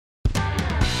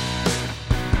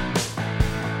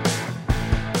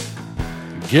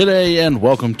G'day and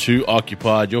welcome to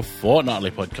Occupied, your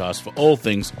fortnightly podcast for all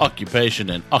things occupation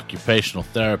and occupational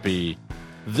therapy.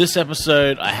 This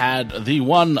episode, I had the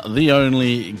one, the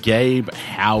only Gabe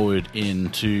Howard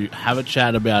in to have a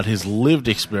chat about his lived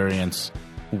experience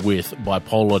with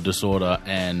bipolar disorder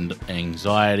and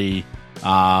anxiety.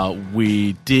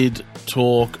 We did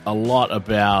talk a lot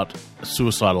about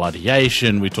suicidal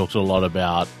ideation. We talked a lot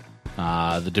about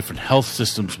the different health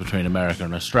systems between America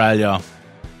and Australia.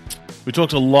 We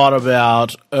talked a lot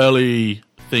about early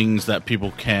things that people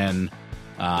can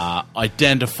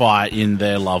identify in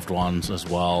their loved ones as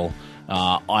well.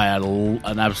 I had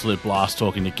an absolute blast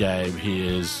talking to Gabe. He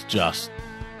is just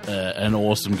an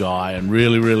awesome guy and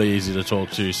really, really easy to talk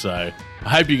to. So I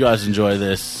hope you guys enjoy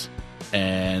this.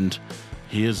 And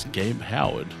here's Gabe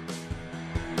Howard.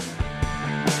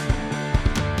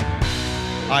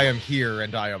 I am here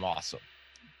and I am awesome.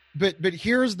 But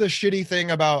here's the shitty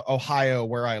thing about Ohio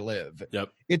where I live. Yep.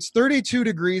 It's 32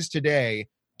 degrees today.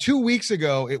 2 weeks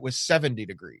ago, it was 70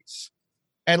 degrees.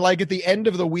 And like at the end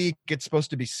of the week, it's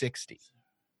supposed to be 60.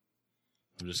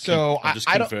 I'm just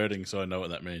converting so I know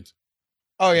what that means.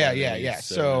 Oh, yeah.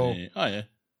 70.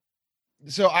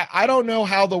 So I don't know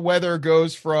how the weather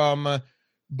goes from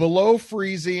below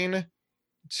freezing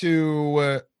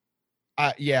to...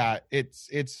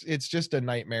 it's just a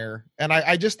nightmare. And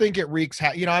I just think it reeks.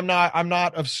 I'm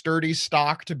not of sturdy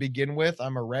stock to begin with.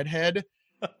 I'm a redhead.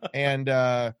 And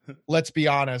let's be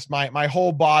honest, my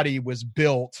whole body was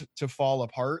built to fall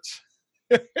apart.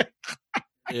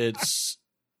 It's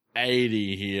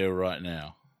 80 here right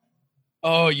now.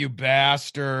 Oh, you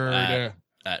bastard.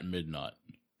 At midnight.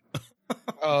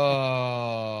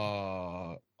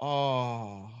 Well,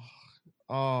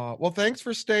 thanks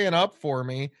for staying up for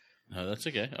me. No, that's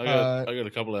okay. I got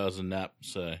a couple hours of nap,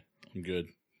 so I'm good.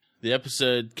 The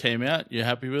episode came out. You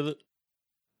happy with it?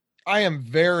 I am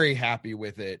very happy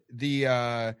with it. We've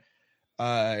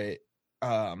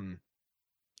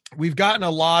gotten a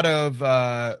lot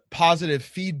of positive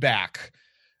feedback.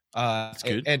 That's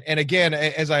good. And again,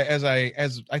 as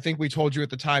I think we told you at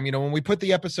the time, when we put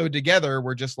the episode together,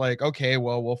 we're just like, okay,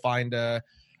 well, we'll find a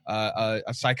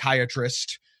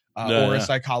psychiatrist or a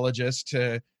psychologist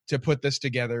to put this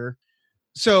together.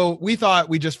 So we thought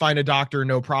we'd just find a doctor,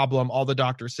 no problem. All the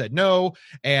doctors said no.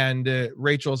 And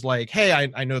Rachel's like, hey,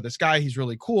 I know this guy. He's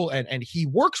really cool. And he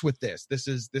works with this. This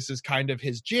is kind of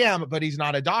his jam, but he's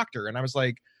not a doctor. And I was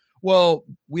like, well,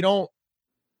 we've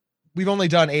only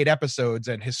done 8 episodes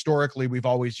and historically we've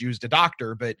always used a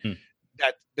doctor, but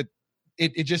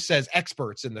it just says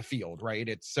experts in the field, right?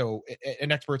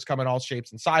 And experts come in all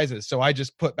shapes and sizes. So I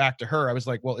just put back to her, I was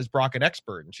like, well, is Brock an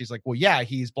expert? And she's like, well, yeah,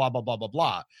 he's blah, blah, blah, blah,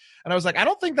 blah. And I was like, I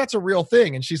don't think that's a real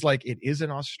thing. And she's like, it is in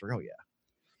Australia.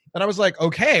 And I was like,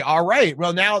 okay, all right.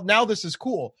 Well, now this is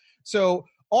cool. So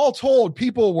all told,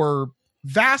 people were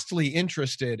vastly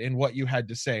interested in what you had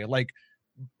to say. Like,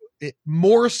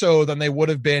 more so than they would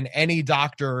have been any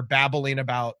doctor babbling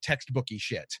about textbooky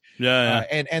shit. Yeah.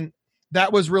 And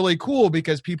that was really cool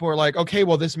because people are like, okay,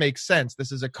 well, this makes sense.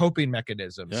 This is a coping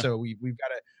mechanism. Yeah. So we've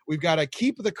got to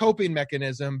keep the coping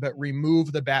mechanism, but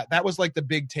remove the bad. That was like the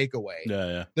big takeaway.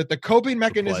 Yeah. That the coping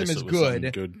mechanism is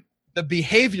good. The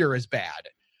behavior is bad.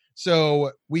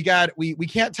 So we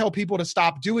can't tell people to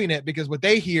stop doing it because what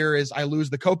they hear is I lose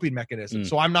the coping mechanism.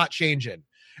 So I'm not changing.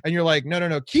 And you're like,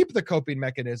 no, keep the coping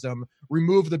mechanism,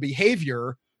 remove the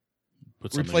behavior,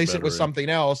 replace it with something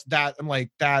else. That I'm like,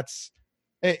 that's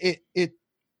it.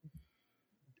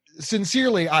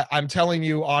 Sincerely, I'm telling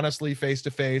you honestly, face to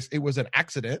face, it was an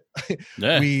accident.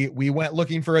 Yeah. We went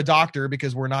looking for a doctor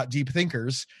because we're not deep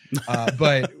thinkers,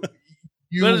 but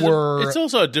it's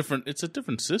also a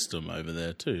different system over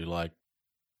there too. Like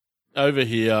over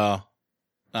here,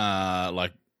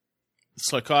 like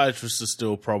psychiatrists are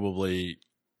still probably,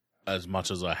 as much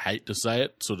as I hate to say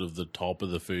it, sort of the top of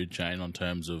the food chain on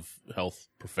terms of health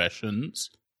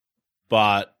professions.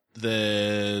 But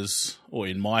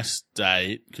in my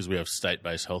state, because we have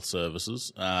state-based health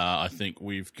services, I think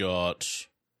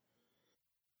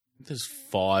there's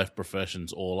 5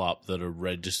 professions all up that are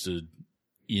registered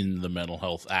in the Mental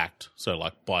Health Act. So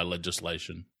like by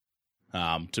legislation,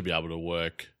 to be able to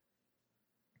work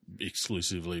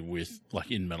exclusively with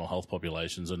like in mental health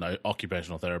populations. And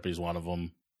occupational therapy is one of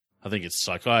them. I think it's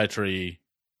psychiatry,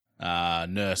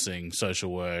 nursing,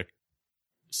 social work,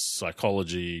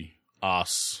 psychology,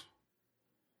 us,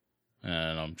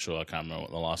 and I'm sure I can't remember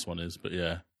what the last one is, but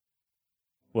yeah.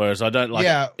 Whereas I don't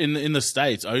like in the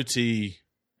States, OT,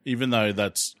 even though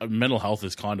that's mental health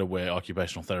is kind of where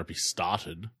occupational therapy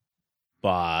started,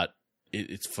 but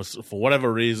it's for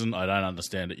whatever reason, I don't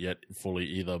understand it yet fully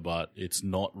either, but it's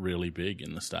not really big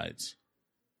in the States.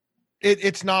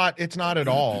 It's not at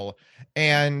all.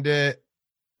 And it's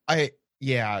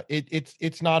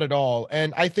not at all.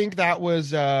 And I think that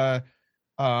was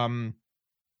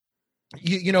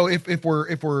if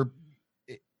we're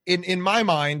in my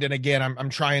mind, and again, I'm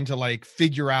trying to like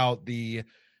figure out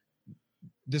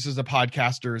this is a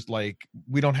podcaster's, like,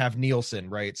 we don't have Nielsen,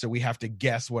 right? So we have to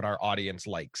guess what our audience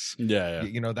likes. Yeah.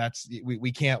 That's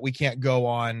we can't go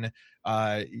on.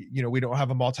 We don't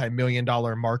have a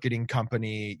multi-million-dollar marketing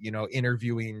company,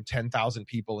 interviewing 10,000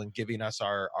 people and giving us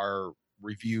our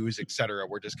reviews, etc.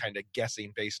 We're just kind of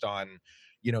guessing based on,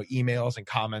 emails and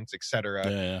comments,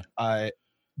 etc. Yeah.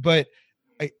 But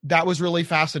that was really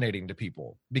fascinating to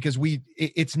people because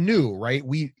it's new, right?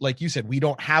 We, like you said, we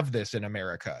don't have this in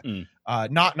America.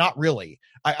 Not really.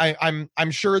 I'm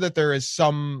sure that there is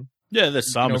some. Yeah,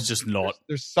 there's some. It's just not.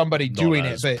 There's somebody doing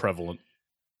it, but prevalent.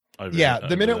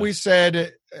 The minute we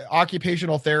said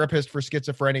occupational therapist for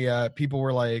schizophrenia, people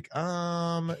were like,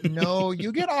 no,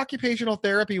 you get occupational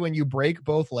therapy when you break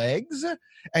both legs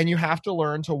and you have to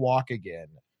learn to walk again.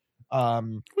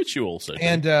 Which you also do.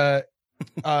 And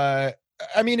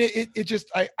I mean, it just,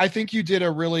 I think you did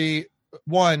a really,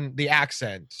 the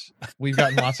accent. We've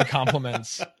gotten lots of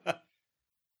compliments.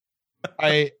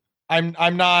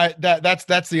 I'm not,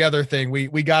 that's the other thing.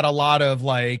 We got a lot of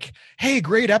like, hey,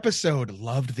 great episode.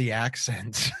 Loved the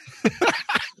accent.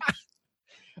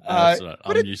 I'm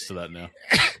used to that now.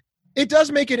 It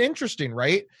does make it interesting,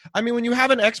 right? I mean, when you have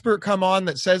an expert come on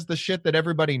that says the shit that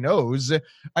everybody knows,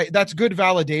 that's good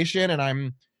validation. And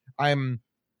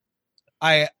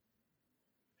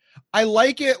I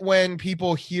like it when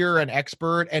people hear an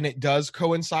expert and it does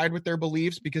coincide with their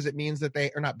beliefs, because it means that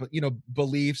they are not,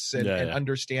 beliefs and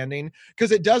understanding,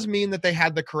 because it does mean that they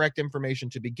had the correct information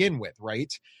to begin with,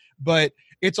 right? But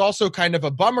it's also kind of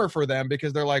a bummer for them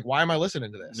because they're like, why am I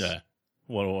listening to this? Yeah.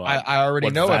 I already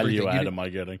know everything. What value add am I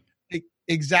getting?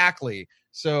 Exactly.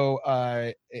 So,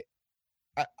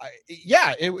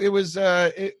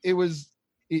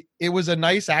 it was a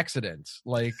nice accident,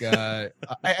 like,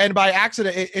 and by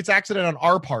accident, it's accident on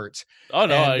our part. Oh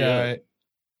no!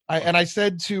 And I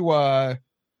said to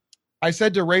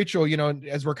Rachel,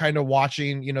 as we're kind of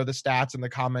watching, the stats and the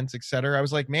comments, etc. I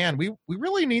was like, man, we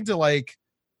really need to like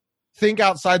think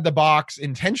outside the box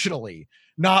intentionally,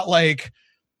 not like,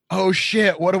 oh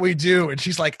shit, what do we do? And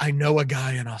she's like, I know a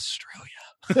guy in Australia.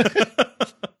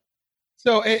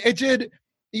 So it did.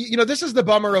 This is the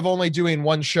bummer of only doing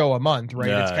one show a month, right?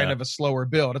 It's kind of a slower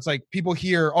build. It's like people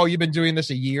hear, oh, you've been doing this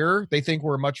a year. They think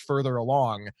we're much further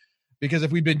along, because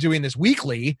if we'd been doing this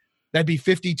weekly, that'd be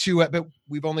 52. But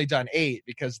we've only done 8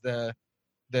 because the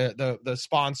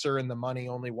sponsor and the money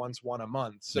only wants one a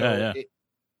month. So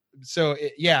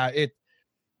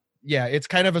it's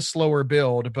kind of a slower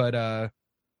build, but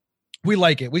we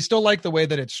like it. We still like the way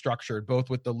that it's structured, both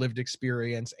with the lived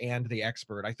experience and the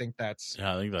expert. I think that's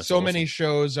so awesome. Many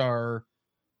shows are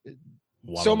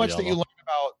so much that you learn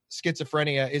about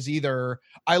schizophrenia is either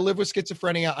I live with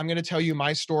schizophrenia, I'm going to tell you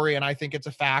my story and I think it's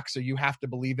a fact, so you have to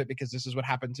believe it because this is what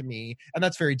happened to me. And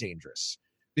that's very dangerous,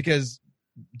 because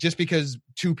just because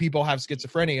 2 people have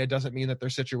schizophrenia doesn't mean that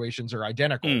their situations are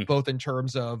identical, both in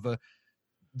terms of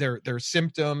their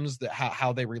symptoms,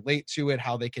 how they relate to it,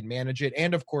 how they can manage it,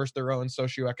 and of course their own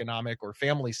socioeconomic or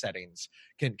family settings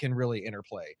can really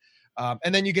interplay.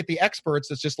 And then you get the experts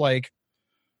that's just like,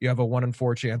 you have a 1 in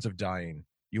 4 chance of dying.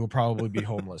 You will probably be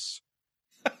homeless.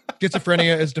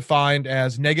 Schizophrenia is defined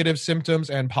as negative symptoms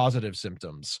and positive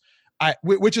symptoms,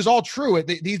 which is all true.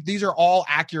 These are all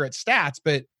accurate stats,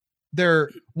 but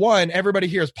everybody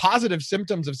hears positive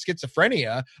symptoms of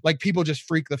schizophrenia, like people just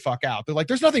freak the fuck out. They're like,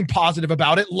 there's nothing positive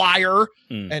about it, liar.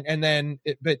 And then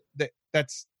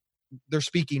that's, they're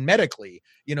speaking medically,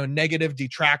 negative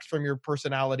detracts from your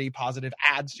personality, positive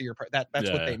adds to your, that's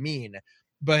what they mean.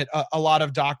 But a lot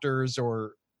of doctors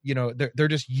or, they're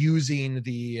just using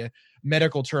the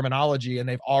medical terminology and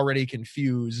they've already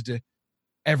confused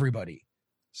everybody.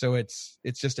 So it's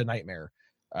just a nightmare.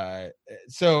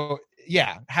 So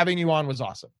yeah, having you on was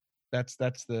awesome. That's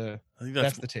the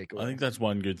takeaway. I think that's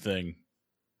one good thing,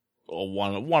 or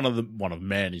one of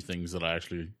many things that I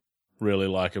actually really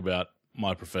like about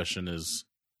my profession is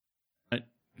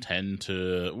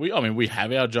we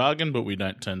have our jargon, but we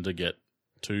don't tend to get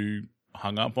too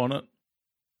hung up on it.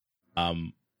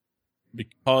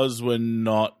 Because we're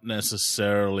not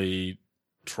necessarily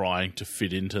trying to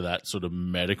fit into that sort of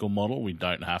medical model, we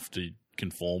don't have to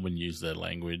conform and use their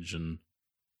language and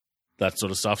that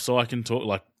sort of stuff. So I can talk,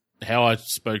 like, how I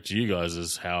spoke to you guys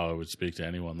is how I would speak to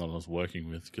anyone that I was working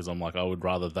with, because I'm like, I would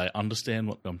rather they understand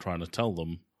what I'm trying to tell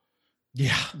them,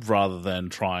 rather than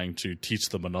trying to teach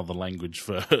them another language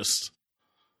first.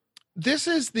 this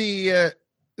is the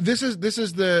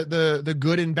the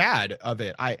good and bad of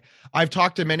it. I've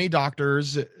talked to many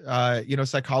doctors,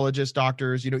 psychologists,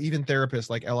 doctors, even therapists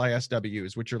like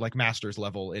LISWs, which are like master's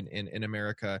level in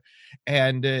America.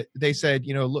 And they said,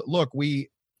 look,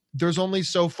 there's only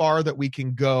so far that we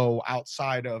can go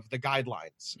outside of the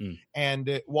guidelines.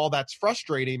 And while that's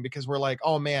frustrating because we're like,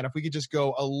 oh man, if we could just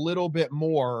go a little bit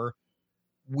more,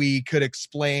 we could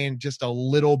explain just a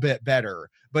little bit better,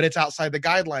 but it's outside the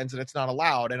guidelines and it's not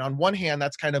allowed. And on one hand,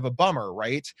 that's kind of a bummer,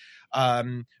 right?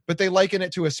 But they liken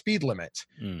it to a speed limit.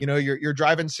 You're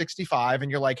driving 65 and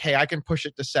you're like, hey, I can push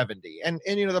it to 70. And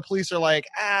the police are like,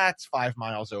 it's 5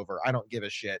 miles over. I don't give a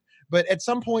shit. But at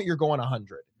some point you're going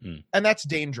 100 and that's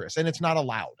dangerous and it's not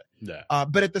allowed. Yeah.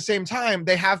 But at the same time,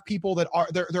 they have people that are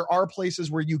there are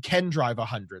places where you can drive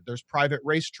 100. There's private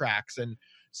racetracks. And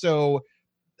so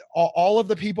all of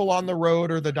the people on the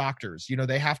road are the doctors.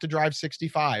 They have to drive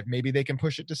 65. Maybe they can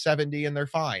push it to 70 and they're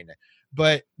fine.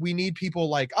 But we need people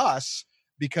like us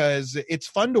because it's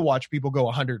fun to watch people go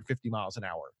 150 miles an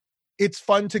hour. It's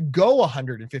fun to go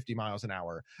 150 miles an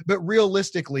hour. But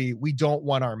realistically, we don't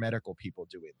want our medical people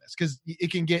doing this because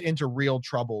it can get into real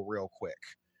trouble real quick.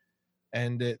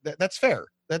 And that's fair.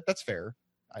 That's fair.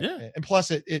 Yeah. And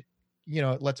plus it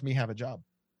lets me have a job.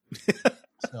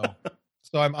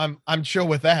 So I'm chill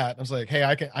with that. I was like, hey,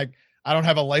 I don't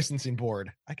have a licensing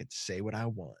board. I could say what I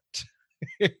want.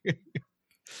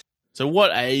 So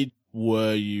what age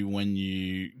were you when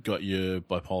you got your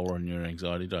bipolar and your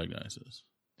anxiety diagnosis?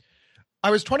 I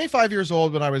was 25 years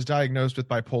old when I was diagnosed with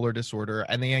bipolar disorder,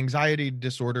 and the anxiety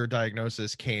disorder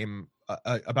diagnosis came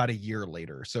about a year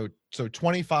later. So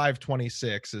 25,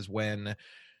 26 is when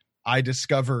I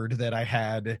discovered that I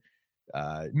had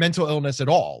mental illness at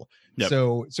all. Yep.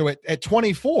 So at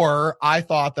 24, I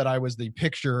thought that I was the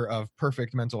picture of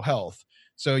perfect mental health.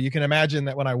 So you can imagine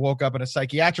that when I woke up in a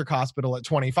psychiatric hospital at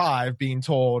 25 being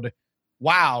told,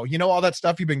 wow, all that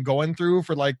stuff you've been going through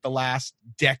for like the last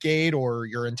decade or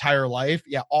your entire life.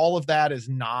 Yeah. All of that is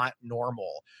not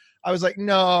normal. I was like,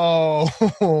 no,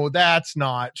 that's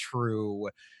not true.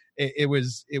 It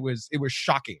was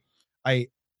shocking. I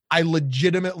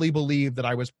legitimately believed that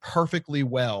I was perfectly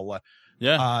well.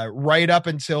 Yeah. Right up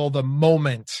until the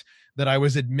moment that I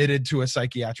was admitted to a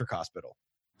psychiatric hospital.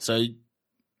 So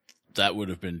that would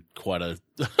have been quite a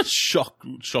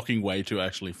shocking way to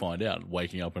actually find out,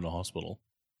 waking up in a hospital.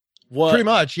 Pretty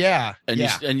much, yeah.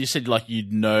 And you said like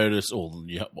you'd noticed, or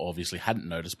you obviously hadn't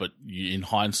noticed, but in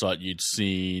hindsight you'd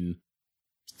seen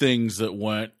things that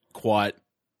weren't quite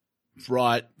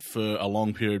right for a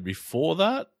long period before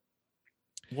that.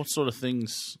 What sort of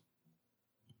things?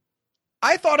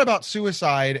 I thought about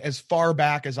suicide as far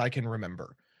back as I can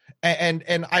remember. And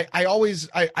I always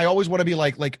want to be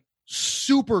like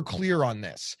super clear on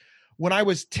this. When I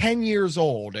was 10 years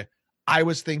old, I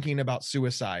was thinking about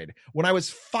suicide. When I was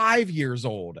 5 years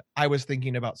old, I was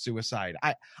thinking about suicide.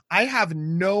 I have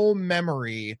no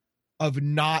memory of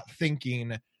not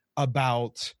thinking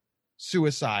about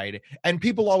suicide. And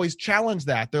people always challenge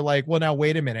that. They're like, well, now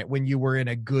wait a minute. When you were in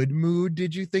a good mood,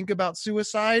 did you think about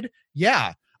suicide?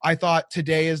 Yeah. I thought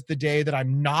today is the day that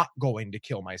I'm not going to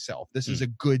kill myself. This is a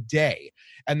good day.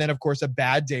 And then, of course, a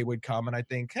bad day would come and I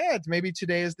think, hey, maybe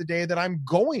today is the day that I'm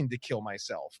going to kill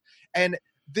myself. And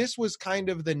this was kind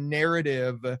of the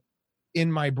narrative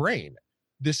in my brain.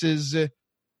 This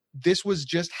was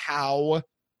just how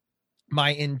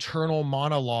my internal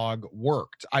monologue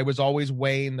worked. I was always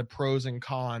weighing the pros and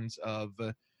cons of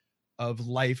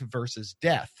life versus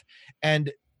death.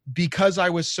 And because I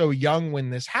was so young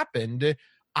when this happened,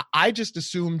 I just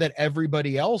assumed that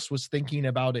everybody else was thinking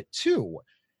about it too.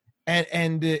 And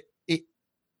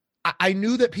I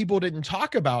knew that people didn't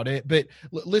talk about it, but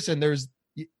listen,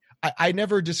 I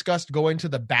never discussed going to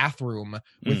the bathroom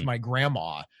with my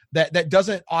grandma. That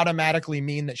doesn't automatically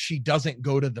mean that she doesn't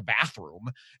go to the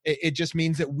bathroom. It just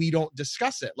means that we don't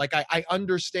discuss it. Like I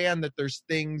understand that there's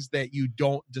things that you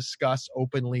don't discuss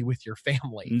openly with your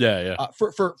family. Yeah.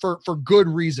 For good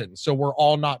reason. So we're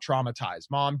all not traumatized.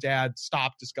 Mom, dad,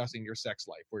 stop discussing your sex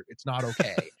life. It's not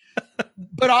okay.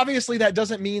 But obviously that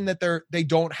doesn't mean that they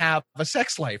don't have a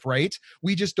sex life, right?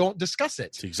 We just don't discuss it.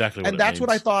 It's exactly what and that's means. What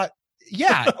I thought.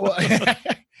 Yeah.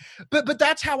 But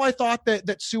that's how I thought that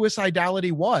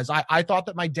suicidality was. I thought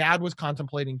that my dad was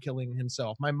contemplating killing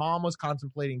himself. My mom was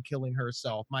contemplating killing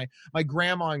herself. My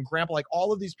grandma and grandpa, like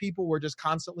all of these people were just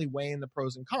constantly weighing the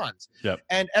pros and cons. Yep.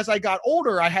 And as I got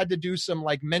older, I had to do some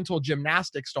like mental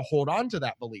gymnastics to hold on to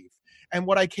that belief. And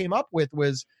what I came up with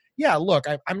was, yeah, look,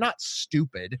 I'm not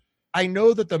stupid. I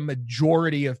know that the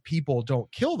majority of people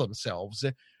don't kill themselves,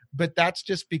 but that's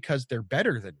just because they're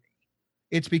better than me.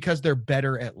 It's because they're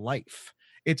better at life.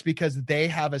 it's because they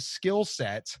have a skill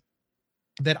set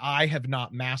that I have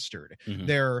not mastered. Mhm.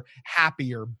 They're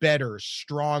happier, better,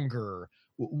 stronger,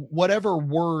 whatever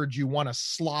word you want to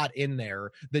slot in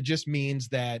there, that just means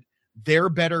that they're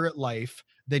better at life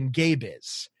than Gabe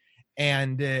is.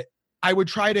 And I would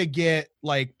try to get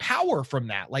like power from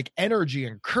that, like energy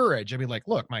and courage. I mean, like,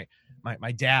 look, my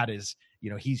dad is,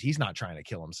 he's not trying to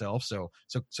kill himself. So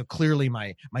clearly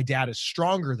my dad is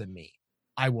stronger than me.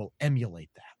 I will emulate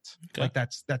that. Okay. Like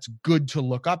that's good to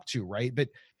look up to, right? But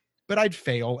I'd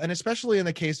fail. And especially in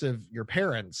the case of your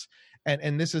parents.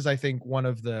 And this is, I think, one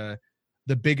of the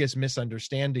biggest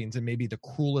misunderstandings and maybe the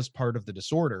cruelest part of the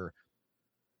disorder.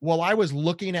 While I was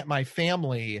looking at my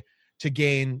family to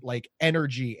gain like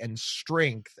energy and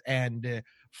strength and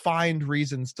find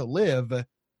reasons to live,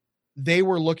 they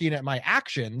were looking at my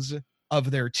actions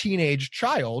of their teenage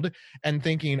child and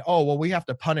thinking, oh, well, we have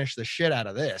to punish the shit out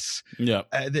of this. Yeah.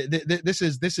 This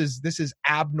is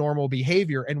abnormal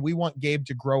behavior. And we want Gabe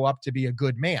to grow up to be a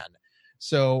good man.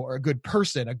 Or a good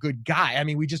person, a good guy. I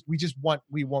mean, we don't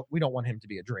want him to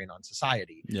be a drain on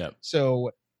society. Yeah. So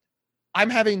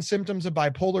I'm having symptoms of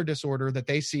bipolar disorder that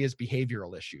they see as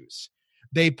behavioral issues.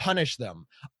 They punish them.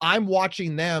 I'm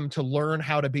watching them to learn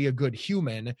how to be a good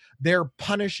human. They're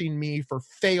punishing me for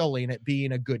failing at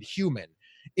being a good human.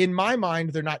 In my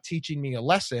mind, they're not teaching me a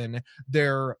lesson.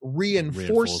 They're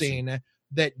reinforcing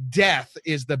that death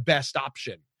is the best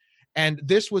option. And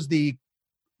this was the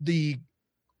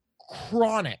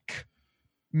chronic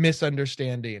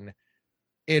misunderstanding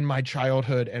in my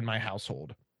childhood and my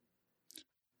household.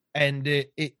 And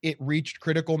it reached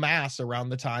critical mass around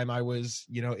the time I was,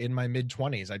 in my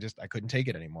mid-20s. I couldn't take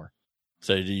it anymore.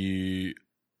 So did you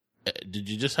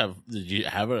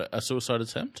have a suicide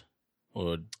attempt,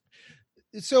 or?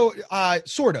 So,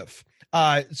 sort of.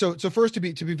 So first, to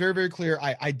be very, very clear,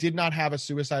 I did not have a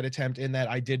suicide attempt in that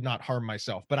I did not harm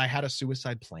myself, but I had a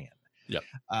suicide plan. Yep.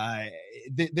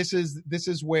 This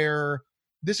is where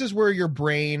your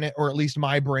brain, or at least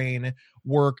my brain,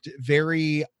 worked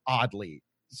very oddly.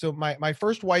 So my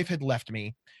first wife had left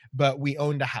me, but we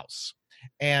owned a house,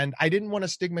 and I didn't want to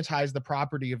stigmatize the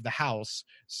property of the house.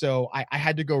 So I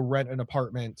had to go rent an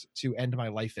apartment to end my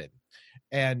life in.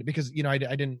 And because, I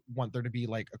didn't want there to be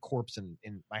like a corpse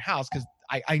in my house, because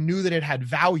I knew that it had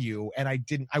value, and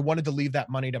I wanted to leave that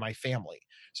money to my family.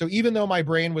 So even though my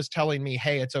brain was telling me,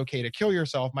 hey, it's okay to kill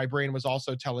yourself, my brain was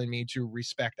also telling me to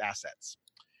respect assets.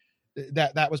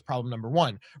 That was problem number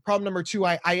one. Problem number two,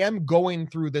 I am going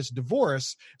through this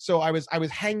divorce. So I was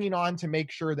hanging on to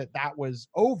make sure that was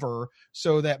over,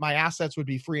 so that my assets would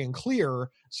be free and clear,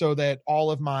 so that all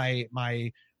of my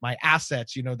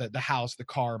assets, the house, the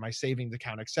car, my savings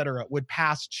account, etc., would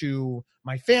pass to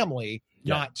my family,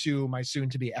 not to my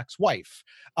soon-to-be ex-wife.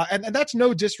 And that's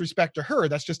no disrespect to her.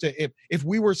 That's just if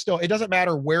we were still, it doesn't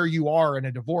matter where you are in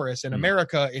a divorce. In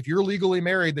America, if you're legally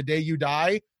married the day you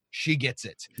die, she gets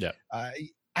it. Yeah.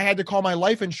 I had to call my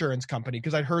life insurance company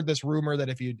because I'd heard this rumor that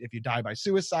if you die by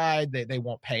suicide, they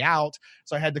won't pay out.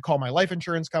 So I had to call my life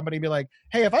insurance company and be like,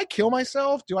 hey, if I kill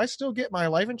myself, do I still get my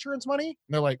life insurance money?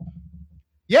 And they're like,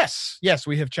 yes,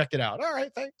 we have checked it out. All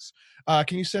right, thanks.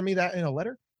 Can you send me that in a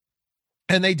letter?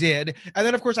 And they did. And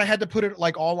then, of course, I had to put it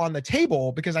like all on the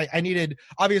table because I needed,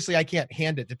 obviously I can't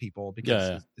hand it to people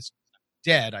because it's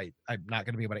dead. I'm not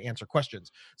going to be able to answer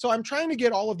questions. So I'm trying to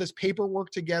get all of this paperwork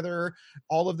together,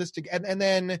 all of this together. And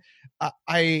then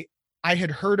I had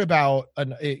heard about,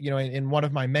 in one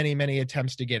of my many, many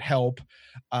attempts to get help,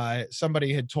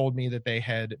 somebody had told me that they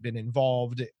had been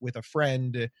involved with a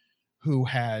friend who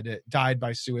had died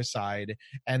by suicide,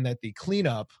 and that the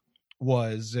cleanup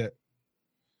was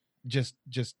just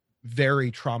very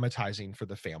traumatizing for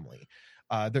the family.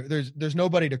 There's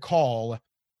nobody to call.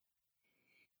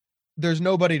 There's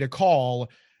nobody to call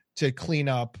to clean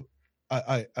up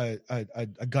a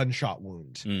gunshot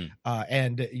wound.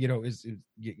 And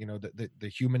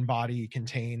the human body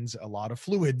contains a lot of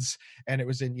fluids, and it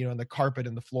was in the carpet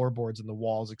and the floorboards and the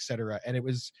walls, etc. And it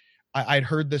was, I'd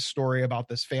heard this story about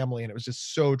this family, and it was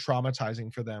just so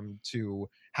traumatizing for them to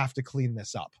have to clean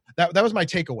this up. That was my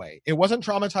takeaway. It wasn't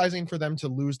traumatizing for them to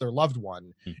lose their loved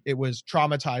one. It was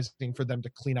traumatizing for them to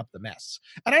clean up the mess.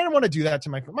 And I didn't want to do that to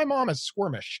my mom is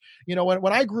squirmish.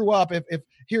 When I grew up,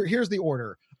 here's the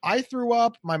order. I threw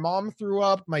up, my mom threw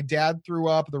up, my dad threw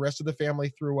up, the rest of the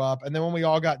family threw up. And then when we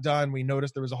all got done, we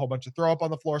noticed there was a whole bunch of throw up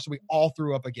on the floor. So we all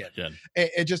threw up again.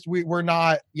 We're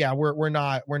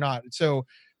not. So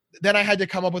then I had to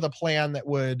come up with a plan that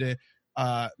would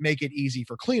make it easy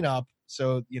for cleanup.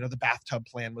 So, the bathtub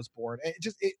plan was born.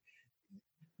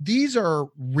 These are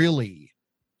really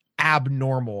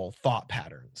abnormal thought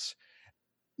patterns.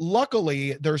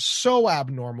 luckily they're so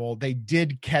abnormal, they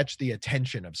did catch the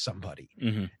attention of somebody.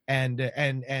 Mm-hmm.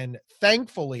 And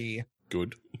thankfully,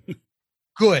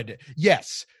 Good.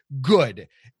 Yes, good.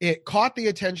 It caught the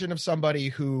attention of somebody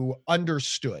who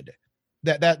understood.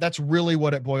 That's really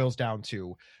what it boils down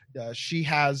to. She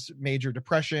has major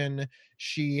depression.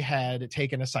 She had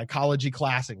taken a psychology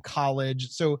class in college.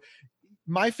 So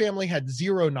my family had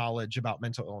zero knowledge about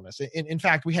mental illness. In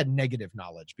fact, we had negative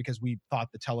knowledge because we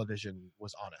thought the television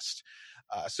was honest.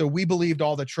 So we believed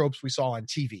all the tropes we saw on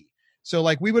TV. So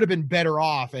like we would have been better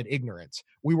off at ignorance.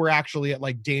 We were actually at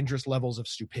like dangerous levels of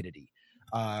stupidity.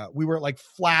 We were at like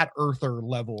flat earther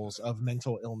levels of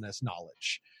mental illness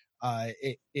knowledge.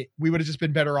 We would have just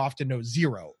been better off to know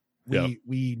zero.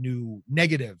 We knew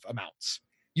negative amounts.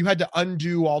 You had to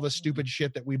undo all the stupid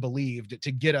shit that we believed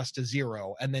to get us to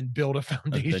zero and then build a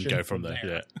foundation. And then go from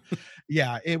there.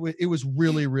 Yeah. It was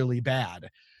really, really bad.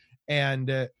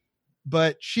 And,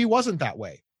 but she wasn't that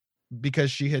way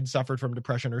because she had suffered from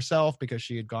depression herself, because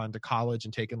she had gone to college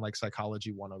and taken like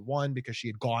psychology 101, because she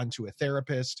had gone to a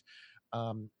therapist,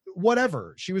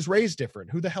 whatever. She was raised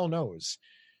different. Who the hell knows?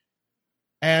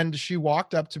 And she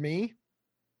walked up to me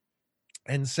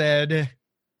and said,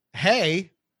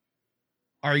 "Hey,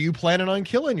 are you planning on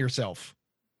killing yourself?"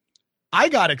 I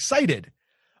got excited.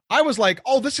 I was like,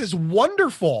 "Oh, this is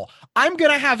wonderful. I'm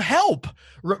going to have help."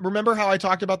 Remember how I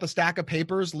talked about the stack of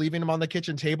papers, leaving them on the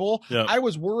kitchen table? Yep. I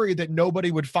was worried that nobody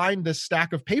would find this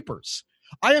stack of papers.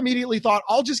 I immediately thought,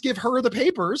 I'll just give her the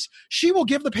papers. She will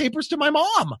give the papers to my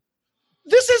mom.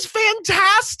 This is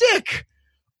fantastic.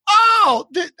 Oh,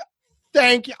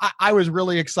 thank you. I was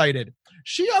really excited.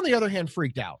 She, on the other hand,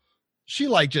 freaked out. She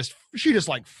just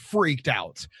freaked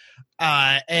out.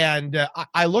 And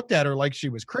I looked at her like she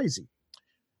was crazy.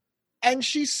 And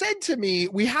she said to me,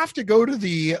 "We have to go to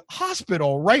the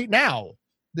hospital right now."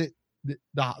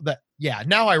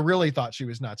 Now I really thought she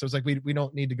was nuts. I was like, we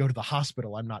don't need to go to the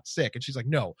hospital. I'm not sick. And she's like,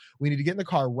 "No, we need to get in the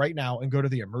car right now and go to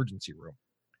the emergency room."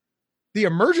 The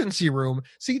emergency room.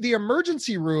 See, the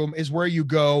emergency room is where you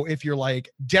go if you're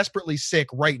like desperately sick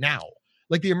right now.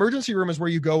 Like the emergency room is where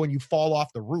you go when you fall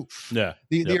off the roof. Yeah.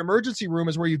 The emergency room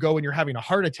is where you go when you're having a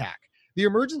heart attack. The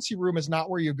emergency room is not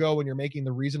where you go when you're making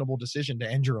the reasonable decision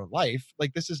to end your own life.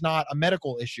 Like this is not a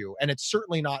medical issue, and it's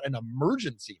certainly not an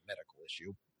emergency medical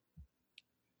issue.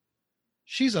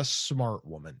 She's a smart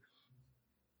woman,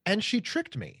 and she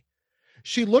tricked me.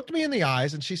 She looked me in the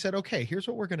eyes and she said, "Okay, here's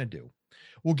what we're going to do.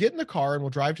 We'll get in the car and we'll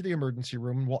drive to the emergency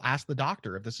room and we'll ask the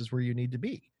doctor if this is where you need to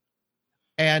be.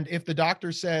 And if the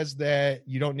doctor says that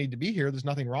you don't need to be here, there's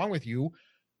nothing wrong with you,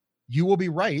 you will be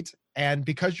right. And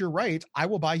because you're right, I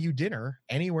will buy you dinner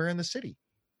anywhere in the city.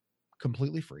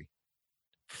 Completely free.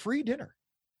 Free dinner."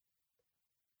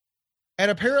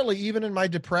 And apparently, even in my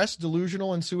depressed,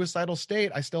 delusional, and suicidal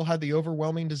state, I still had the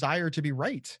overwhelming desire to be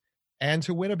right and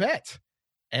to win a bet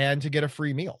and to get a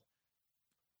free meal.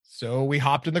 So we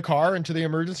hopped in the car and to the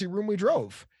emergency room we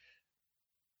drove.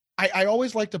 I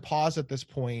always like to pause at this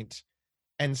point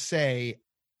and say,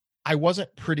 I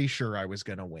wasn't pretty sure I was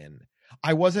going to win.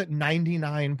 I wasn't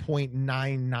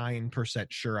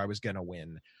 99.99% sure I was going to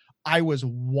win. I was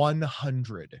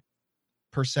 100%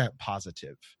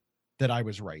 positive that I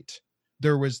was right.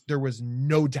 There was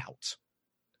no doubt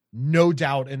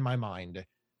in my mind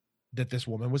that this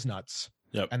woman was nuts.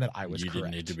 Yep. And that I was correct. You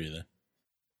didn't need to be there.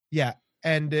 Yeah.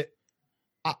 And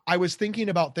I was thinking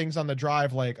about things on the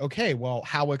drive like, okay, well,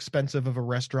 how expensive of a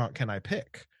restaurant can I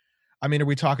pick? I mean, are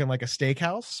we talking like a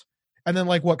steakhouse? And then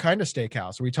like what kind of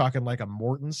steakhouse? Are we talking like a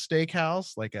Morton's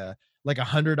steakhouse, like a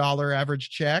 $100 average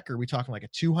check? Or are we talking like a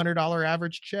 $200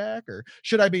 average check? Or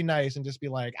should I be nice and just be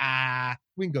like,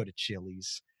 we can go to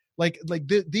Chili's?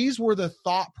 These were the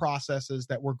thought processes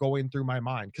that were going through my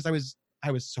mind because I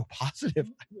was so positive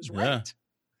I was right.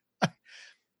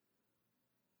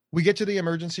 We get to the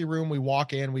emergency room. We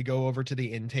walk in. We go over to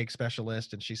the intake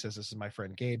specialist, and she says, "This is my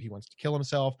friend Gabe. He wants to kill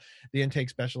himself." The intake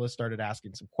specialist started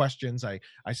asking some questions. I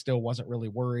still wasn't really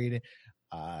worried.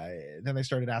 Then they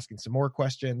started asking some more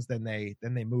questions. Then they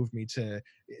moved me to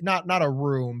not a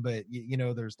room, but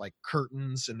there's like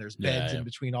curtains and there's beds in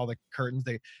between all the curtains.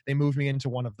 They moved me into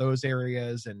one of those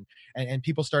areas, and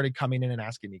people started coming in and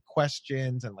asking me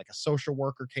questions, and like a social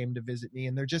worker came to visit me,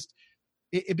 and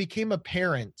it became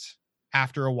apparent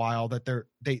after a while that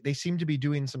they seem to be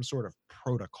doing some sort of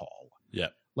protocol. Yeah.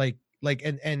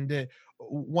 And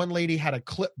one lady had a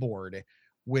clipboard,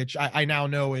 which I now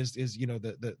know is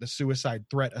the suicide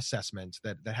threat assessment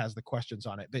that has the questions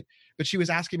on it. But she was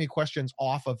asking me questions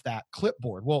off of that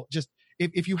clipboard. Well, just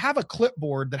if you have a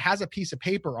clipboard that has a piece of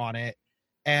paper on it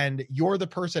and you're the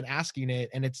person asking it,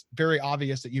 and it's very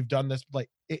obvious that you've done this, like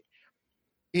it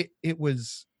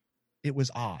was it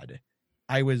was odd.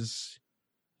 I was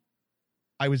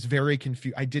very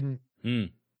confused. I didn't,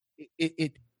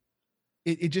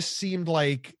 it just seemed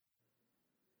like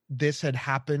this had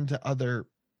happened to other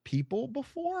people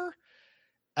before.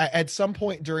 At some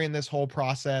point during this whole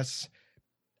process,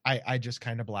 I just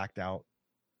kind of blacked out.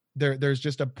 There's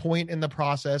just a point in the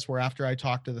process where after I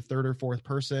talked to the third or fourth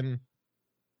person,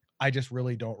 I just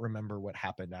really don't remember what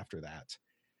happened after that.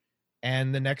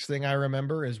 And the next thing I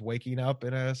remember is waking up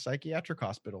in a psychiatric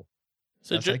hospital,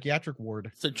 psychiatric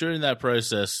ward. So during that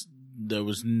process, there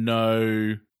was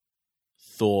no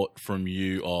thought from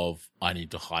you of, I need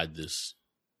to hide this.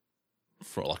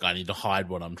 I need to hide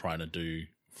what I'm trying to do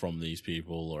from these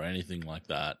people or anything like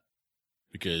that.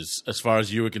 Because as far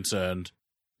as you were concerned,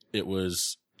 it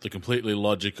was the completely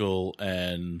logical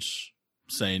and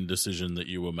sane decision that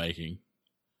you were making,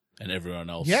 and everyone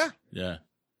else. Yeah.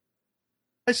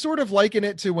 I sort of liken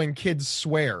it to when kids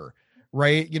swear,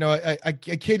 right? You know, a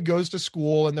kid goes to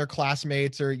school and their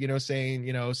classmates are, you know, saying,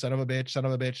 you know, son of a bitch, son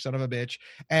of a bitch, son of a bitch.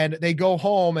 And they go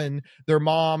home and their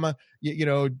mom, you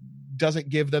know, doesn't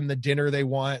give them the dinner they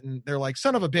want. And they're like,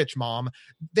 son of a bitch, mom.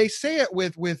 They say it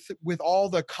with all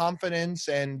the confidence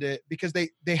and because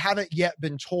they haven't yet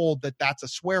been told that that's a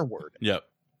swear word. Yep.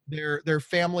 Their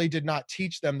family did not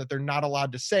teach them that they're not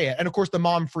allowed to say it. And of course the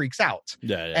mom freaks out.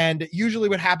 Yeah. And usually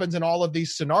what happens in all of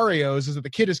these scenarios is that the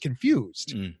kid is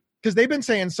confused because they've been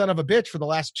saying son of a bitch for the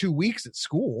last 2 weeks at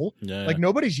school. Yeah. Like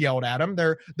nobody's yelled at them.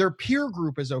 Their peer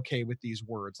group is okay with these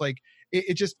words. Like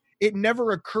it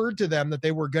never occurred to them that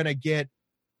they were going to get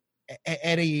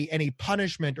any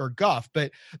punishment or guff,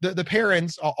 but the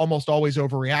parents almost always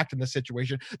overreact in this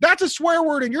situation. That's a swear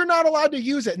word and you're not allowed to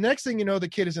use it. Next thing you know, the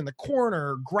kid is in the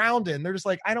corner grounded and they're just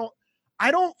like, I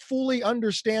don't fully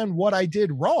understand what I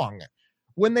did wrong.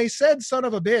 When they said son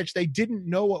of a bitch, they didn't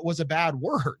know it was a bad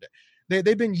word.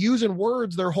 They've been using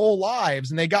words their whole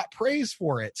lives and they got praise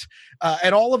for it.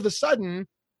 And all of a sudden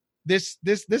this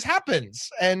happens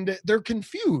and they're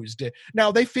confused.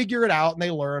 Now they figure it out and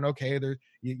they learn, okay,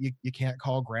 you can't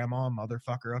call grandma a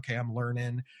motherfucker. Okay, I'm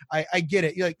learning. I get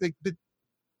it. Like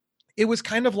it was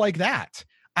kind of like that.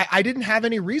 I didn't have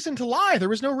any reason to lie. There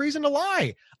was no reason to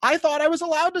lie. I thought I was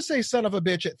allowed to say son of a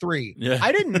bitch at 3. Yeah.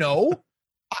 I didn't know.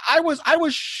 I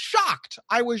was shocked.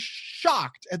 I was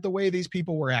shocked at the way these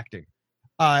people were acting.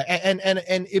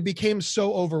 And it became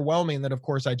so overwhelming that of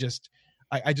course I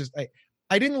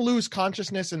didn't lose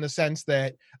consciousness in the sense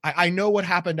that I know what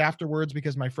happened afterwards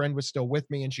because my friend was still with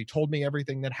me and she told me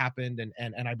everything that happened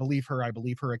and I believe her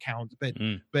account,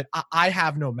 but I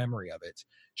have no memory of it.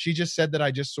 She just said that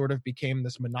I just sort of became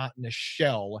this monotonous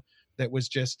shell that was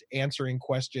just answering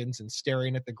questions and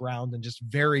staring at the ground and just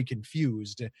very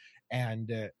confused.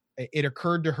 And it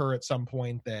occurred to her at some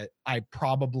point that I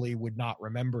probably would not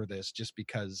remember this just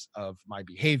because of my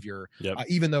behavior,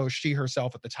 even though she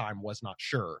herself at the time was not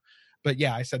sure. But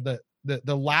yeah, I said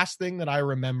the last thing that I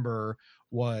remember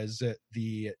was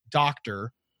the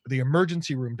doctor, the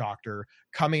emergency room doctor,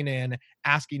 coming in,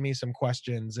 asking me some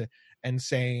questions and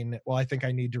saying, well, I think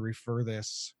I need to refer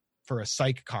this for a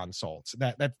psych consult.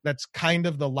 That's kind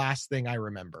of the last thing I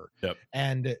remember. Yep.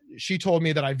 And she told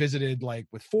me that I visited like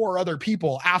with 4 other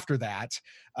people after that,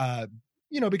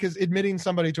 because admitting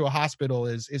somebody to a hospital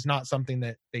is not something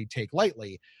that they take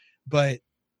lightly, but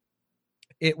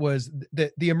it was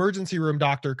the emergency room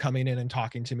doctor coming in and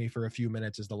talking to me for a few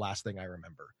minutes is the last thing I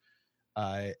remember.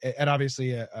 And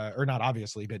obviously, or not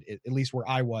obviously, but at least where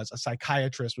I was, a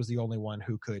psychiatrist was the only one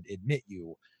who could admit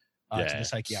you to the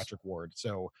psychiatric ward.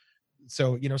 So,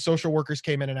 social workers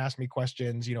came in and asked me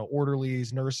questions,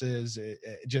 orderlies, nurses,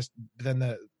 just then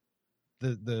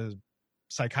the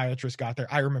psychiatrist got there.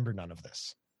 I remember none of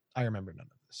this.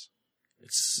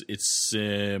 It's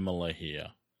similar here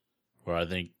where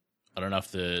I don't know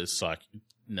if the psych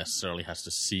necessarily has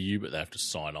to see you, but they have to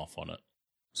sign off on it.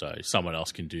 So someone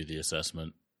else can do the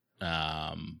assessment,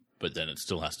 but then it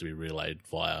still has to be relayed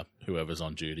via whoever's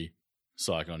on duty,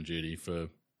 psych on duty for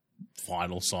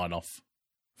final sign off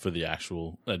for the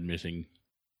actual admitting.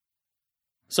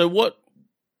 So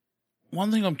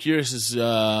one thing I'm curious is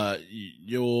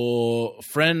your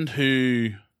friend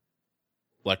who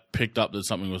picked up that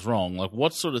something was wrong,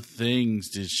 what sort of things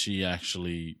did she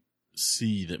actually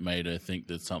see that made her think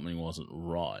that something wasn't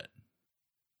right?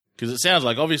 Because it sounds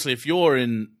like, obviously, if you're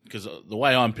in, because the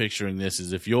way I'm picturing this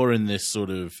is if you're in this sort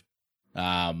of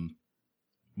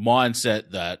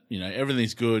mindset that,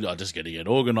 everything's good, I just got to get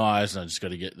organized and I just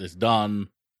got to get this done,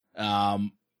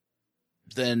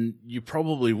 then you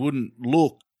probably wouldn't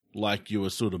look like you were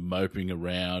sort of moping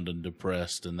around and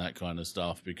depressed and that kind of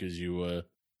stuff because you were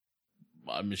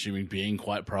I'm assuming being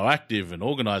quite proactive and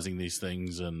organizing these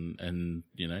things and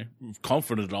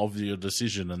confident of your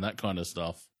decision and that kind of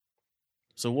stuff.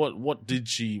 So what did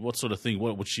she see?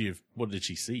 What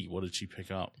did she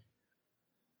pick up?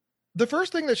 The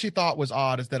first thing that she thought was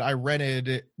odd is that I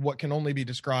rented what can only be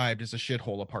described as a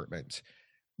shithole apartment.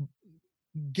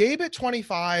 Gabe at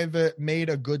 25 made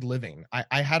a good living.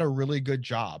 I had a really good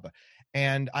job,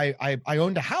 and I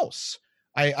owned a house.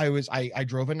 I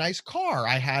drove a nice car.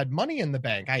 I had money in the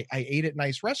bank. I ate at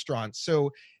nice restaurants.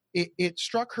 So it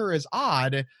struck her as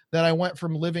odd that I went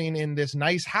from living in this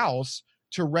nice house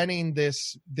to renting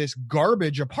this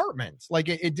garbage apartment. Like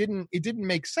it didn't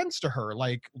make sense to her.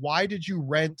 Like, why did you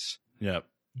rent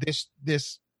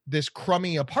this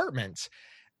crummy apartment?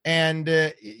 And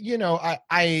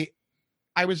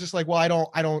I was just like, well, I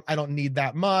don't need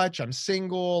that much. I'm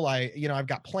single. I've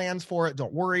got plans for it.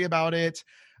 Don't worry about it.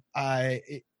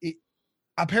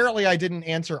 Apparently I didn't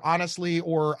answer honestly,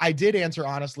 or I did answer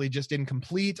honestly, just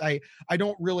incomplete. I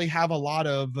don't really have a lot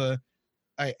of,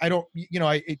 I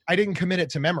didn't commit it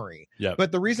to memory. Yeah.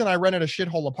 But the reason I rented a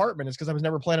shithole apartment is because I was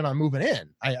never planning on moving in.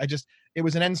 It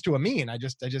was an ends to a mean. I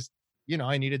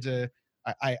needed to,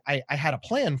 I had a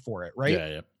plan for it. Right.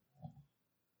 Yeah.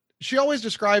 She always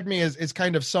described me as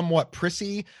kind of somewhat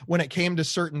prissy when it came to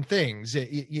certain things,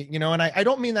 and I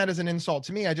don't mean that as an insult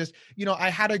to me. I just,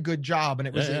 I had a good job, and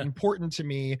it was important to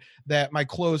me that my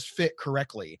clothes fit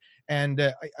correctly.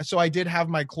 And so I did have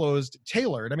my clothes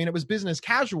tailored. I mean, it was business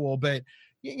casual, but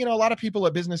a lot of people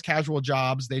at business casual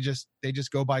jobs, they just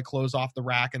go buy clothes off the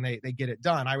rack and they get it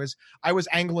done. I was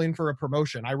angling for a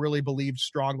promotion. I really believed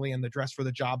strongly in the dress for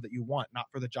the job that you want, not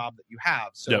for the job that you have.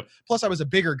 So Plus I was a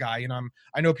bigger guy,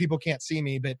 I know people can't see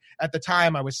me, but at the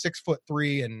time I was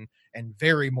 6'3" and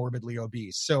very morbidly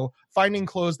obese. So finding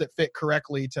clothes that fit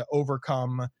correctly to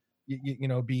overcome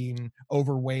being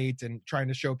overweight and trying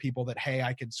to show people that, hey,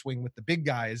 I could swing with the big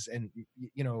guys and,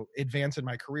 advance in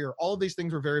my career. All of these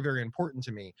things were very, very important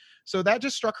to me. So that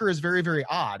just struck her as very, very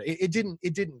odd. It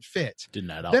didn't fit.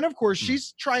 Didn't add up. Then of course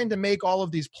she's trying to make all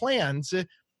of these plans.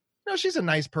 She's a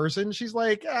nice person. She's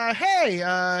like, hey,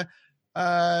 are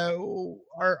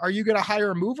you going to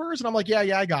hire movers? And I'm like,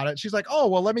 yeah, I got it. She's like, oh,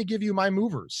 well, let me give you my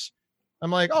movers.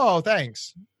 I'm like, oh,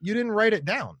 thanks. You didn't write it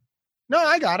down. No,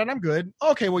 I got it. I'm good.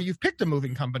 Okay, well, you've picked a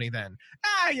moving company then.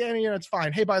 Yeah, it's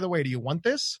fine. Hey, by the way, do you want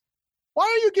this? Why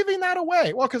are you giving that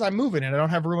away? Well, because I'm moving it. I don't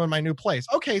have room in my new place.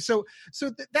 Okay, so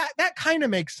that kind of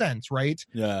makes sense, right?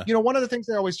 Yeah. One of the things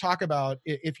they always talk about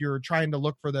if you're trying to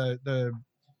look for the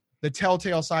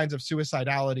telltale signs of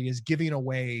suicidality is giving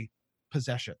away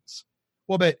possessions.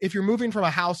 Well, but if you're moving from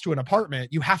a house to an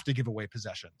apartment, you have to give away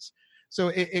possessions. So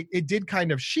it did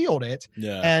kind of shield it.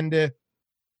 Yeah. And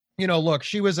look,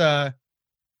 she was a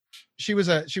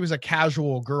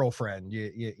casual girlfriend.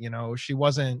 She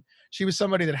was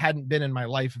somebody that hadn't been in my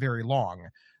life very long.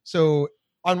 So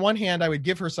on one hand, I would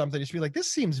give her something to be like,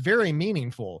 this seems very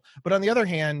meaningful. But on the other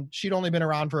hand, she'd only been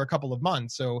around for a couple of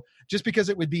months. So just because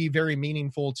it would be very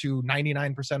meaningful to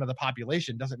 99% of the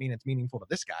population doesn't mean it's meaningful to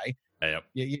this guy. Yep.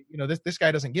 This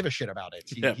guy doesn't give a shit about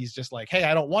it. He's just like, hey,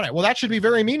 I don't want it. Well, that should be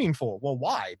very meaningful. Well,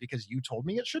 why? Because you told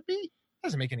me it should be?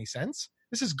 Doesn't make any sense.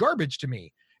 This is garbage to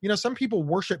me. Some people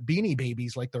worship Beanie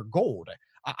Babies like they're gold.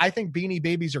 I think Beanie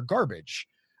Babies are garbage.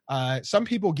 Some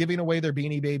people giving away their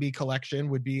Beanie Baby collection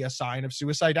would be a sign of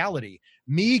suicidality.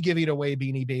 Me giving away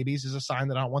Beanie Babies is a sign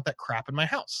that I don't want that crap in my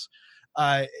house.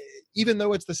 Even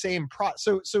though it's the same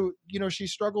so she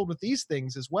struggled with these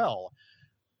things as well.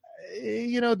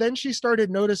 Then she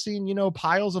started noticing,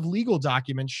 piles of legal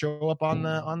documents show up on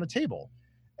the table.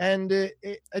 And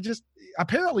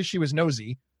apparently she was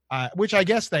nosy, which I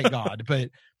guess, thank God. But,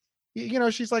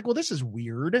 she's like, well, this is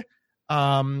weird.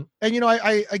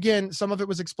 I again, some of it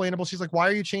was explainable. She's like, why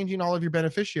are you changing all of your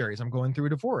beneficiaries? I'm going through a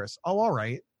divorce. Oh, all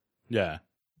right. Yeah.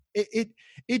 It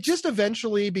just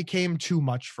eventually became too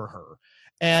much for her.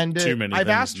 And too many I've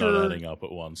things asked not her, adding up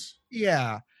at once.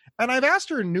 Yeah. And I've asked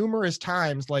her numerous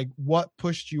times, like, what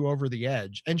pushed you over the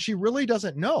edge? And she really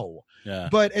doesn't know. Yeah.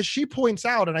 But as she points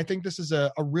out, and I think this is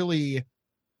a really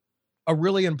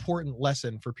important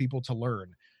lesson for people to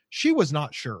learn, she was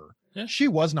not sure. Yeah. She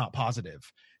was not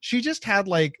positive. She just had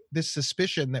like this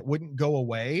suspicion that wouldn't go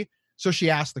away. So she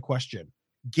asked the question,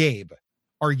 Gabe,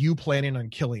 are you planning on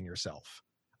killing yourself?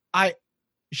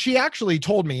 She actually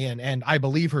told me, and I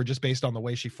believe her just based on the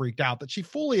way she freaked out, that she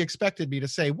fully expected me to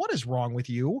say, what is wrong with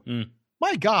you?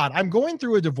 My God, I'm going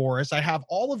through a divorce. I have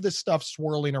all of this stuff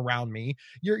swirling around me.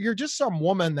 You're just some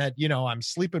woman that, I'm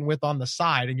sleeping with on the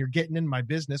side and you're getting in my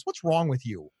business. What's wrong with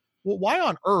you? Well, why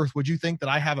on earth would you think that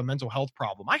I have a mental health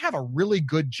problem? I have a really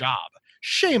good job.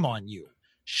 Shame on you.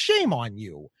 Shame on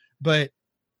you. But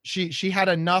she had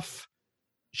enough.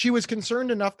 She was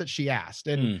concerned enough that she asked.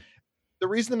 And the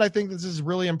reason that I think this is a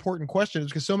really important question is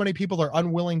because so many people are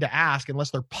unwilling to ask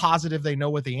unless they're positive they know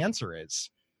what the answer is.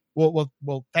 Well,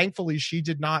 thankfully she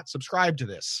did not subscribe to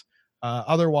this.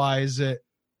 Otherwise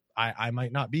I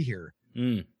might not be here.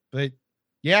 But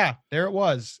yeah, there it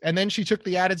was. And then she took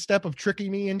the added step of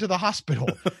tricking me into the hospital.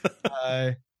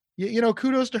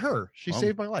 Kudos to her. She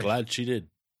saved my life. Glad she did.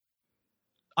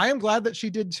 I am glad that she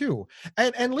did too.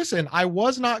 And listen, I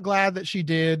was not glad that she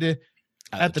did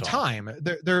at the time.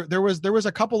 There was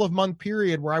a couple of month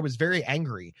period where I was very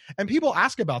angry. And people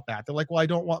ask about that. They're like, well, I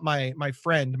don't want my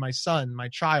friend, my son, my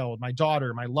child, my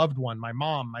daughter, my loved one, my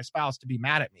mom, my spouse to be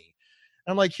mad at me.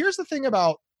 And I'm like, here's the thing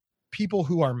about people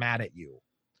who are mad at you.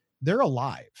 They're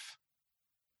alive.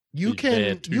 You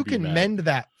can mend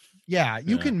that. Yeah,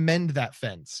 you can mend that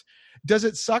fence. Does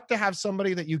it suck to have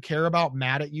somebody that you care about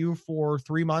mad at you for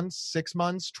 3 months, 6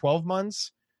 months, 12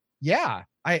 months? Yeah,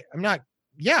 I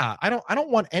don't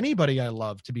want anybody I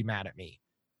love to be mad at me.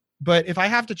 But if I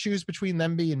have to choose between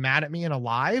them being mad at me and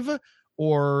alive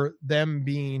or them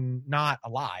being not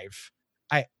alive,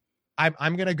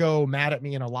 I'm going to go mad at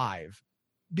me and alive,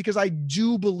 because I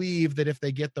do believe that if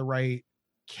they get the right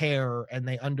care and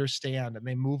they understand and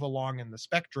they move along in the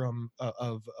spectrum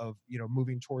of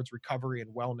moving towards recovery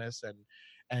and wellness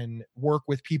and work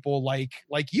with people like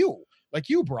you,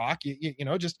 Brock,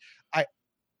 I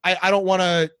don't want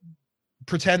to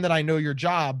pretend that I know your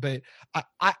job, but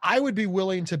I would be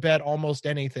willing to bet almost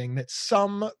anything that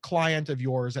some client of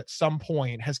yours at some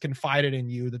point has confided in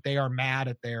you that they are mad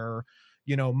at their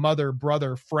mother,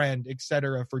 brother, friend,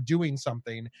 etc. for doing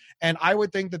something. And I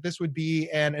would think that this would be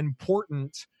an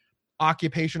important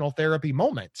occupational therapy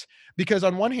moment, because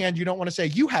on one hand, you don't want to say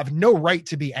you have no right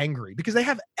to be angry, because they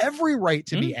have every right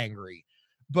to be angry.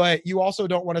 But you also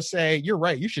don't want to say, you're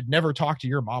right, you should never talk to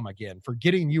your mom again for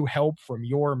getting you help from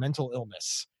your mental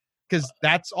illness, because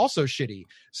that's also shitty.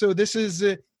 So this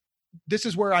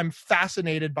is where I'm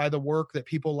fascinated by the work that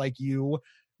people like you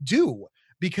do,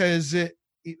 because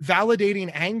validating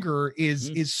anger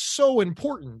is so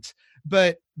important,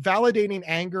 but validating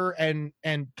anger and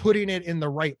putting it in the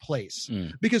right place,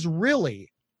 because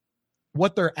really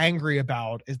what they're angry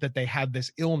about is that they had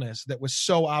this illness that was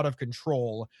so out of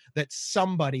control that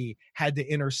somebody had to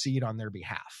intercede on their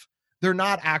behalf. They're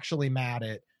not actually mad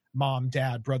at mom,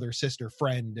 dad, brother, sister,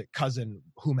 friend, cousin,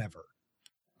 whomever.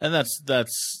 And that's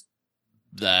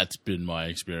been my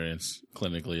experience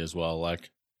clinically as well.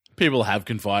 Like, people have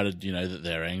confided, that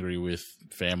they're angry with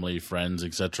family, friends,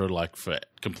 etc., like for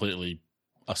completely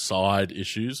aside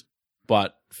issues.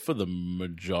 But for the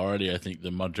majority, I think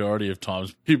the majority of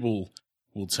times people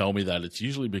will tell me that it's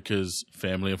usually because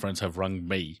family or friends have rung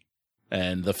me.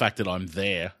 And the fact that I'm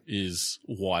there is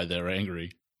why they're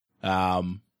angry.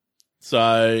 It's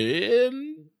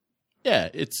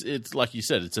like you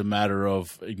said, it's a matter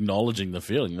of acknowledging the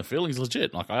feeling. The feeling's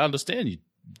legit. Like, I understand you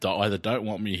either don't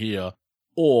want me here,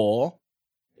 or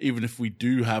even if we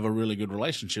do have a really good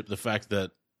relationship, the fact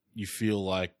that you feel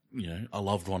like, a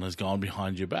loved one has gone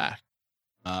behind your back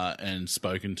and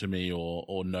spoken to me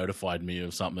or notified me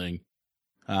of something.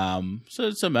 So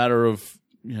it's a matter of,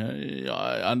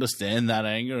 I understand that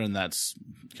anger, and that's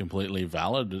completely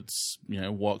valid. It's,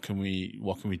 what can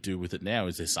we do with it now?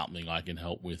 Is there something I can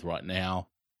help with right now?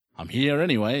 I'm here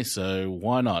anyway, so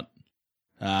why not?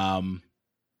 And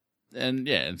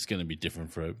yeah, it's going to be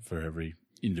different for every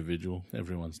individual.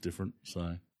 Everyone's different.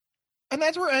 So, and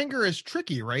that's where anger is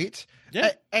tricky, right?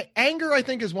 Yeah. Anger, I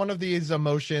think, is one of these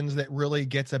emotions that really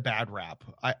gets a bad rap.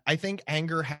 I think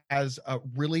anger has a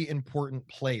really important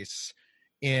place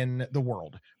in the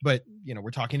world, but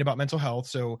we're talking about mental health.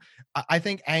 So I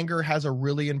think anger has a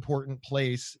really important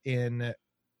place in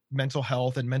mental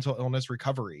health and mental illness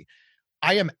recovery.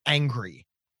 I am angry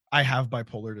I have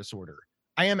bipolar disorder.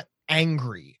 I am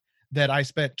angry that I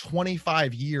spent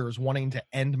 25 years wanting to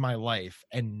end my life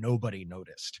and nobody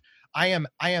noticed. I am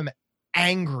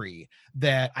angry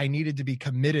that I needed to be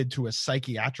committed to a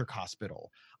psychiatric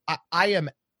hospital. I am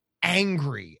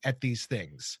angry at these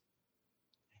things.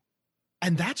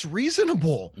 And that's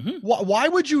reasonable. Mm-hmm. Why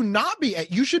would you not be?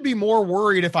 You should be more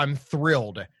worried if I'm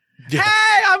thrilled. Yeah.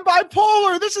 Hey, I'm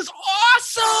bipolar. This is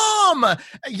awesome.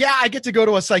 Yeah, I get to go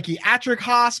to a psychiatric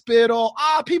hospital.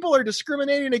 People are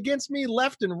discriminating against me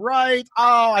left and right.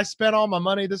 Oh, I spent all my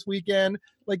money this weekend.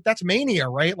 Like, that's mania,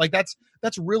 right? Like, that's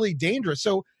really dangerous.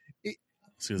 So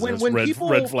when people,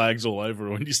 red flags all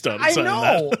over when you started saying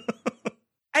that.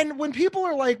 And when people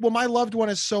are like, well, my loved one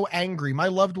is so angry. My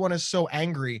loved one is so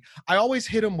angry. I always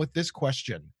hit them with this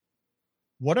question.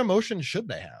 What emotion should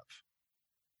they have?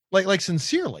 Like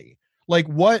sincerely, like,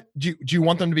 what do you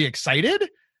want them to be excited?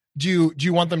 Do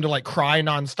you want them to like cry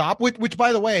nonstop? Which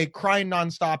by the way, crying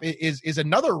nonstop is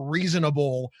another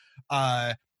reasonable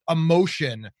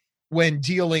emotion when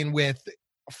dealing with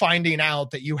finding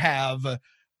out that you have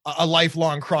a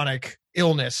lifelong chronic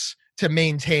illness to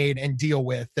maintain and deal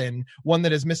with, and one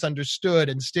that is misunderstood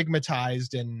and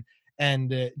stigmatized and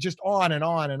just on and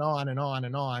on and on and on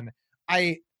and on.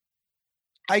 I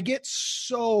get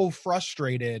so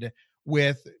frustrated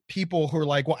with people who are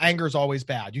like, well, anger is always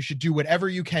bad. You should do whatever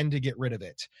you can to get rid of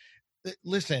it.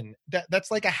 Listen,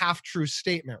 that's like a half-true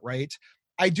statement, right?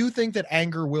 I do think that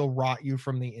anger will rot you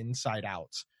from the inside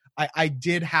out. I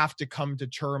did have to come to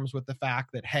terms with the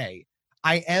fact that, hey,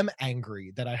 I am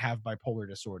angry that I have bipolar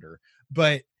disorder,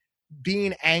 but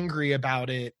being angry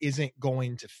about it isn't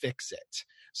going to fix it.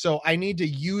 So I need to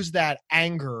use that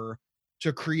anger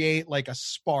to create like a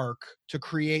spark, to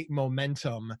create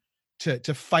momentum,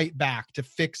 to fight back, to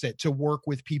fix it, to work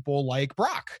with people like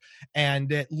Brock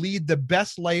and lead the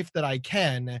best life that I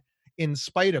can in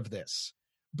spite of this.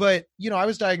 But, I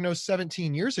was diagnosed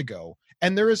 17 years ago,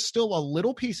 and there is still a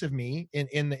little piece of me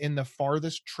in the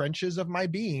farthest trenches of my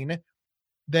being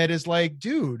that is like,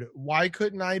 dude, why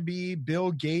couldn't I be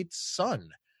Bill Gates' son?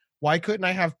 Why couldn't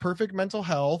I have perfect mental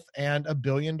health and $1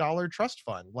 billion trust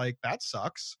fund? Like, that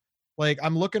sucks. Like,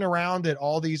 I'm looking around at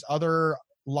all these other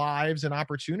lives and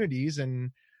opportunities,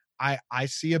 and I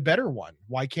see a better one.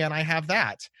 Why can't I have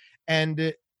that?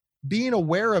 And being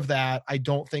aware of that, I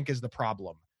don't think is the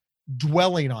problem.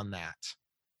 Dwelling on that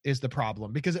is the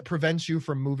problem, because it prevents you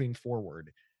from moving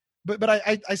forward. But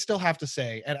I still have to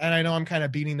say, and I know I'm kind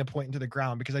of beating the point into the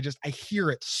ground because I hear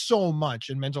it so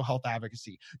much in mental health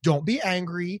advocacy. Don't be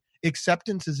angry.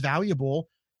 Acceptance is valuable.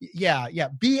 Yeah,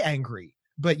 be angry.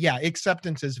 But yeah,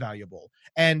 acceptance is valuable,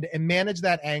 and manage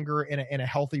that anger in a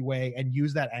healthy way and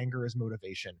use that anger as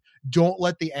motivation. Don't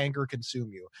let the anger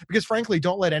consume you, because frankly,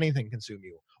 don't let anything consume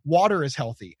you. Water is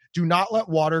healthy. Do not let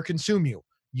water consume you.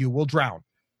 You will drown.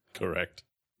 Correct.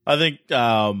 I think,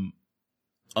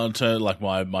 onto like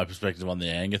my perspective on the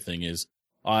anger thing is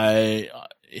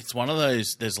it's one of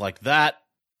those, there's like that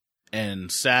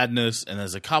and sadness, and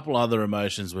there's a couple other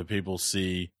emotions where people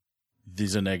see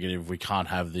these are negative, we can't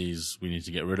have these, we need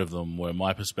to get rid of them, where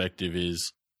my perspective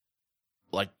is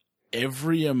like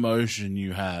every emotion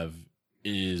you have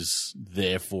is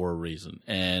there for a reason.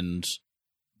 And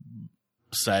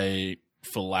say,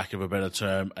 for lack of a better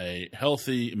term, a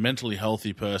mentally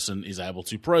healthy person is able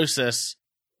to process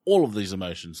all of these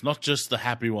emotions, not just the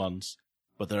happy ones,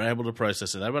 but they're able to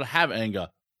process it. They're able to have anger,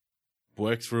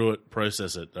 work through it,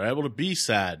 process it. They're able to be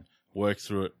sad, work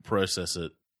through it, process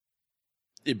it.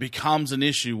 It becomes an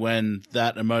issue when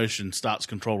that emotion starts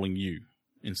controlling you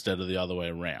instead of the other way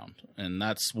around. And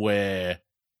that's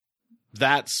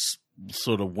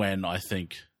sort of when I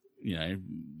think,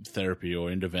 therapy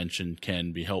or intervention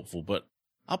can be helpful. But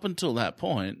up until that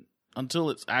point,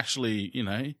 until it's actually,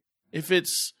 if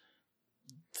it's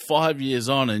 5 years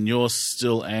on and you're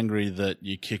still angry that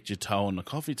you kicked your toe on the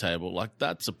coffee table, like,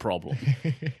 that's a problem.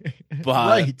 But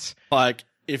right. Like,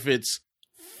 if it's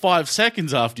 5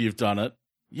 seconds after you've done it,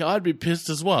 yeah, I'd be pissed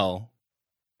as well.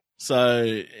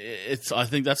 So I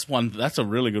think that's a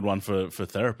really good one for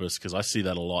therapists, because I see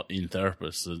that a lot in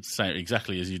therapists. It's same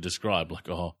exactly as you described, like,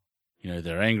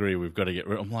 they're angry, we've got to get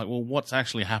rid. I'm like, well, what's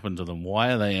actually happened to them?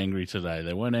 Why are they angry today?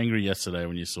 They weren't angry yesterday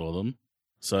when you saw them.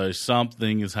 So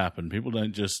something has happened. People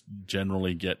don't just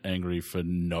generally get angry for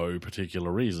no particular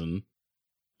reason.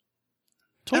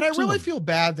 And I really feel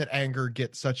bad that anger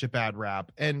gets such a bad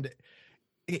rap. And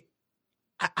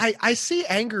I see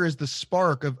anger as the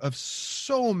spark of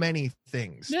so many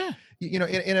things. Yeah.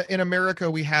 In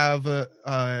America, we have,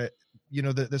 the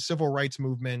civil rights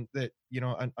movement that,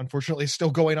 unfortunately is still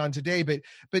going on today. But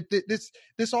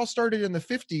this all started in the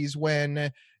 50s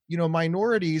when,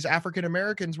 minorities, African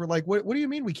Americans were like, what do you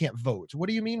mean we can't vote? What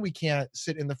do you mean we can't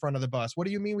sit in the front of the bus? What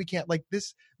do you mean we can't, like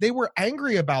this? They were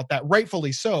angry about that,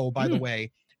 rightfully so, by the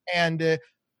way. And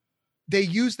they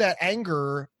used that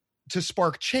anger to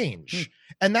spark change.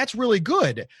 And that's really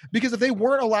good, because if they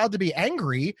weren't allowed to be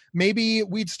angry, maybe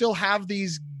we'd still have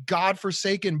these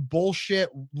godforsaken bullshit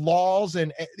laws,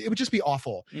 and it would just be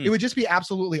awful. It would just be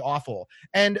absolutely awful.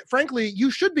 And frankly,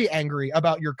 you should be angry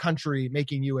about your country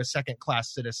making you a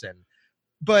second-class citizen.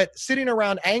 But sitting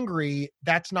around angry,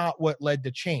 that's not what led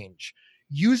to change.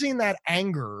 Using that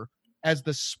anger as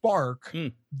the spark,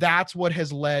 that's what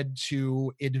has led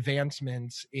to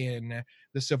advancements in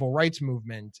the civil rights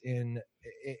movement, in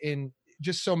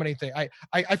just so many things.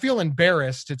 I feel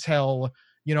embarrassed to tell,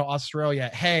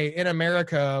 Australia, hey, in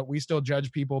America, we still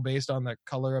judge people based on the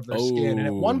color of their skin. And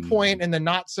at one point in the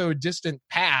not so distant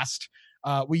past,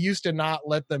 We used to not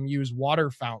let them use water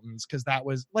fountains because that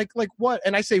was like what?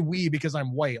 And I say we because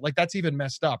I'm white. Like that's even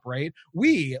messed up, right?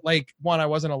 We, like, one, I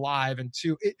wasn't alive, and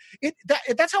two,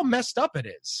 that's how messed up it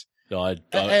is. No, I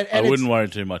And wouldn't worry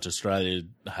too much. Australia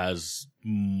has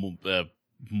more.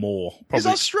 Probably. Is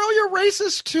Australia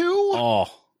racist too? Oh,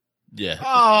 yeah.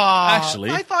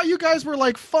 Actually, I thought you guys were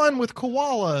like fun with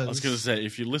koalas. I was going to say,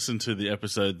 if you listen to the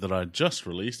episode that I just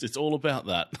released, it's all about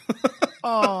that.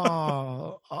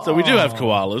 So we do have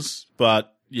koalas,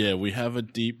 but yeah, we have a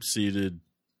deep-seated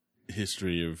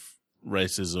history of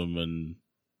racism, and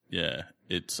yeah,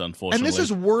 it's unfortunately and this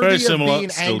is worthy of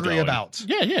being angry about.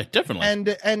 Yeah,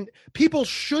 definitely. And people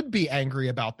should be angry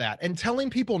about that. And telling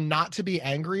people not to be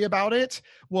angry about it,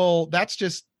 well, that's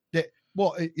just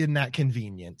isn't that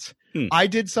convenient? I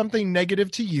did something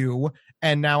negative to you,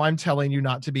 and now I'm telling you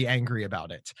not to be angry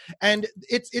about it. And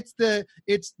it's the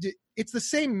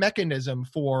same mechanism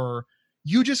for,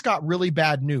 you just got really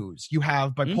bad news. You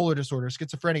have bipolar disorder,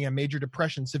 schizophrenia, major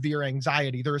depression, severe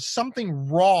anxiety. There is something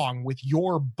wrong with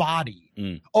your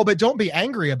body. Oh, but don't be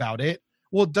angry about it.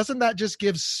 Well, doesn't that just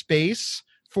give space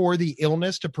for the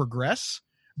illness to progress?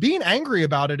 Being angry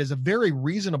about it is a very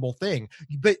reasonable thing,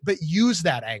 but use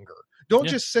that anger. Don't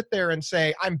just sit there and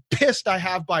say, I'm pissed I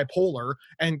have bipolar,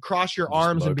 and cross your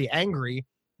arms and be angry.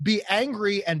 Be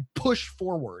angry and push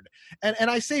forward. And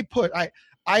I say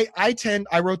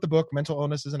I wrote the book Mental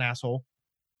Illness is an Asshole,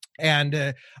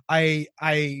 and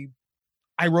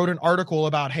I wrote an article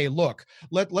about, hey, look,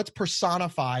 let's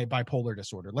personify bipolar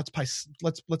disorder. Let's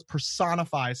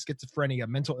personify schizophrenia,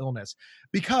 mental illness,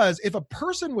 because if a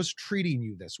person was treating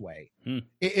you this way,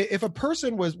 if a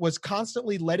person was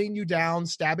constantly letting you down,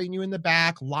 stabbing you in the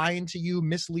back, lying to you,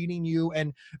 misleading you,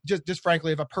 and just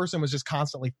frankly, if a person was just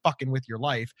constantly fucking with your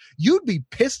life, you'd be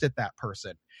pissed at that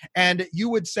person. And you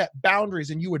would set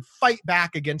boundaries and you would fight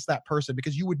back against that person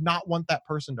because you would not want that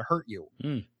person to hurt you.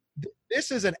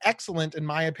 This is an excellent, in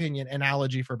my opinion,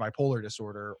 analogy for bipolar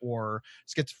disorder or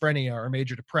schizophrenia or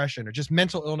major depression or just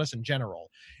mental illness in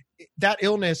general. That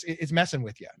illness is messing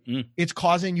with you. It's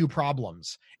causing you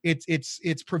problems.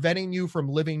 It's preventing you from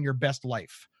living your best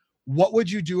life. What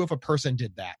would you do if a person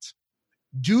did that?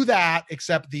 Do that,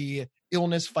 except the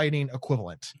illness fighting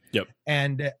equivalent. Yep.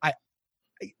 And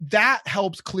that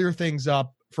helps clear things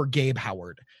up for Gabe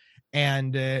Howard.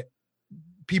 And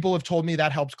people have told me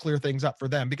that helps clear things up for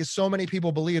them, because so many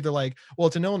people believe, they're like, well,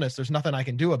 it's an illness, there's nothing I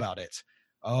can do about it.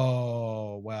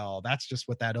 Oh, well, that's just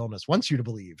what that illness wants you to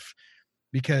believe.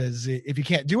 Because if you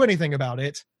can't do anything about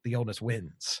it, the illness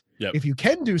wins. Yep. If you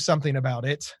can do something about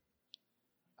it,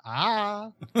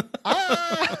 and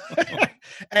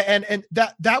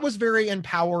that was very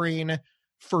empowering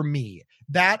for me.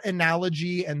 That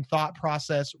analogy and thought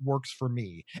process works for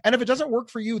me. And if it doesn't work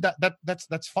for you,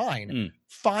 that's fine.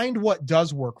 Find what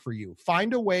does work for you.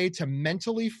 Find a way to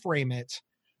mentally frame it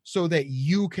so that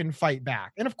you can fight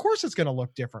back. And of course it's going to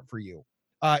look different for you.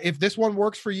 If this one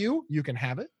works for you, you can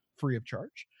have it free of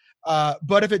charge.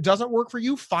 But if it doesn't work for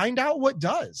you, find out what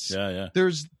does. Yeah.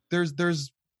 This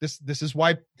is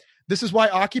why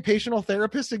occupational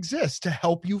therapists exist, to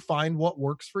help you find what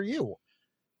works for you.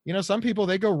 You know, some people,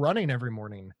 they go running every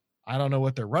morning. I don't know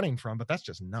what they're running from, but that's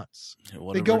just nuts.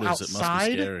 They go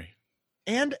outside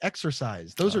and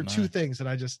exercise. Those are two things that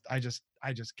I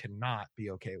just cannot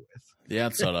be okay with. The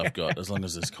outside I've got, as long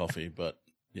as there's coffee, but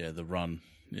yeah, the run,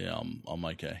 yeah, I'm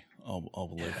okay. I'll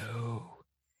believe. No,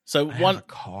 so I have a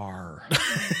car.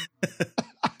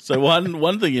 So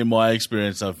one thing in my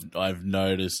experience I've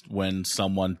noticed, when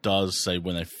someone does say,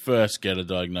 when they first get a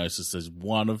diagnosis, there's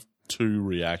one of two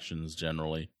reactions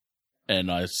generally,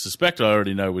 and I suspect I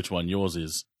already know which one yours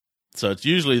is. So it's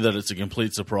usually that it's a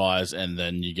complete surprise, and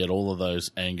then you get all of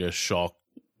those anger, shock,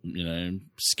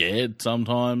 scared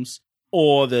sometimes.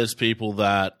 Or there's people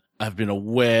that have been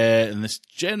aware, and this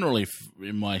generally,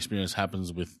 in my experience,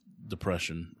 happens with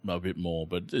depression a bit more,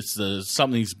 but it's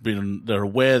they're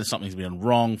aware that something's been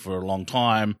wrong for a long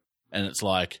time, and it's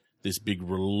like this big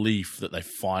relief that they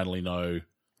finally know.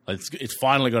 It's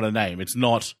finally got a name. It's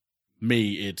not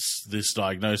me, it's this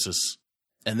diagnosis.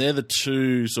 And they're the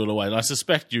two sort of ways. I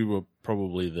suspect you were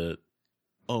probably the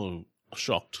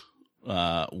shocked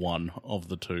one of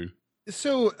the two.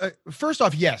 So first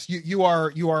off, yes, you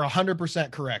are 100%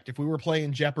 correct. If we were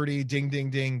playing Jeopardy, ding, ding,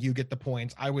 ding, you get the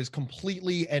points. I was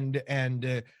completely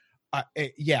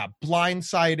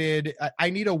blindsided. I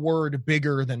need a word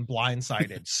bigger than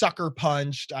blindsided. Sucker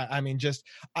punched. I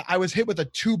was hit with a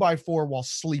 2x4 while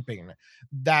sleeping.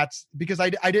 That's because I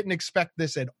didn't expect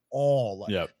this at all.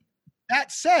 Yep.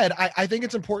 That said, I think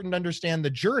it's important to understand the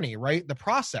journey, right? The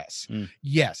process.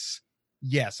 Yes.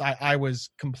 yes, I was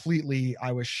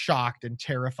shocked and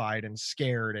terrified and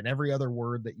scared and every other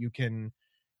word that you can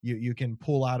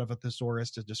pull out of a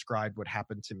thesaurus to describe what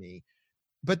happened to me.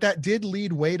 But that did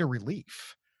lead way to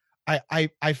relief.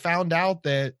 I found out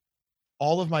that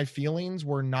all of my feelings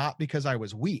were not because I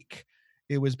was weak.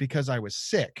 It was because I was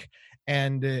sick.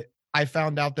 And I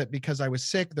found out that because I was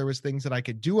sick, there was things that I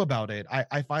could do about it.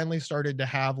 I finally started to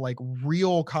have like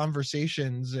real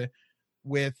conversations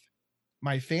with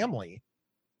my family.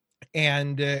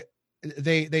 And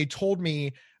they told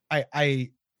me, I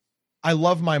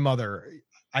love my mother.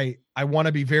 I want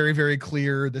to be very, very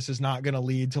clear. This is not going to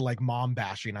lead to like mom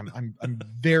bashing. I'm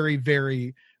very,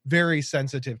 very, very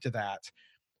sensitive to that.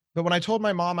 But when I told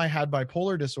my mom I had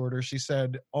bipolar disorder, she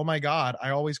said, "Oh my God, I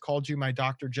always called you my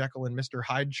Dr. Jekyll and Mr.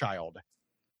 Hyde child."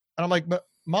 And I'm like, "But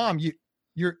Mom,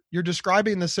 you're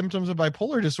describing the symptoms of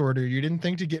bipolar disorder. You didn't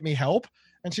think to get me help?"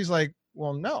 And she's like,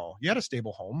 "Well, no, you had a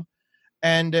stable home."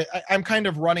 And I'm kind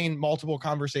of running multiple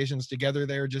conversations together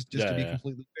there, just to be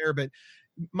completely fair. But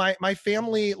my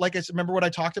family, like I remember what I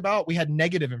talked about, we had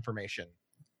negative information.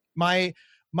 My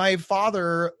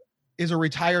father is a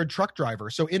retired truck driver.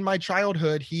 So in my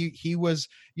childhood, he was,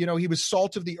 he was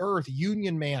salt of the earth,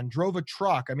 union man, drove a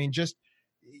truck. I mean, just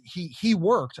he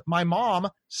worked. My mom,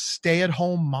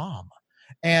 stay-at-home mom.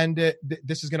 And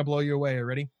this is going to blow you away.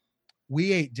 Ready?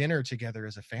 We ate dinner together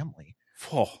as a family.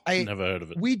 Oh, I never heard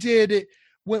of it. We did.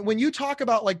 When you talk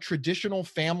about like traditional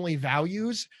family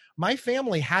values, my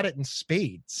family had it in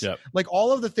spades. Yep. Like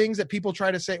all of the things that people try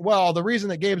to say, well, the reason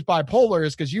that Gabe's bipolar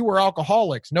is because you were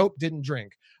alcoholics. Nope, didn't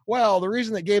drink. Well, the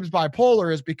reason that Gabe's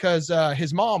bipolar is because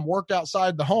his mom worked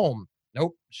outside the home.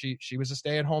 Nope, she was a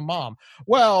stay-at-home mom.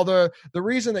 Well, the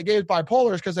reason that Gabe's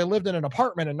bipolar is because they lived in an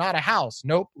apartment and not a house.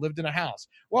 Nope, lived in a house.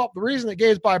 Well, the reason that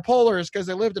Gabe's bipolar is because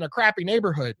they lived in a crappy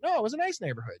neighborhood. No, it was a nice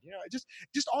neighborhood.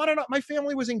 Just on and on. My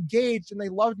family was engaged and they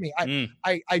loved me.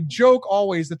 I joke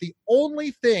always that the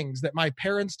only things that my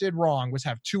parents did wrong was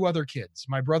have two other kids,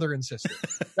 my brother and sister.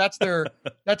 That's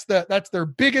their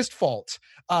biggest fault.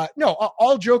 No,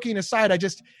 all joking aside,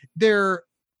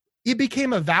 it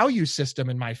became a value system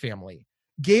in my family.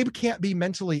 Gabe can't be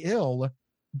mentally ill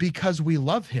because we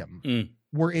love him.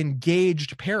 We're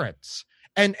engaged parents.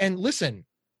 And listen,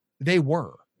 they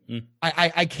were.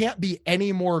 I can't be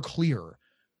any more clear.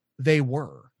 They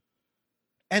were.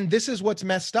 And this is what's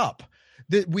messed up.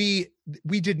 That we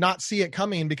did not see it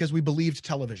coming because we believed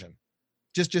television.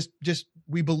 Just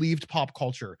we believed pop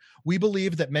culture. We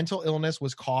believed that mental illness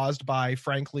was caused by,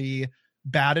 frankly,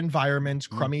 bad environments,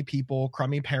 crummy people,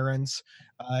 crummy parents,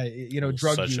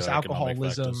 drug use,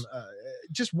 alcoholism,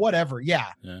 just whatever. Yeah.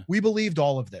 We believed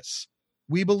all of this.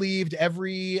 We believed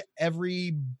every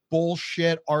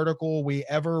bullshit article we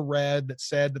ever read that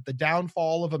said that the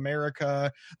downfall of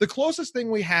America, the closest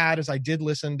thing we had is I did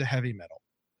listen to heavy metal.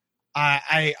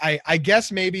 I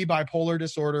guess maybe bipolar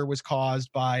disorder was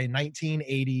caused by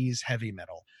 1980s heavy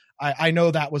metal. I know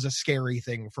that was a scary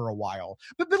thing for a while,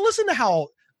 but listen to how,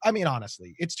 I mean,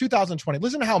 honestly, it's 2020.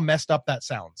 Listen to how messed up that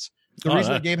sounds. The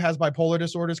reason that Gabe has bipolar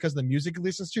disorder is because the music he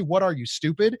listens to. What are you,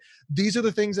 stupid? These are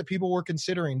the things that people were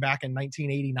considering back in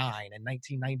 1989 and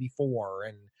 1994.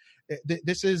 And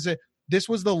this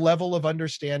was the level of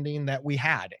understanding that we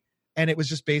had. And it was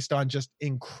just based on just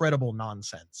incredible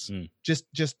nonsense.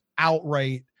 Just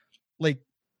outright, like,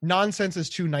 nonsense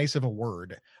is too nice of a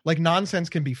word. Like, nonsense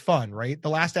can be fun, right? The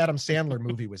last Adam Sandler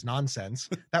movie was nonsense.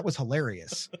 That was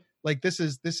hilarious. Like, this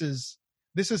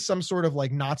is some sort of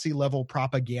like Nazi level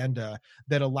propaganda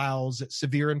that allows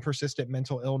severe and persistent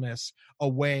mental illness a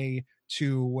way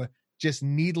to just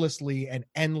needlessly and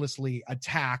endlessly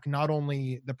attack not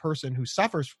only the person who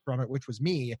suffers from it, which was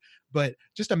me, but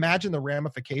just imagine the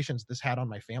ramifications this had on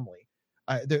my family.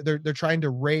 They're trying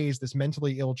to raise this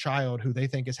mentally ill child who they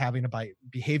think is having a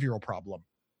behavioral problem.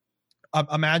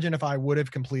 Imagine if I would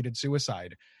have completed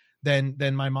suicide, then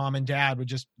my mom and dad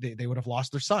would they would have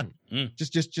lost their son.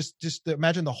 Just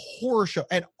imagine the horror show,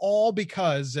 and all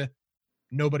because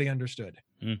nobody understood.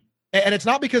 And it's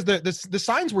not because the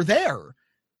signs were there.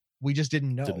 We just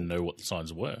didn't know what the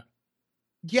signs were.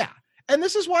 Yeah. And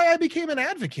this is why I became an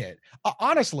advocate.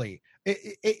 Honestly,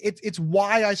 it's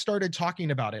why I started talking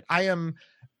about it.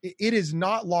 It is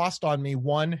not lost on me,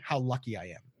 one, how lucky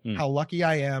I am. How lucky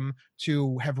I am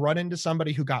to have run into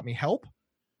somebody who got me help,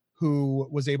 who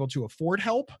was able to afford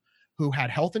help, who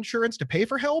had health insurance to pay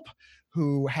for help,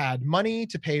 who had money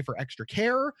to pay for extra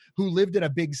care, who lived in a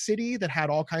big city that had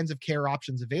all kinds of care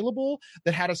options available,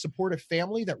 that had a supportive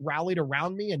family that rallied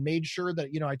around me and made sure that,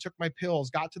 I took my pills,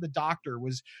 got to the doctor,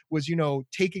 was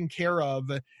taken care of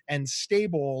and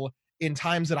stable in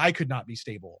times that I could not be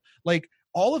stable. Like,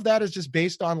 all of that is just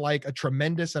based on like a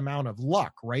tremendous amount of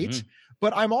luck, right? Mhm.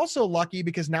 But I'm also lucky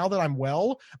because now that I'm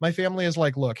well, my family is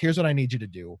like, look, here's what I need you to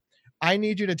do. I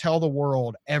need you to tell the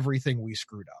world everything we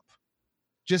screwed up.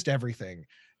 Just everything.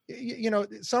 You know,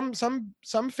 some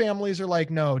families are like,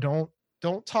 no,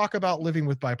 don't talk about living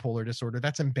with bipolar disorder.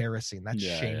 That's embarrassing. That's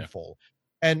shameful.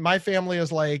 And my family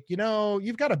is like, you know,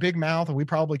 you've got a big mouth and we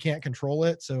probably can't control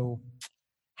it. So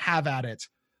have at it.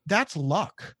 That's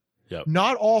luck. Yep.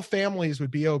 Not all families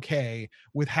would be okay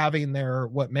with having their,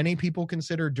 what many people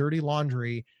consider dirty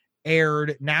laundry,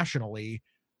 aired nationally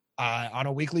on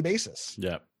a weekly basis.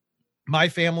 Yep. My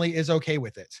family is okay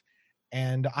with it.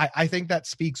 And I think that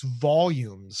speaks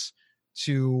volumes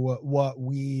to what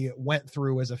we went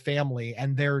through as a family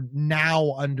and their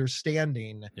now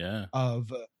understanding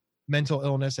of mental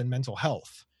illness and mental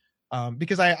health.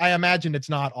 Because I imagine it's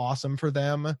not awesome for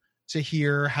them to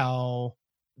hear how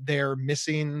they're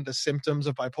missing the symptoms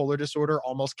of bipolar disorder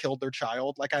almost killed their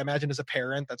child. Like I imagine as a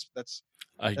parent, that's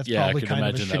probably kind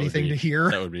of a shitty thing to hear.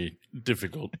 That would be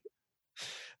difficult.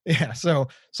 Yeah. So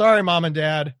sorry, mom and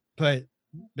dad, but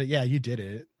yeah, you did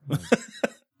it.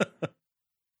 I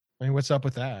mean, what's up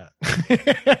with that?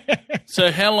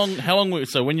 So how long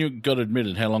so when you got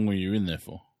admitted, how long were you in there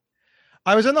for?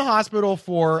 I was in the hospital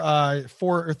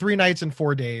for 3 nights and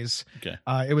 4 days. Okay.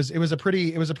 It was a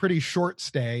pretty short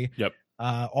stay. Yep.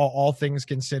 All things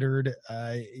considered,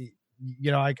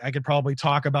 you know, I could probably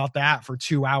talk about that for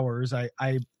 2 hours.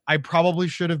 I probably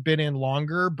should have been in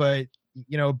longer, but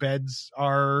you know, beds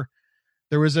are,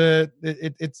 there's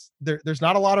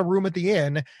not a lot of room at the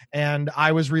inn, and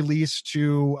I was released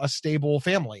to a stable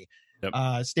family,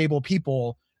 stable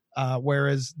people.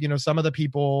 Whereas, you know, some of the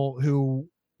people who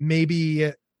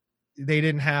maybe they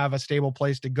didn't have a stable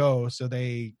place to go. So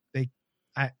these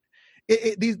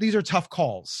are tough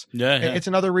calls. Yeah. It's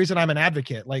another reason I'm an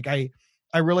advocate. Like I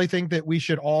really think that we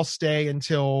should all stay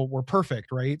until we're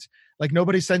perfect, right? Like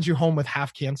nobody sends you home with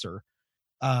half cancer.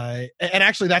 And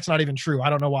actually that's not even true. I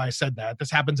don't know why I said that.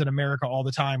 This happens in America all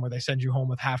the time where they send you home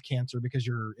with half cancer because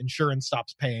your insurance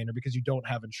stops paying or because you don't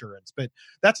have insurance, but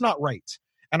that's not right.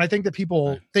 And I think that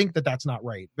people think that that's not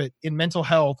right, but in mental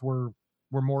health, we're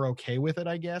more okay with it,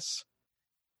 I guess.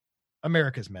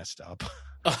 America's messed up.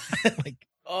 Like,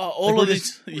 all of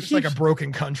these, it's like a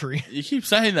broken country. You keep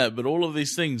saying that, but all of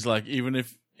these things, like even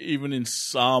in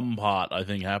some part, I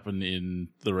think happen in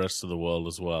the rest of the world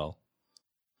as well.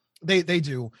 They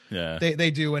do. Yeah.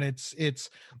 They do. And it's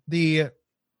the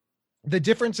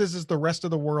difference is the rest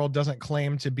of the world doesn't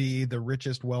claim to be the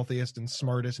richest, wealthiest, and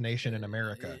smartest nation in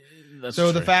America. That's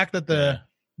so true. the fact that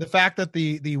the fact that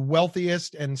the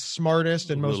wealthiest and smartest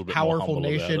and most powerful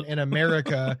nation in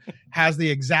America has the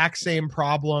exact same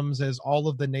problems as all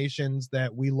of the nations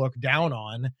that we look down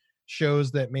on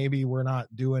shows that maybe we're not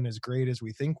doing as great as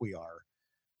we think we are.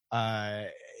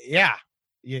 Yeah.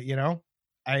 You know,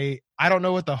 I don't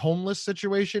know what the homeless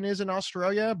situation is in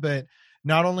Australia, but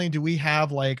not only do we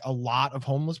have like a lot of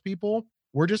homeless people,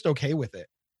 we're just okay with it.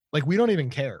 Like we don't even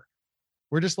care.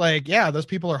 We're just like, yeah, those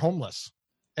people are homeless.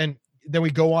 And then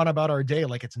we go on about our day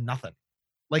like it's nothing.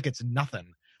 Like it's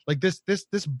nothing. Like this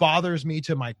bothers me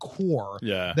to my core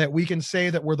that we can say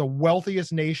that we're the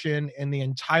wealthiest nation in the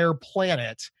entire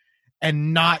planet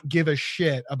and not give a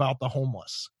shit about the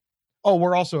homeless. Oh,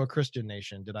 we're also a Christian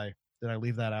nation. Did I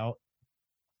leave that out?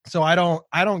 So I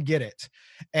don't get it.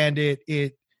 And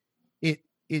it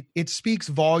speaks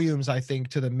volumes, I think,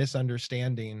 to the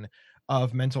misunderstanding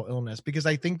of mental illness, because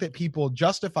I think that people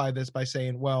justify this by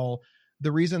saying, well,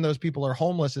 the reason those people are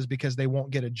homeless is because they won't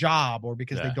get a job or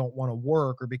because they don't want to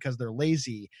work or because they're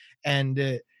lazy.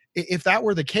 And if that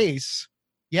were the case,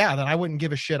 then I wouldn't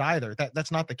give a shit either.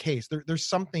 That's not the case. There's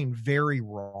something very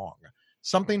wrong.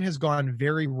 Something has gone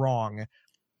very wrong,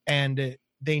 and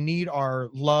they need our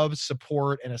love,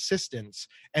 support, and assistance.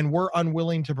 And we're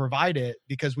unwilling to provide it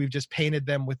because we've just painted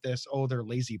them with this, oh, they're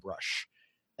lazy brush.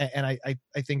 And I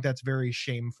think that's very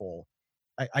shameful.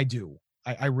 I do.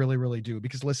 I really, really do.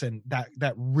 Because listen,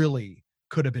 that really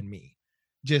could have been me.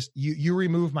 Just you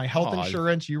remove my health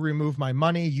insurance, you remove my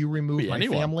money, you remove my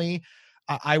family.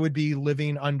 I would be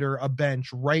living under a bench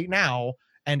right now,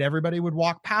 and everybody would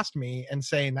walk past me and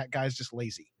saying that guy's just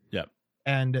lazy. Yep.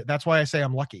 And that's why I say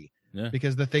I'm lucky. Yeah.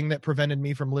 Because the thing that prevented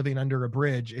me from living under a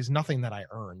bridge is nothing that I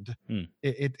earned.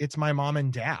 It's my mom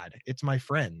and dad. It's my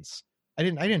friends. I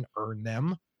didn't earn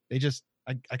them. They just,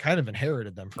 I kind of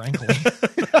inherited them, frankly.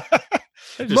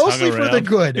 Mostly for the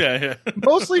good. Yeah.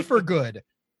 Mostly for good.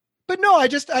 but no, I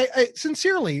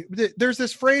sincerely, there's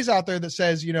this phrase out there that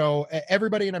says,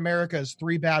 everybody in America is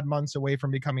 3 bad months away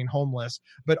from becoming homeless,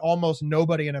 but almost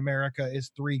nobody in America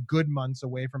is 3 good months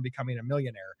away from becoming a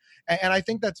millionaire. And I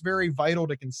think that's very vital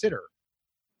to consider.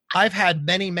 I've had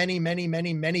many, many, many,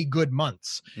 many, many good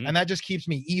months, and that just keeps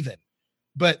me even.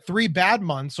 But 3 bad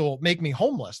months will make me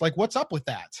homeless. Like, what's up with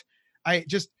that?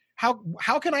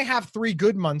 How can I have 3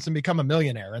 good months and become a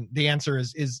millionaire? And the answer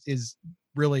is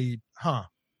really,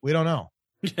 we don't know.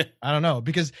 I don't know,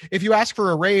 because if you ask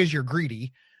for a raise, you're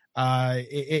greedy.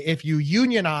 If you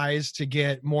unionize to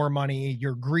get more money,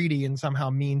 you're greedy and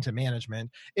somehow mean to management.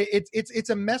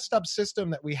 It's a messed up system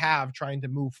that we have trying to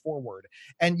move forward.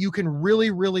 And you can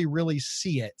really, really, really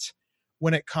see it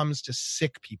when it comes to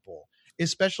sick people,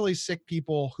 especially sick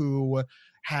people who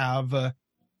have,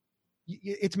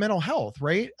 it's mental health,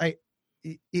 right?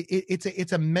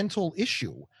 It's a mental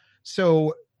issue.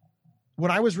 So when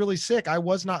I was really sick, I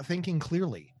was not thinking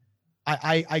clearly.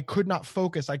 I could not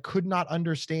focus. I could not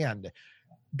understand.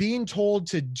 Being told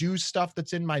to do stuff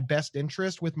that's in my best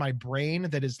interest with my brain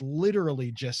that is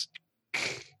literally just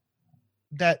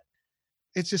that,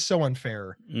 it's just so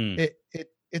unfair.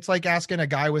 It's like asking a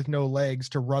guy with no legs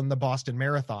to run the Boston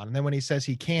Marathon. And then when he says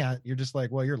he can't, you're just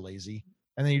like, well, you're lazy.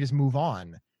 And then you just move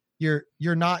on. You're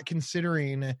not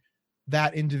considering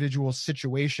that individual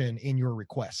situation in your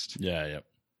request. Yeah.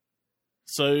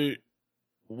 So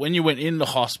when you went in the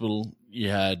hospital, you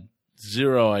had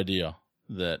zero idea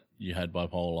that you had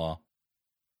bipolar.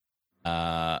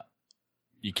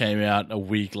 You came out a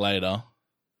week later.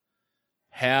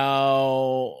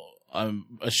 How,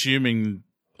 I'm assuming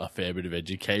a fair bit of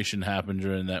education happened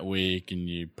during that week, and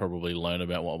you probably learned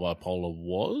about what bipolar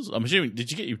was. I'm assuming, did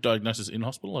you get your diagnosis in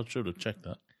hospital? I should have checked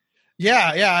that.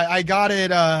 Yeah. I got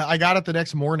it. I got it the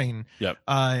next morning. Yep.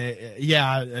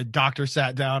 A doctor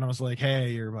sat down and was like,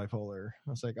 "Hey, you're bipolar." I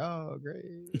was like, "Oh,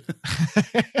 great."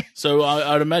 So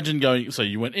I'd imagine so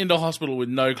you went into hospital with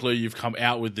no clue. You've come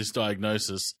out with this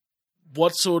diagnosis.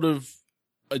 What sort of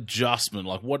adjustment,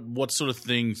 like what sort of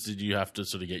things did you have to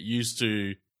sort of get used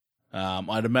to?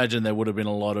 I'd imagine there would have been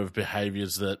a lot of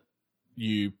behaviors that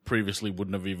you previously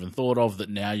wouldn't have even thought of that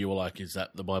now you were like, is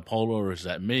that the bipolar or is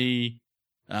that me?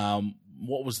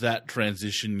 What was that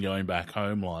transition going back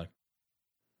home like?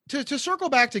 To circle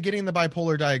back to getting the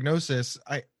bipolar diagnosis,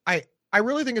 I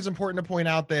really think it's important to point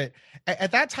out that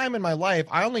at that time in my life,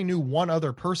 I only knew one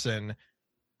other person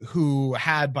who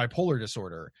had bipolar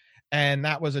disorder, and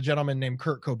that was a gentleman named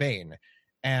Kurt Cobain.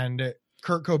 And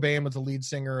Kurt Cobain was the lead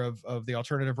singer of the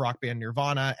alternative rock band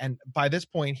Nirvana, and by this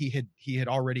point, he had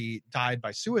already died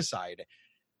by suicide.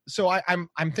 So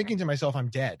I'm thinking to myself, I'm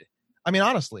dead. I mean,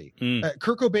 honestly,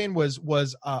 Kurt Cobain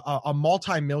was a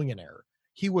multimillionaire.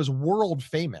 He was world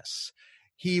famous.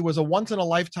 He was a once in a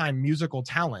lifetime musical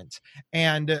talent.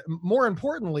 And more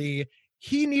importantly,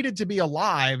 he needed to be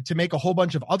alive to make a whole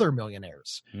bunch of other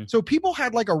millionaires. So people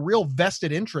had like a real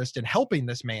vested interest in helping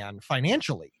this man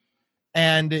financially.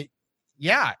 And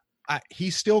he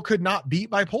still could not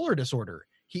beat bipolar disorder.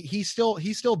 He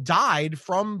still died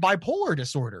from bipolar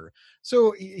disorder.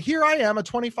 So here I am, a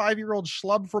 25-year-old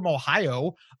schlub from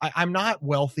Ohio. I'm not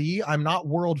wealthy. I'm not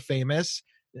world famous.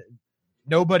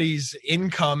 Nobody's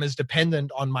income is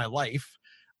dependent on my life.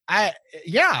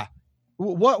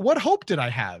 What hope did I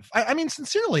have? I mean,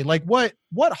 sincerely, like what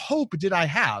hope did I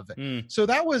have? So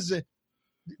that was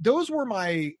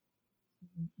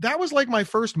like my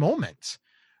first moment.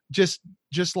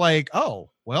 Just like, oh,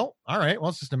 well, all right. Well,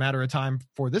 it's just a matter of time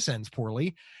before this ends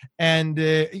poorly. And,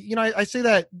 I say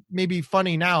that maybe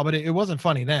funny now, but it wasn't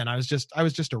funny then. I was just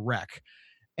a wreck.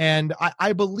 And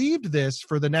I believed this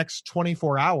for the next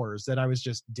 24 hours that I was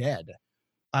just dead.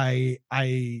 I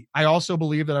also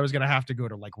believed that I was going to have to go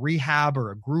to like rehab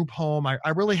or a group home. I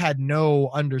really had no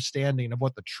understanding of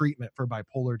what the treatment for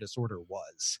bipolar disorder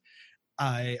was.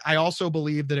 I also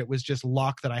believed that it was just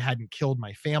luck that I hadn't killed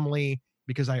my family,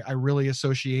 because I really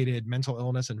associated mental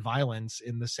illness and violence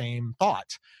in the same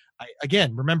thought.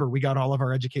 Again, remember, we got all of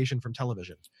our education from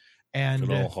television and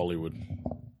good old Hollywood.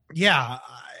 Yeah.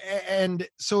 And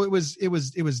so it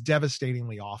was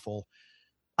devastatingly awful.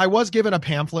 I was given a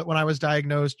pamphlet when I was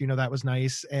diagnosed, that was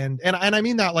nice. And I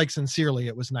mean that like sincerely,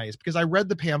 it was nice because I read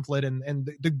the pamphlet and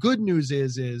the good news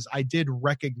is I did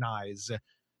recognize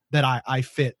that I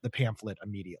fit the pamphlet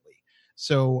immediately.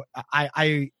 So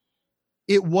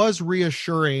it was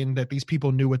reassuring that these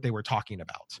people knew what they were talking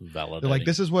about. Validating. They're like,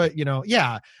 this is what,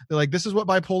 they're like, this is what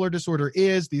bipolar disorder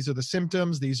is. These are the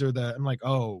symptoms. I'm like,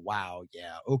 oh, wow.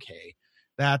 Yeah. Okay.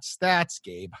 That's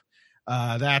Gabe.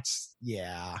 I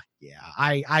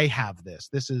have this.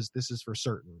 This is for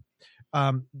certain.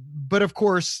 But of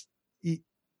course,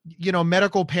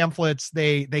 medical pamphlets,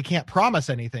 they can't promise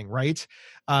anything, right?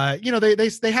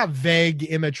 They have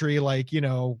vague imagery like,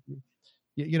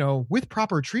 with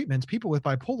proper treatments, people with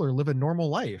bipolar live a normal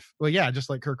life. Well, yeah, just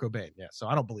like Kurt Cobain. Yeah. So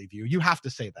I don't believe you. You have to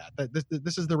say that.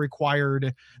 This is the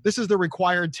required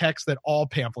text that all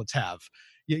pamphlets have.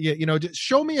 Just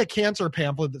show me a cancer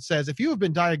pamphlet that says if you have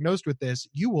been diagnosed with this,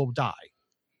 you will die.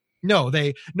 No,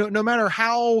 no matter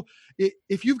how,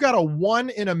 if you've got a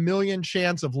 1 in a million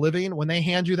chance of living, when they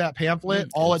hand you that pamphlet,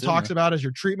 all it talks about is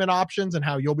your treatment options and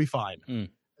how you'll be fine.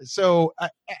 So,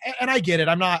 and I get it.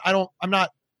 I'm not,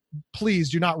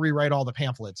 please do not rewrite all the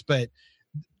pamphlets, but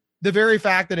the very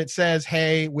fact that it says,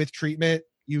 hey, with treatment,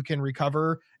 you can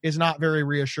recover is not very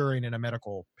reassuring in a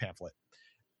medical pamphlet.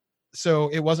 So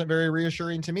it wasn't very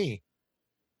reassuring to me.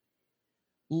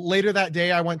 Later that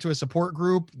day, I went to a support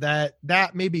group that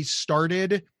maybe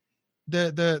started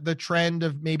the trend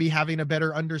of maybe having a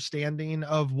better understanding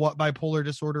of what bipolar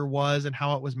disorder was and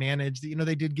how it was managed.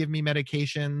 They did give me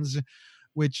medications,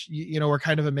 which, were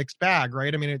kind of a mixed bag,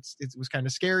 right? I mean, it was kind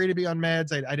of scary to be on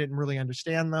meds. I didn't really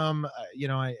understand them.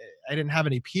 I didn't have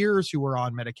any peers who were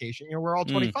on medication. We're all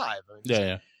 25.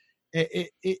 Yeah.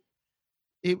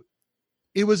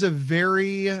 It was a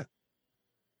very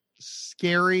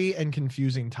scary and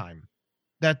confusing time.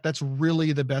 That's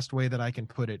really the best way that I can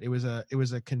put it. It was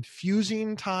a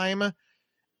confusing time,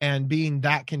 and being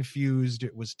that confused,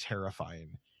 it was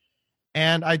terrifying.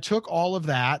 And I took all of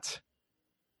that,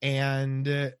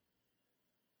 and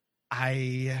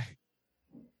I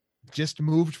just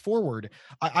moved forward.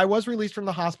 I was released from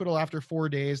the hospital after 4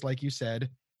 days, like you said.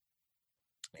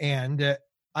 And sorry,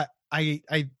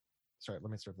 let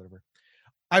me start that over.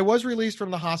 I was released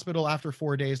from the hospital after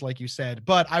 4 days, like you said,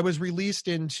 but I was released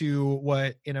into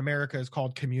what in America is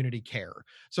called community care.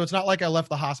 So it's not like I left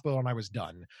the hospital and I was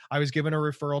done. I was given a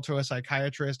referral to a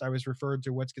psychiatrist. I was referred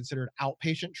to what's considered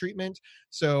outpatient treatment.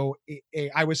 So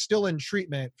I was still in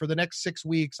treatment for the next 6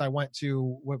 weeks. I went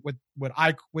to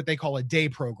what they call a day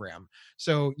program.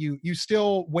 So you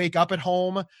still wake up at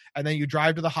home and then you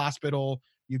drive to the hospital.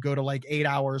 You go to like 8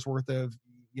 hours worth of,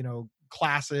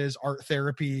 classes, art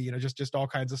therapy, just all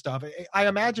kinds of stuff. I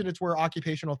imagine it's where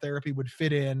occupational therapy would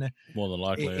fit in more than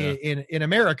likely in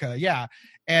America. Yeah.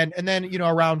 And then,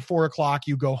 around 4:00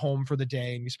 you go home for the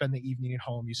day and you spend the evening at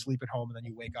home, you sleep at home, and then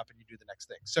you wake up and you do the next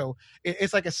thing. So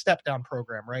it's like a step down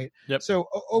program, right? Yep. So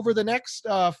over the next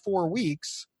 4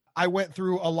 weeks, I went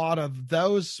through a lot of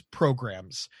those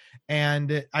programs,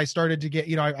 and I started to get,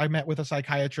 I met with a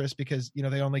psychiatrist because,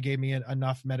 they only gave me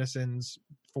enough medicines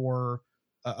for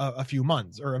a few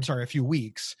months, or I'm sorry, a few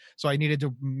weeks. So I needed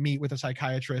to meet with a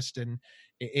psychiatrist and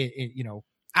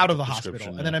out of the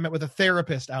hospital. And then I met with a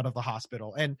therapist out of the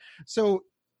hospital. And so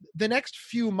the next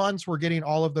few months we're getting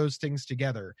all of those things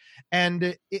together.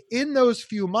 And in those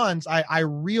few months, I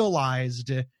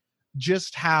realized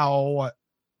just how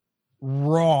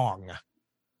wrong,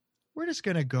 we're just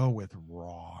going to go with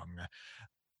wrong,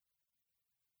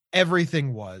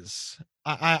 everything was.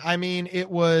 I mean, it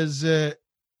was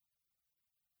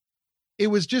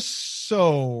just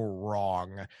so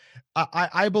wrong.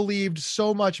 I believed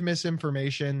so much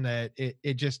misinformation that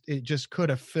it just could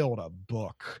have filled a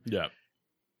book. Yeah.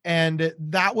 And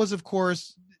that was, of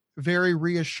course, very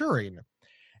reassuring.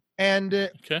 And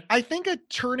okay. I think a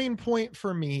turning point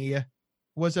for me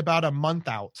was about a month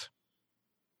out,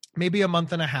 maybe a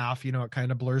month and a half. It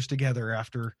kind of blurs together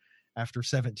after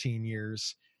 17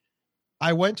 years.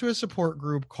 I went to a support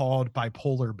group called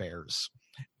Bipolar Bears.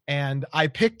 And I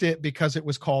picked it because it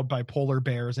was called Bipolar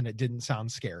Bears and it didn't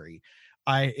sound scary.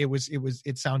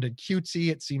 It sounded cutesy.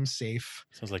 It seemed safe.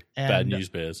 Sounds like Bad News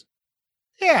Bears.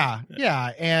 Yeah.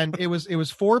 And it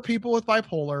was 4 people with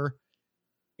bipolar.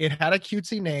 It had a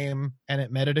cutesy name and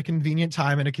it met at a convenient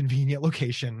time in a convenient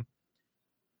location.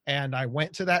 And I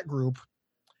went to that group,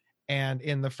 and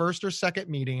in the first or second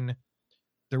meeting,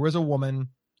 there was a woman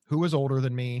who was older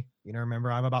than me.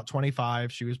 Remember, I'm about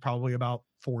 25. She was probably about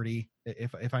 40,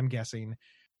 if I'm guessing.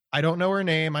 I don't know her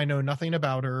name. I know nothing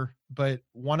about her. But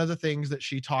one of the things that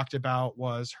she talked about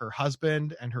was her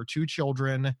husband and her 2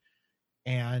 children,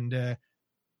 and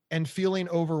feeling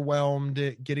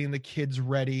overwhelmed, getting the kids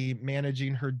ready,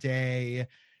 managing her day,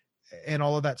 and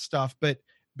all of that stuff. But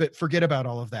forget about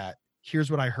all of that.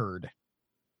 Here's what I heard.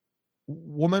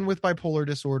 Woman with bipolar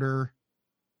disorder,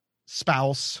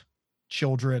 spouse,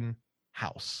 children,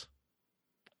 house.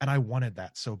 And I wanted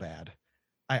that so bad.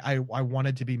 I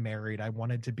wanted to be married. I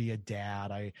wanted to be a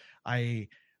dad. I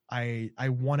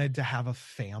wanted to have a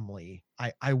family.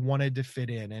 I wanted to fit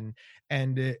in,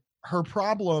 and her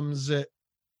problems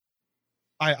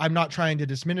I'm not trying to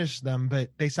diminish them,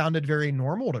 but they sounded very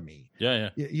normal to me.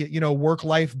 Yeah.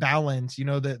 Work-life balance,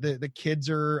 the kids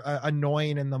are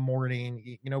annoying in the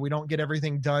morning. We don't get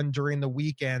everything done during the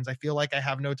weekends. I feel like I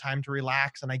have no time to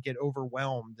relax and I get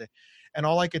overwhelmed. And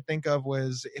all I could think of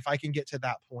was if I can get to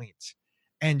that point.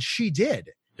 And she did.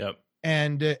 Yep.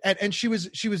 And she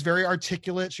was very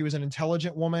articulate. She was an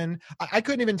intelligent woman. I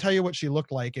couldn't even tell you what she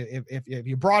looked like. If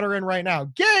you brought her in right now,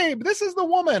 Gabe, this is the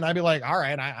woman, I'd be like, all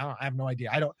right, I have no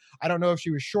idea. I don't know if she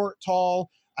was short,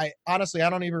 tall. I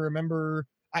don't even remember.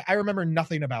 I remember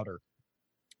nothing about her.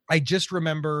 I just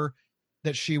remember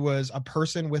that she was a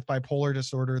person with bipolar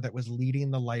disorder that was leading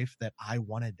the life that I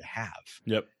wanted to have.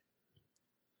 Yep.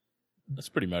 That's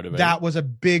pretty motivating. That was a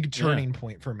big turning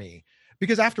point for me.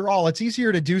 Because after all, it's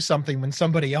easier to do something when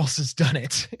somebody else has done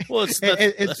it. Well, it's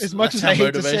as much as I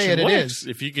hate to say it, it is.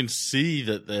 If you can see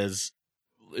that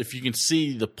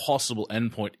the possible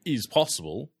endpoint is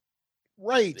possible,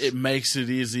 right? It makes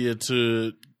it easier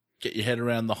to get your head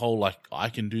around the whole, like, I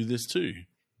can do this too.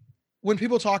 When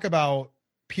people talk about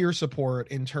peer support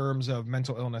in terms of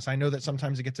mental illness, I know that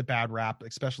sometimes it gets a bad rap,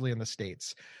 especially in the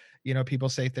States. People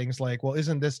say things like, well,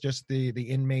 isn't this just the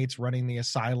inmates running the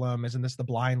asylum? Isn't this the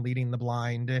blind leading the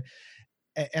blind?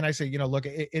 And I say, look,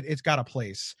 it's got a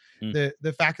place.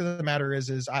 The fact of the matter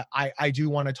is I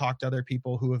do want to talk to other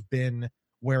people who have been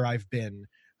where I've been,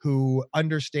 who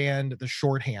understand the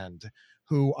shorthand,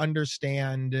 who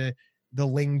understand the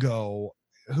lingo,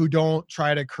 who don't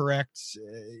try to correct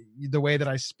the way that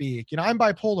I speak. I'm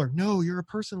bipolar. No, you're a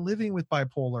person living with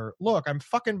bipolar. Look, I'm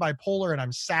fucking bipolar and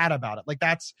I'm sad about it. Like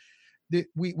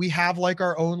we have like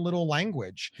our own little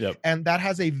language. Yep. And that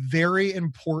has a very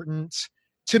important,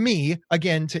 to me,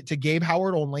 again, to Gabe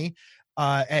Howard only,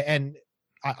 and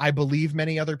I believe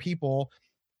many other people,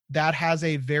 that has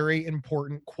a very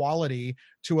important quality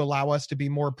to allow us to be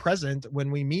more present when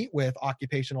we meet with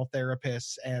occupational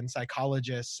therapists and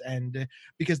psychologists, and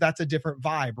because that's a different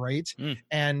vibe, right?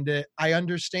 And I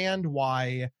understand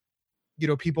why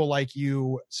people like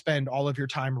you spend all of your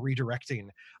time redirecting.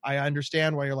 I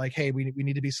understand why you're like, hey, we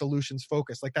need to be solutions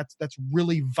focused. Like that's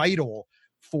really vital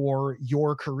for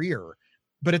your career.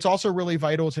 But it's also really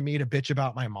vital to me to bitch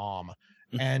about my mom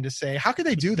and to say, how could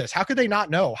they do this? How could they not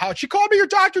know? How she called me your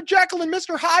Dr. Jekyll and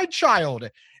Mr. Hyde child,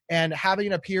 and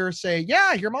having a peer say,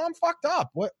 yeah, your mom fucked up.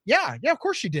 What? Yeah, of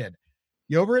course she did.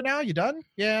 You over it now? You done?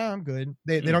 Yeah, I'm good.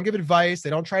 They don't give advice. They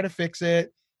don't try to fix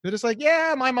it. They're just like,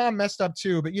 yeah, my mom messed up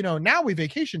too. But now we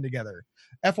vacation together.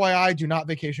 FYI, do not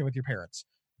vacation with your parents.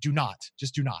 Do not.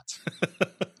 Just do not.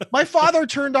 My father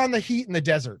turned on the heat in the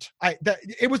desert.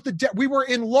 We were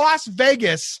in Las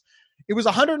Vegas. It was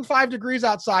 105 degrees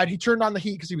outside. He turned on the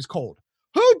heat because he was cold.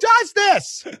 Who does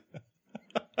this?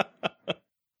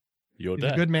 Your dad.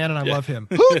 He's a good man, and I love him.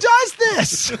 Who does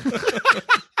this?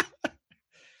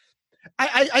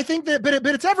 I think that, but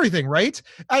it's everything, right?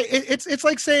 It's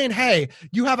like saying, hey,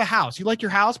 you have a house. You like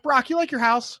your house? Brock, you like your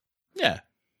house? Yeah.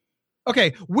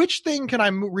 Okay, which thing can I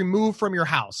remove from your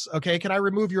house? Okay, can I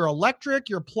remove your electric,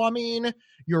 your plumbing,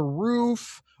 your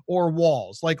roof, or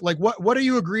walls? Like what do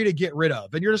you agree to get rid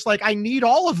of? And you're just like, I need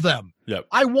all of them. Yep.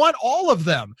 I want all of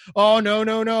them. Oh, no.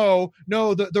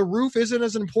 The roof isn't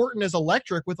as important as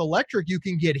electric. With electric, you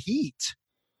can get heat.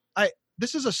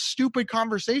 This is a stupid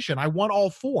conversation. I want all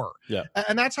four. Yeah.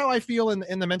 And that's how I feel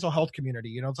in the mental health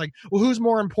community. It's like, well, who's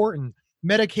more important?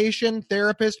 Medication,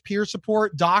 therapist, peer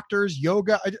support, doctors,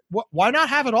 yoga. Why not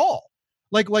have it all?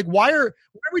 Like why are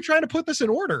we trying to put this in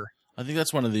order? I think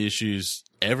that's one of the issues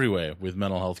everywhere with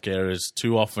mental health care is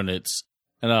too often and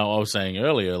I was saying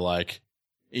earlier, like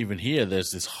even here,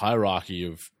 there's this hierarchy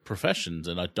of professions,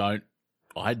 and I don't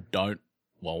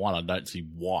see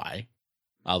why,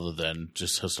 other than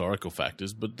just historical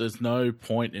factors, but there's no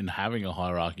point in having a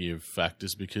hierarchy of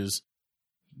factors because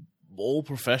all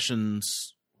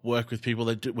professions work with people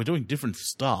we're doing different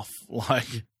stuff.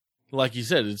 Like you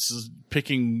said, it's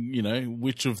picking,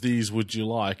 which of these would you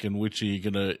like and which are you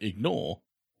going to ignore?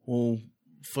 Well,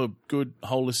 for good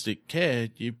holistic care,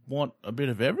 you want a bit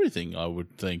of everything, I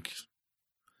would think,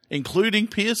 including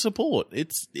peer support.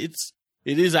 It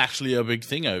is actually a big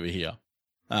thing over here.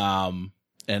 And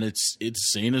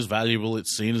it's seen as valuable,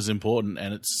 it's seen as important,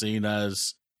 and it's seen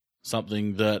as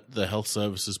something that the health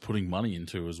service is putting money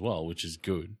into as well, which is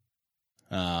good.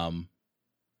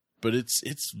 But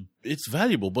it's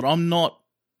valuable. But I'm not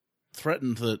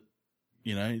threatened that,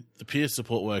 the peer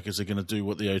support workers are going to do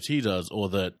what the OT does, or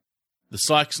that the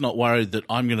psych's not worried that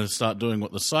I'm going to start doing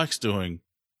what the psych's doing,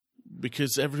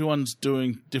 because everyone's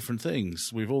doing different things.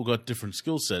 We've all got different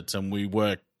skill sets, and we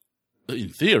work. In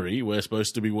theory, we're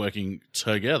supposed to be working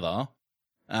together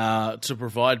to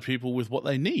provide people with what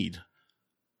they need.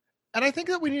 And I think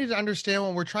that we need to understand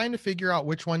when we're trying to figure out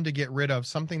which one to get rid of,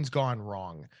 something's gone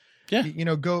wrong. Yeah. You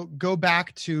know, go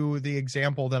back to the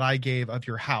example that I gave of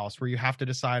your house where you have to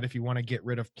decide if you want to get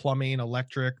rid of plumbing,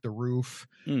 electric, the roof,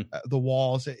 the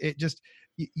walls. It just,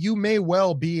 you may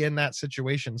well be in that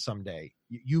situation someday.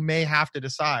 You may have to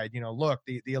decide, you know, look,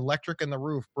 the electric and the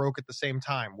roof broke at the same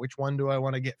time. Which one do I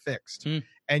want to get fixed?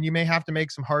 And you may have to make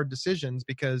some hard decisions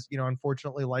because, you know,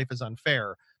 unfortunately life is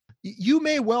unfair. You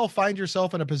may well find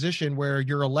yourself in a position where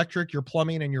your electric, your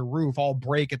plumbing, and your roof all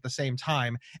break at the same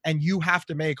time, and you have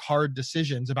to make hard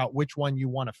decisions about which one you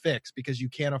want to fix because you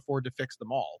can't afford to fix them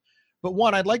all. But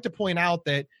one, I'd like to point out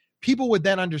that people would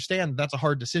then understand that's a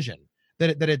hard decision,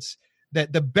 that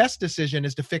the best decision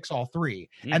is to fix all three,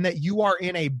 and that you are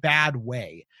in a bad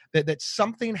way, that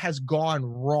something has gone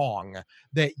wrong,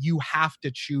 that you have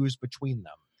to choose between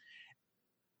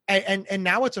them. And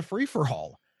now it's a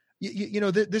free-for-all. You know,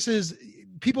 this is,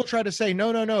 people try to say,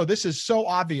 no, this is so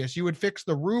obvious. You would fix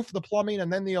the roof, the plumbing,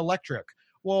 and then the electric.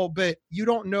 Well, but you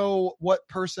don't know what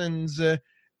person's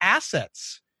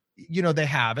assets, you know, they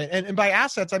have. And by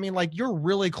assets, I mean, like, you're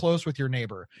really close with your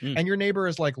neighbor, and your neighbor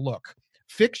is like, look,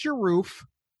 fix your roof,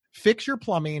 fix your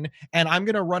plumbing, and I'm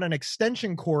going to run an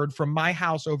extension cord from my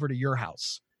house over to your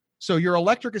house. So your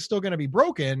electric is still going to be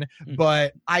broken,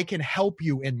 but I can help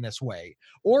you in this way.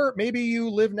 Or maybe you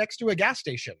live next to a gas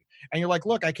station and you're like,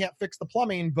 look, I can't fix the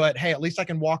plumbing, but hey, at least I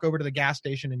can walk over to the gas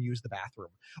station and use the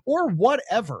bathroom. Or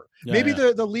whatever. Maybe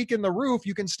the leak in the roof,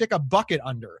 you can stick a bucket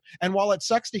under. And while it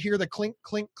sucks to hear the clink,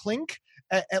 clink, clink,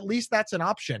 at least that's an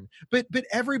option. But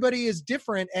everybody is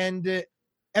different, and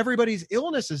everybody's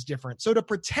illness is different. So to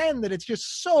pretend that it's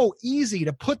just so easy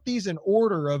to put these in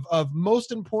order of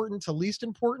most important to least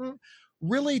important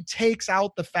really takes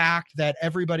out the fact that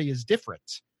everybody is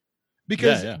different.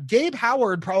 Because Gabe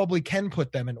Howard probably can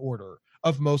put them in order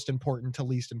of most important to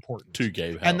least important. To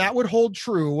Gabe Howard. And that would hold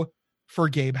true for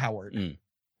Gabe Howard.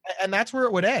 And that's where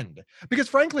it would end. Because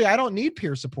frankly, I don't need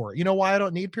peer support. You know why I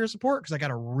don't need peer support? Because I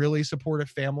got a really supportive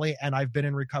family, and I've been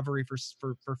in recovery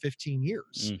for 15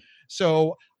 years.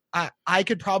 So I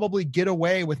could probably get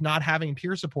away with not having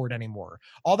peer support anymore.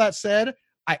 All that said,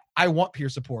 I want peer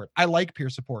support. I like peer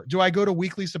support. Do I go to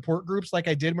weekly support groups like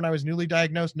I did when I was newly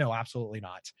diagnosed? No, absolutely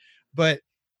not. But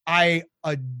I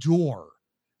adore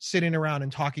sitting around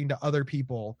and talking to other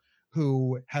people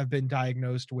who have been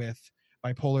diagnosed with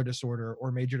bipolar disorder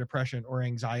or major depression or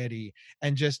anxiety,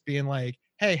 and just being like,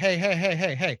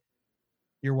 hey,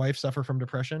 your wife suffer from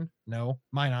depression? No,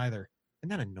 mine either. Isn't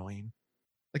that annoying?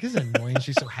 Like, this is annoying.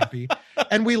 She's so happy.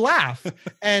 And we laugh.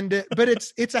 But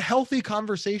it's a healthy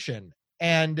conversation.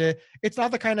 And it's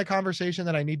not the kind of conversation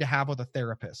that I need to have with a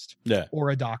therapist or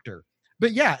a doctor.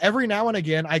 But yeah, every now and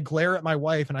again, I glare at my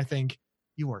wife and I think,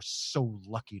 you are so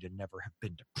lucky to never have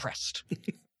been depressed.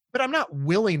 But I'm not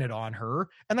willing it on her.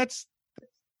 And I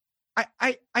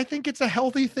think it's a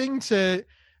healthy thing to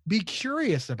be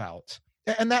curious about.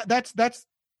 And that's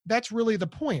really the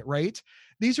point, right?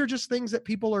 These are just things that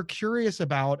people are curious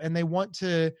about, and they want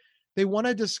to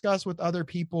discuss with other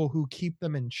people who keep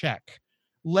them in check.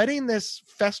 Letting this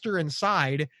fester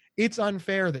inside, it's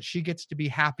unfair that she gets to be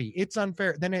happy. It's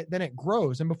unfair. Then it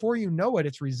grows. And before you know it,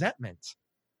 it's resentment.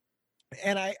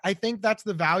 And I think that's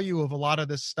the value of a lot of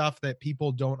this stuff that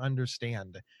people don't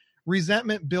understand.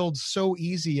 Resentment builds so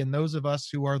easy in those of us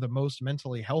who are the most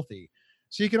mentally healthy.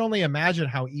 So you can only imagine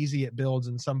how easy it builds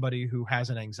in somebody who has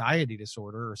an anxiety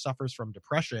disorder or suffers from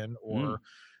depression or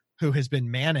who has been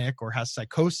manic or has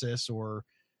psychosis, or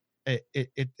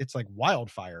it's like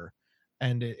wildfire.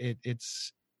 And it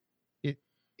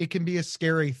can be a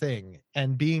scary thing.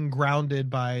 And being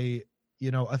grounded by, you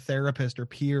know, a therapist or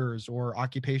peers or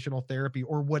occupational therapy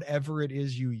or whatever it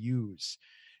is you use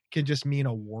can just mean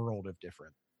a world of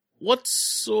different. What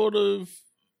sort of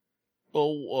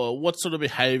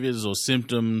behaviors or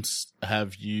symptoms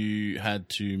have you had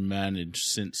to manage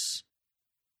since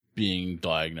being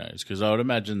diagnosed? Because I would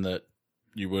imagine that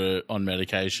you were on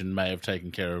medication may have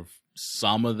taken care of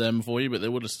some of them for you, but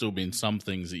there would have still been some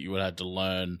things that you would have had to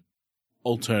learn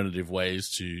alternative ways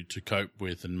to cope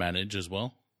with and manage as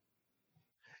well.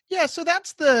 Yeah, so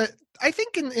I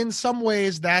think in some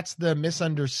ways that's the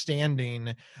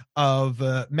misunderstanding of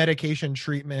medication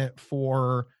treatment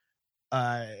for,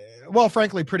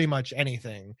 frankly, pretty much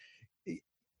anything.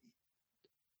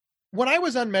 When I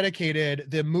was unmedicated,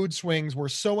 the mood swings were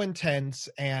so intense,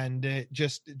 and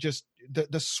just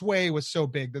the sway was so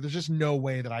big that there's just no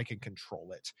way that I could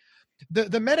control it.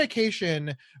 The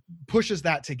medication pushes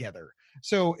that together.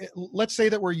 So let's say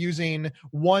that we're using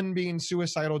 1 being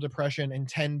suicidal depression and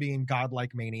 10 being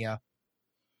godlike mania.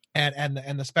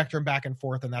 and the spectrum back and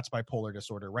forth, and that's bipolar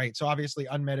disorder, right? So obviously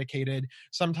unmedicated,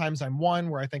 sometimes I'm one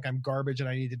where I think I'm garbage and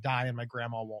I need to die and my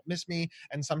grandma won't miss me,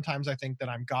 and sometimes I think that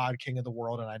I'm God, king of the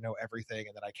world, and I know everything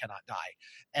and that I cannot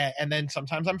die. And then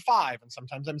sometimes I'm 5, and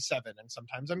sometimes I'm 7, and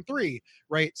sometimes I'm 3,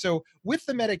 right? So with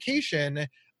the medication,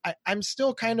 I'm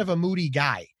still kind of a moody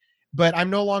guy, but I'm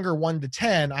no longer 1 to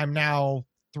 10, I'm now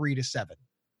 3 to 7.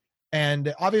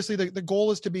 And obviously the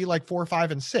goal is to be like 4,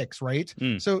 5, and 6, right?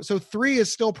 So 3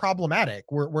 is still problematic.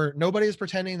 Where nobody is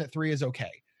pretending that 3 is okay,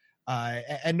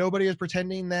 and nobody is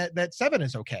pretending that 7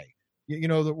 is okay. You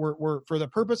know, that we're for the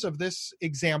purpose of this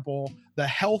example, the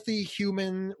healthy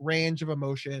human range of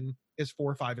emotion is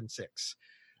 4, 5, and 6.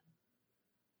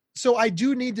 So I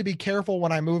do need to be careful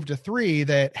when I move to 3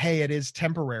 that, hey, it is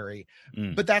temporary.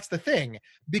 But that's the thing,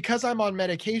 because I'm on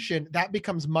medication, that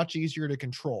becomes much easier to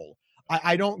control.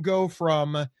 I don't go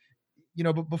from, you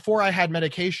know, but before I had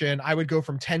medication, I would go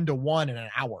from 10 to 1 in an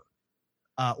hour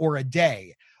or a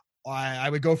day. I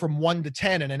would go from 1 to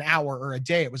 10 in an hour or a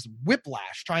day. It was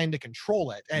whiplash trying to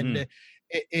control it. And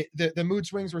the mood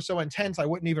swings were so intense, I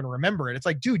wouldn't even remember it. It's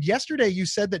like, dude, yesterday you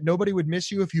said that nobody would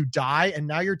miss you if you die, and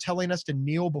now you're telling us to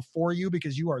kneel before you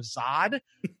because you are Zod?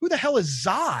 Who the hell is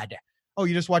Zod? Oh,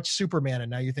 you just watched Superman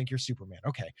and now you think you're Superman.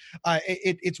 Okay.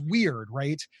 It's weird,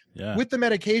 right? Yeah. With the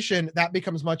medication, that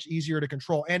becomes much easier to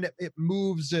control, and it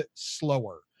moves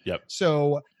slower. Yep.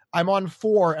 So I'm on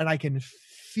 4 and I can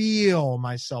feel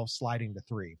myself sliding to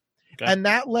 3. Okay. And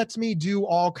that lets me do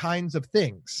all kinds of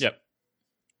things. Yep.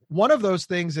 One of those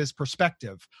things is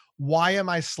perspective. Why am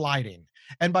I sliding?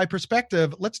 And by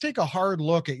perspective, let's take a hard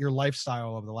look at your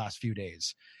lifestyle over the last few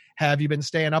days. Have you been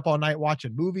staying up all night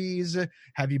watching movies?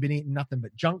 Have you been eating nothing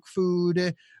but junk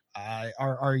food?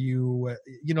 Are you,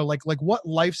 you know, like what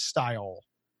lifestyle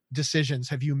decisions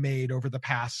have you made over the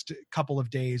past couple of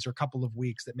days or couple of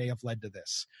weeks that may have led to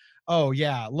this? Oh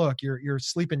yeah, look, you're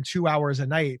sleeping 2 hours a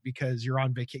night because you're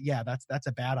on vacation. Yeah, that's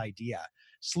a bad idea.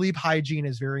 Sleep hygiene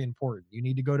is very important. You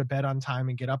need to go to bed on time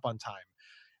and get up on time.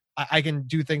 I can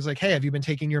do things like, hey, have you been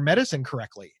taking your medicine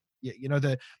correctly? You know,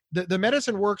 the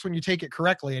medicine works when you take it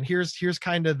correctly. And here's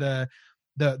kind of the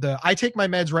I take my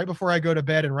meds right before I go to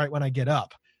bed and right when I get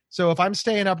up. So if I'm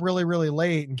staying up really, really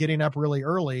late and getting up really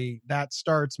early, that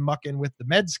starts mucking with the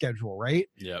med schedule, right?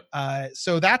 Yep.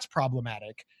 So that's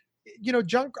problematic. You know,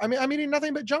 I'm eating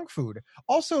nothing but junk food.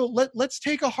 Also, let's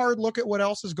take a hard look at what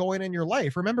else is going in your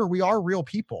life. Remember, we are real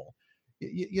people.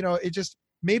 You know, it just,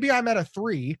 maybe I'm at a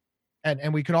 3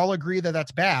 and we can all agree that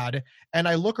that's bad. And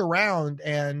I look around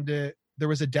and there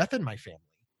was a death in my family,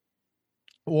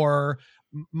 or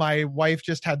my wife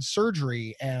just had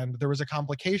surgery and there was a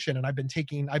complication and I've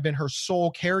been her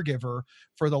sole caregiver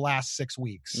for the last 6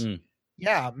 weeks.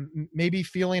 Yeah. Maybe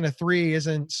feeling a 3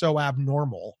 isn't so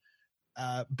abnormal.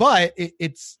 But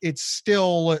it's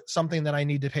still something that I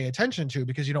need to pay attention to,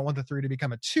 because you don't want the 3 to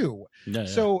become a 2. Yeah.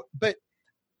 So, but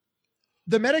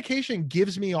the medication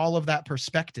gives me all of that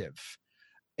perspective.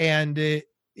 And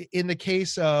in the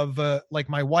case of like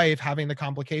my wife having the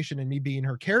complication and me being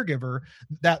her caregiver,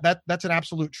 that's an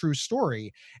absolute true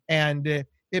story. And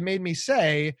it made me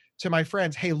say to my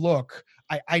friends, hey, look,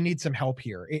 I need some help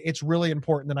here. It's really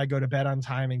important that I go to bed on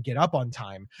time and get up on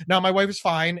time. Now, my wife is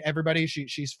fine. Everybody,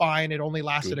 she's fine. It only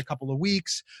lasted a couple of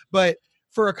weeks, but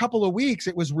for a couple of weeks,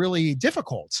 it was really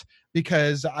difficult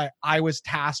because I was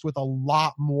tasked with a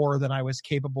lot more than I was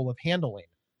capable of handling,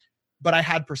 but I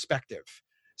had perspective.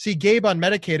 See, Gabe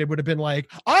unmedicated would have been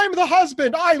like, I'm the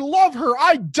husband. I love her.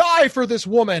 I die for this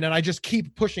woman. And I just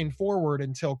keep pushing forward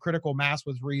until critical mass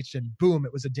was reached and boom,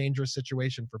 it was a dangerous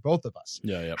situation for both of us.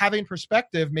 Yeah. Having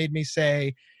perspective made me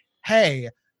say, hey,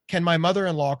 can my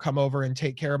mother-in-law come over and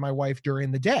take care of my wife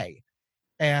during the day?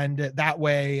 And that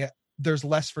way there's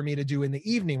less for me to do in the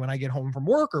evening when I get home from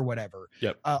work or whatever.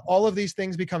 Yep. All of these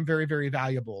things become very, very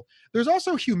valuable. There's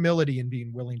also humility in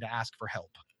being willing to ask for help.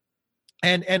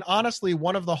 And honestly,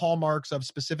 one of the hallmarks of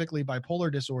specifically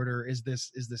bipolar disorder is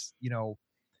this, you know,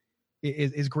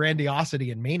 is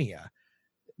grandiosity and mania.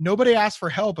 Nobody asks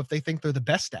for help if they think they're the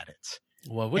best at it.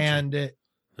 Well,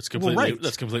 that's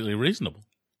completely reasonable.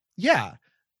 Yeah.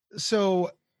 So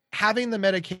having the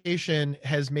medication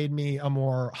has made me a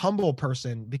more humble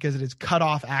person because it has cut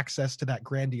off access to that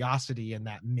grandiosity and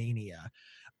that mania.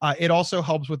 It also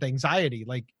helps with anxiety.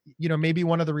 Like, you know, maybe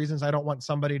one of the reasons I don't want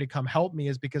somebody to come help me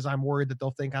is because I'm worried that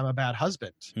they'll think I'm a bad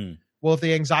husband. Well, if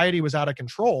the anxiety was out of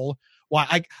control, well,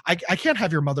 I can't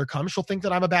have your mother come. She'll think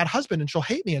that I'm a bad husband and she'll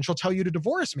hate me and she'll tell you to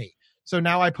divorce me. So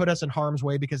now I put us in harm's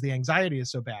way because the anxiety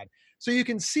is so bad. So you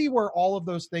can see where all of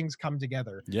those things come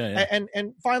together. Yeah.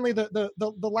 And finally, the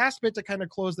last bit to kind of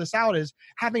close this out is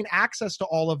having access to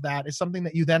all of that is something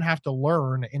that you then have to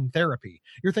learn in therapy.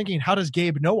 You're thinking, how does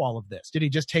Gabe know all of this? Did he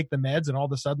just take the meds and all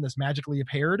of a sudden this magically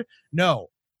appeared? No.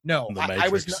 I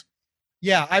was not.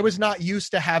 Yeah, I was not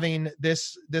used to having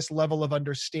this level of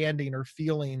understanding or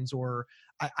feelings, or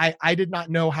I did not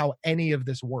know how any of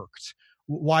this worked.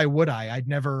 Why would I? I'd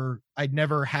never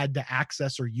had to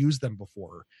access or use them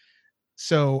before.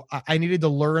 So I needed to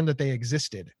learn that they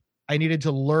existed. I needed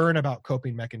to learn about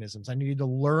coping mechanisms. I needed to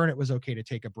learn it was okay to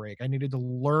take a break. I needed to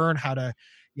learn how to,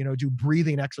 do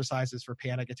breathing exercises for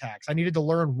panic attacks. I needed to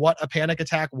learn what a panic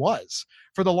attack was.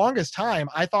 For the longest time,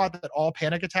 I thought that all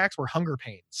panic attacks were hunger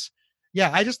pains. Yeah,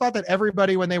 I just thought that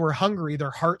everybody, when they were hungry,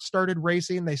 their heart started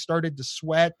racing, they started to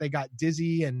sweat, they got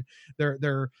dizzy, and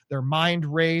their mind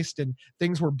raced, and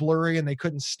things were blurry, and they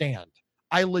couldn't stand.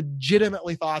 I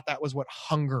legitimately thought that was what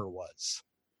hunger was.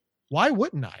 Why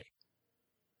wouldn't I?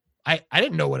 I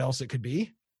didn't know what else it could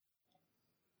be.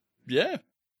 Yeah,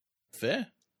 fair.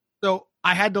 So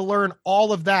I had to learn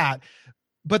all of that.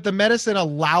 But the medicine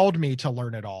allowed me to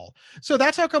learn it all. So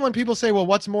that's how come when people say, well,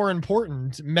 what's more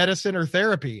important, medicine or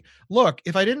therapy? Look,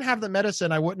 if I didn't have the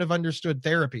medicine, I wouldn't have understood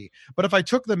therapy. But if I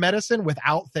took the medicine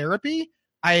without therapy,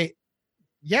 I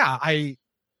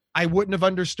wouldn't have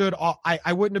understood.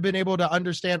 I wouldn't have been able to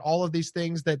understand all of these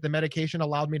things that the medication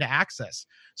allowed me to access.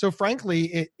 So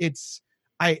frankly,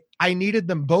 I needed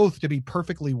them both to be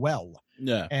perfectly well.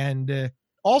 Yeah. And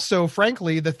also,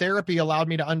 frankly, the therapy allowed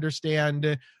me to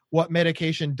understand what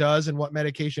medication does and what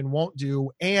medication won't do.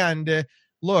 And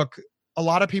look, a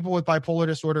lot of people with bipolar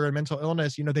disorder and mental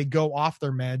illness, they go off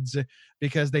their meds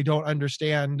because they don't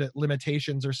understand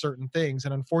limitations or certain things.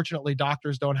 And unfortunately,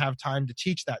 doctors don't have time to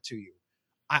teach that to you.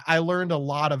 I learned a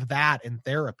lot of that in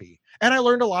therapy. And I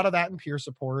learned a lot of that in peer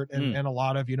support and a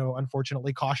lot of,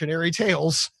 unfortunately, cautionary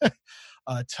tales.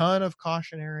 A ton of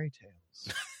cautionary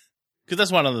tales. Because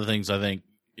that's one of the things I think,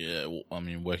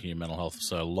 working in mental health for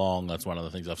so long, that's one of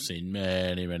the things I've seen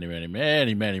many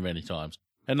times.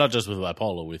 And not just with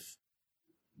bipolar, with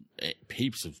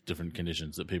heaps of different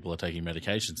conditions that people are taking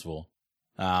medications for.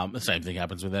 The same thing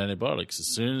happens with antibiotics.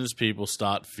 As soon as people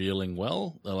start feeling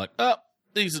well, they're like, oh,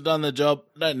 these have done their job,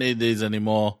 don't need these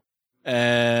anymore.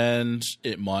 And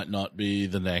it might not be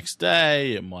the next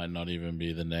day, it might not even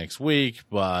be the next week,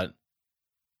 but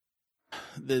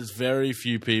there's very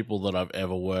few people that I've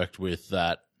ever worked with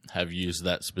that have used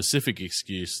that specific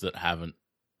excuse that haven't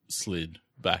slid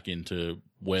back into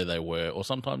where they were, or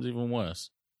sometimes even worse.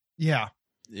 Yeah.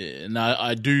 And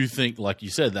I do think, like you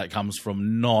said, that comes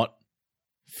from not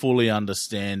fully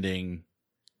understanding,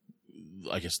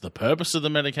 I guess, the purpose of the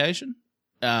medication.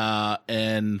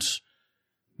 And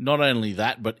not only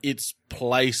that, but its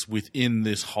place within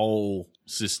this whole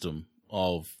system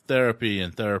of therapy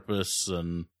and therapists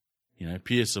and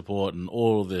peer support and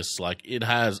all of this. Like, it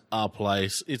has a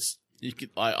place.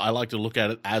 I like to look at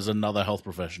it as another health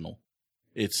professional.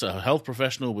 It's a health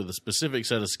professional with a specific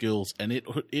set of skills, and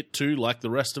it too, like the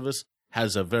rest of us,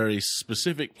 has a very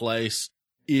specific place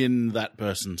in that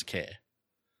person's care.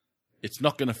 It's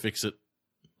not going to fix it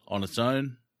on its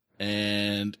own,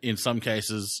 and in some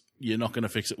cases, you're not going to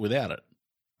fix it without it.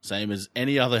 Same as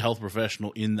any other health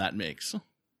professional in that mix.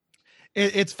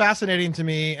 It's fascinating to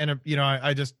me, and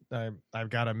I've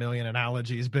got a million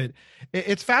analogies, but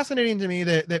it's fascinating to me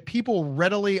that people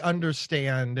readily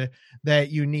understand that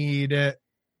you need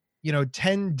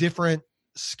 10 different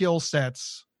skill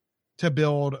sets to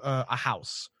build a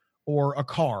house or a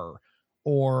car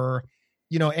or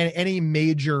any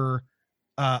major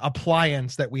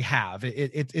appliance that we have.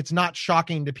 It's not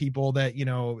shocking to people that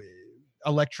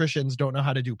electricians don't know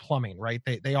how to do plumbing, right?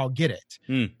 They all get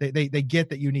it. They get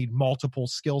that you need multiple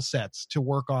skill sets to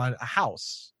work on a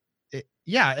house. And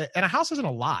a house isn't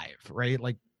alive, right?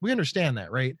 Like, we understand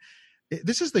that, right?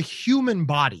 This is the human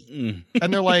body.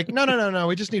 And they're like, no,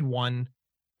 we just need one.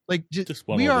 Like, just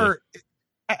one. We are,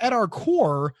 at our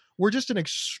core, we're just an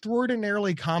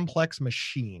extraordinarily complex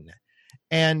machine.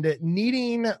 And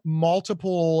needing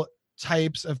multiple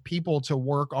types of people to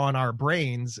work on our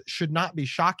brains should not be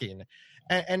shocking.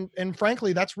 And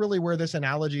frankly, that's really where this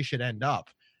analogy should end up.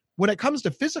 When it comes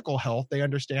to physical health, they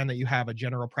understand that you have a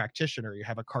general practitioner, you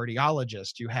have a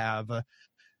cardiologist, you have an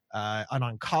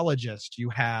oncologist, you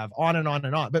have on and on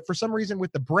and on. But for some reason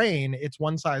with the brain, it's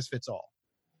one size fits all.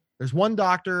 There's one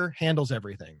doctor, handles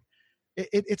everything.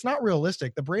 It's not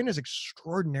realistic. The brain is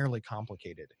extraordinarily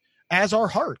complicated, as are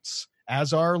hearts,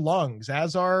 as are lungs,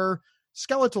 as are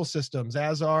skeletal systems,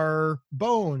 as are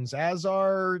bones, as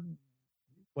are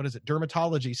what is it,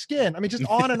 dermatology, skin. I mean, just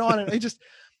on and on. And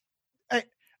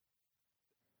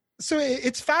so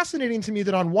it's fascinating to me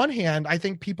that on one hand, I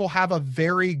think people have a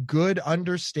very good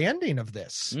understanding of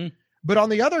this. But on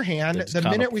the other hand, the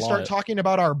minute we start talking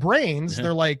about our brains,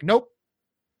 they're like, nope.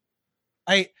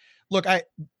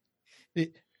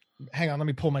 Hang on, let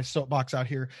me pull my soapbox out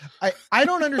here. I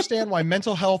don't understand why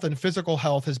mental health and physical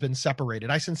health has been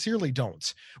separated. I sincerely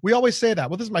don't. We always say that,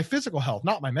 well, this is my physical health,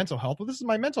 not my mental health. Well, this is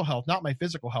my mental health, not my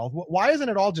physical health. Why isn't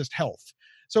it all just health?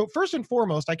 So first and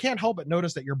foremost, I can't help but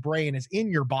notice that your brain is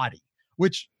in your body,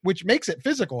 which makes it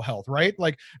physical health, right?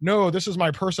 Like, no, this is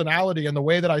my personality and the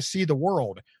way that I see the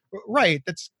world. Right.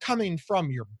 That's coming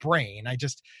from your brain. I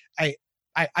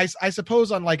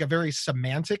suppose on like a very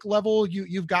semantic level,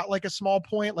 you've got like a small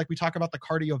point, like we talk about the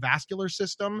cardiovascular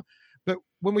system. But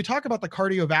when we talk about the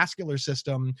cardiovascular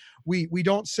system, we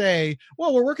don't say,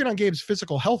 well, we're working on Gabe's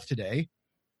physical health today.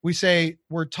 We say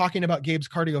we're talking about Gabe's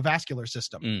cardiovascular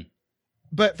system.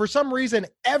 But for some reason,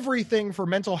 everything for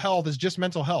mental health is just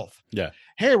mental health. Yeah.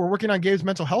 Hey, we're working on Gabe's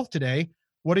mental health today.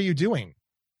 What are you doing?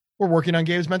 We're working on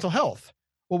Gabe's mental health.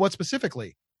 Well, what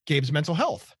specifically? Gabe's mental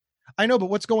health. I know, but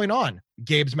what's going on?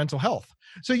 Gabe's mental health.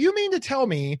 So you mean to tell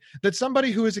me that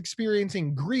somebody who is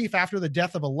experiencing grief after the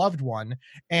death of a loved one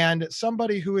and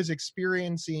somebody who is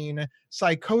experiencing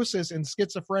psychosis and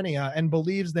schizophrenia and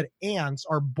believes that ants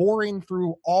are boring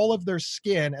through all of their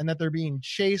skin and that they're being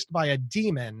chased by a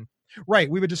demon, right,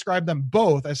 we would describe them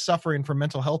both as suffering from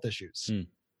mental health issues.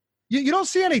 You don't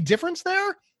see any difference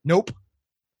there? Nope.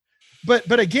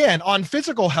 But again, on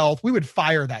physical health, we would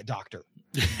fire that doctor.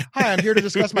 Hi, I'm here to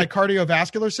discuss my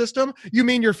cardiovascular system. You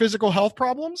mean your physical health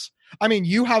problems? I mean,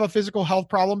 you have a physical health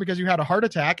problem because you had a heart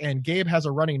attack, and Gabe has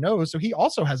a runny nose, so he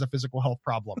also has a physical health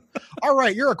problem. All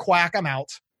right, you're a quack. I'm out.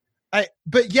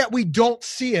 But yet we don't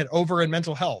see it over in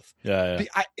mental health. Yeah.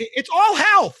 It's all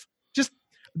health. Just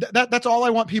that's all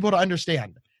I want people to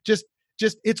understand. Just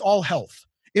it's all health.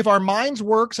 If our minds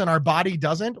works and our body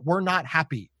doesn't, we're not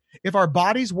happy. If our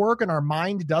bodies work and our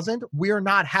mind doesn't, we're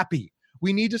not happy.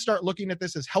 We need to start looking at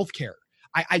this as healthcare.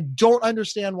 I don't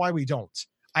understand why we don't.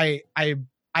 I've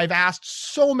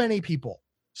asked so many people,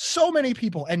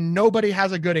 and nobody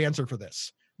has a good answer for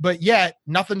this. But yet,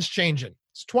 nothing's changing.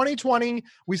 It's 2020.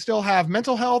 We still have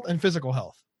mental health and physical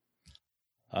health.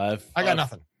 I got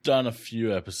nothing. Done a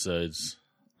few episodes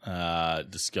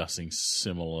discussing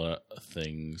similar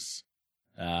things.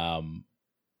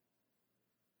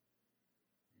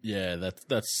 Yeah,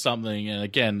 that's something. And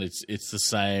again, it's the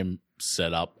same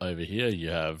setup over here. You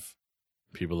have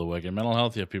people that work in mental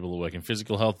health, you have people that work in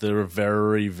physical health. There are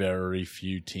very, very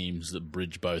few teams that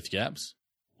bridge both gaps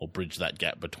or bridge that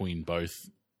gap between both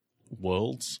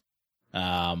worlds.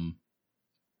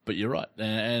 But you're right.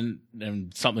 And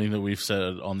something that we've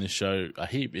said on this show a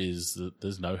heap is that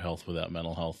there's no health without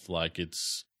mental health. Like,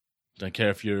 don't care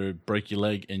if you break your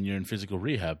leg and you're in physical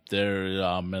rehab. There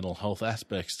are mental health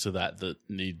aspects to that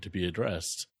need to be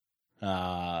addressed.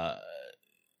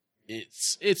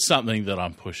 It's something that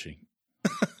I'm pushing.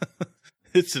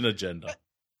 It's an agenda.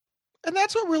 And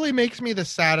that's what really makes me the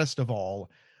saddest of all.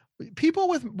 People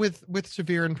with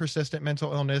severe and persistent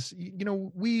mental illness,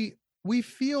 we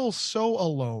feel so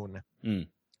alone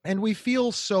and we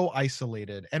feel so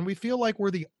isolated, and we feel like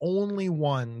we're the only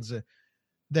ones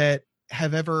that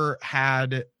have ever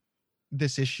had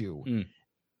this issue.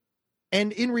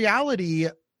 And in reality,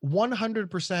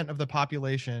 100% of the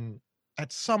population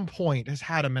at some point has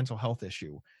had a mental health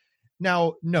issue.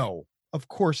 Now, no, of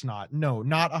course not. No,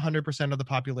 not 100% of the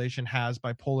population has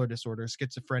bipolar disorder,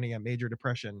 schizophrenia, major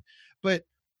depression. But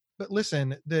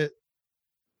listen, the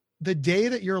day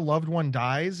that your loved one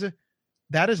dies,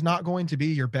 that is not going to be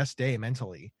your best day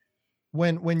mentally.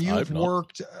 When you've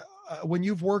worked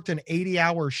an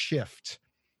 80-hour shift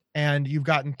and you've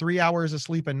gotten 3 hours of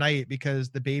sleep a night because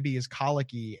the baby is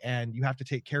colicky and you have to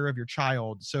take care of your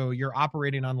child, so you're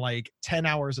operating on like 10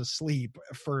 hours of sleep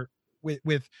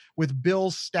with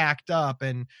bills stacked up,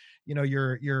 and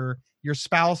your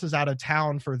spouse is out of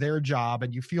town for their job,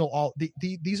 and you feel all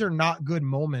these are not good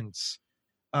moments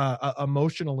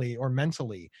emotionally or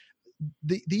mentally.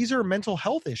 These are mental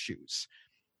health issues,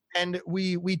 and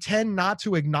we tend not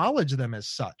to acknowledge them as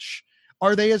such.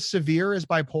 Are they as severe as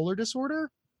bipolar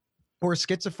disorder or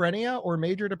schizophrenia or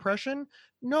major depression?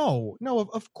 No,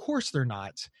 of course they're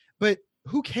not. But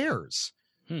who cares?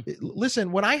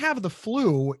 Listen, when I have the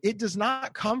flu, it does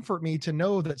not comfort me to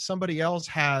know that somebody else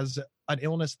has an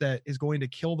illness that is going to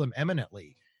kill them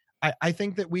imminently. I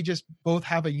think that we just both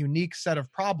have a unique set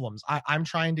of problems. I'm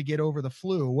trying to get over the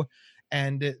flu,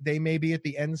 and they may be at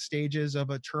the end stages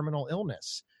of a terminal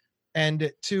illness.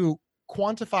 And to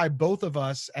quantify both of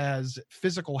us as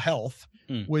physical health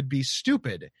Mm. would be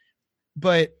stupid,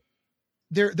 but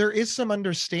there is some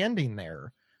understanding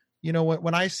there. You know,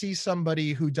 when I see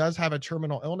somebody who does have a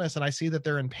terminal illness and I see that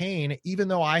they're in pain, even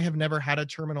though I have never had a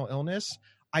terminal illness,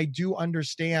 I do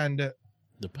understand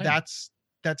The pain. that's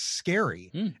scary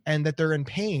Mm. and that they're in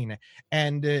pain.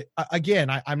 And again,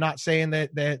 I'm not saying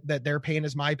that their pain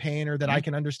is my pain or that I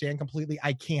can understand completely.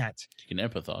 I can't. You can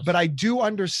empathize. But I do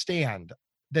understand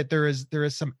that there is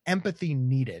some empathy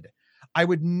needed. I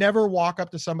would never walk up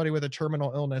to somebody with a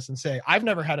terminal illness and say, I've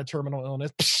never had a terminal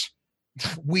illness. Psh,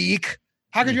 weak.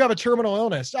 How could you have a terminal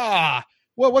illness? Well,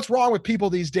 what's wrong with people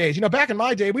these days? You know, back in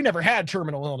my day, we never had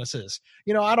terminal illnesses.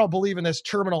 You know, I don't believe in this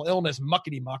terminal illness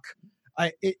muckety muck.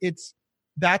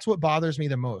 That's what bothers me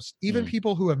the most. Even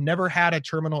people who have never had a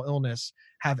terminal illness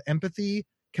have empathy,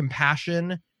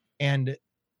 compassion, and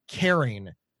caring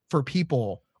for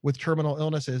people with terminal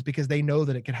illnesses because they know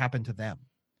that it could happen to them.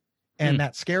 And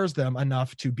that scares them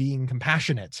enough to being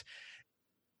compassionate.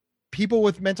 People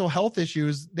with mental health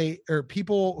issues,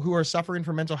 people who are suffering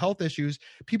from mental health issues,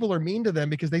 people are mean to them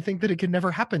because they think that it can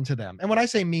never happen to them. And when I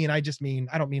say mean, I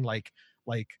don't mean like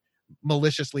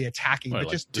maliciously attacking, but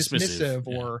like just dismissive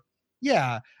or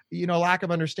lack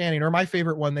of understanding. Or my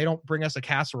favorite one, they don't bring us a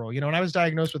casserole. You know, when I was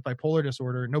diagnosed with bipolar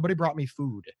disorder, nobody brought me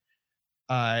food.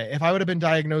 If I would have been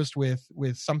diagnosed with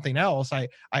something else,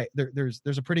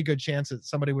 there's a pretty good chance that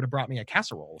somebody would have brought me a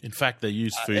casserole. In fact, they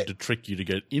use food to trick you to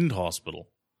get into hospital.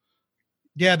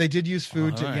 Yeah, they did use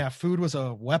food. Food was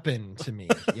a weapon to me.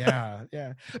 Yeah.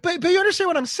 But you understand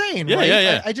what I'm saying, right?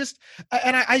 Yeah.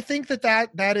 I think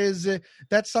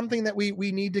that's something that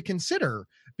we need to consider,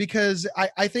 because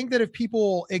I think that if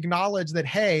people acknowledge that,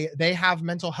 hey, they have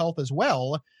mental health as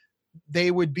well,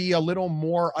 they would be a little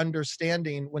more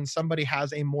understanding when somebody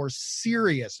has a more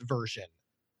serious version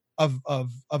of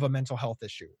a mental health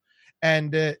issue.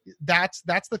 And that's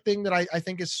the thing that I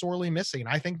think is sorely missing.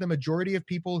 I think the majority of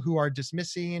people who are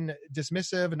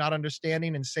dismissive and not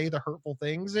understanding and say the hurtful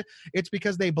things, it's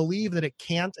because they believe that it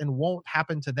can't and won't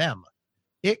happen to them.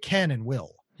 It can and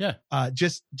will. Yeah.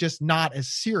 Just not as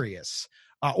serious,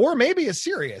 or maybe as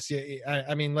serious.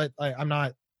 I mean, I'm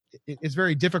not. It's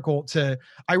very difficult to,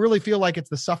 I really feel like it's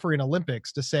the suffering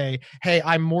Olympics to say, hey,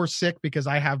 I'm more sick because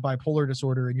I have bipolar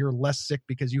disorder and you're less sick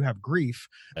because you have grief.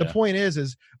 The point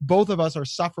is both of us are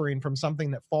suffering from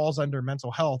something that falls under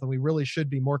mental health, and we really should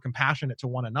be more compassionate to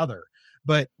one another.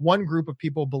 But one group of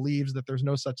people believes that there's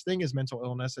no such thing as mental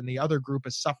illness, and the other group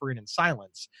is suffering in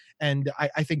silence. And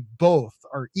I think both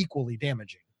are equally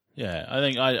damaging. Yeah, I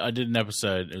think I did an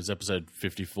episode, it was episode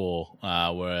 54,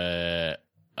 where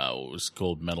it was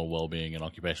called Mental Wellbeing and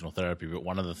Occupational Therapy. But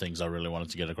one of the things I really wanted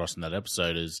to get across in that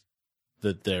episode is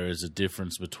that there is a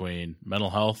difference between mental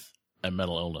health and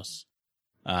mental illness.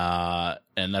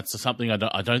 And that's something I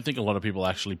don't think a lot of people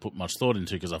actually put much thought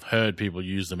into, because I've heard people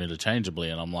use them interchangeably.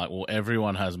 And I'm like, well,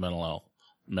 everyone has mental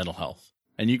health.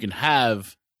 And you can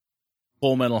have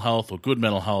poor mental health or good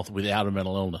mental health without a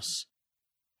mental illness.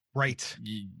 Right.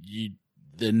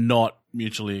 They're not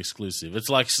mutually exclusive. It's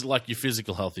like your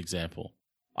physical health example.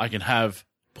 I can have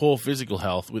poor physical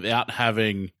health without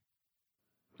having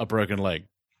a broken leg.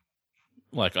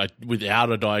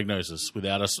 Without a diagnosis,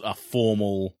 without a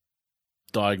formal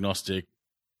diagnostic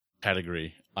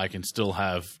category, I can still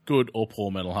have good or poor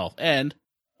mental health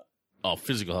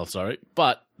physical health, sorry.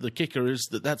 But the kicker is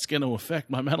that that's going to affect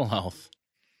my mental health.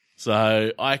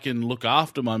 So I can look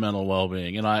after my mental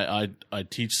well-being, and I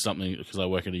teach something, because I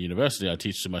work at a university. I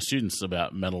teach to my students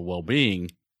about mental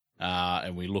well-being,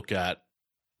 and we look at,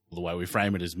 the way we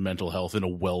frame it is mental health in a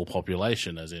well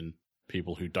population, as in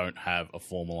people who don't have a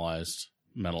formalized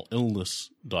mental illness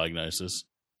diagnosis.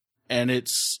 And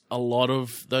it's a lot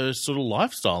of those sort of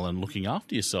lifestyle and looking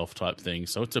after yourself type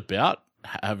things. So it's about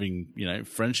having,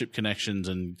 friendship connections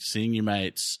and seeing your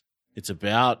mates. It's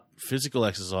about physical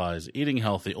exercise, eating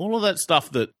healthy, all of that stuff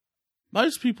that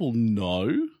most people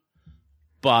know.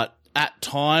 But at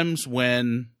times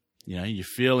when, you're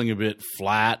feeling a bit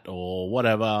flat or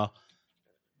whatever,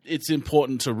 it's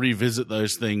important to revisit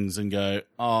those things and go,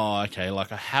 oh, okay,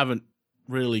 I haven't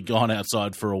really gone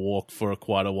outside for a walk for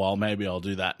quite a while. Maybe I'll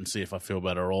do that and see if I feel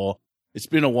better. Or it's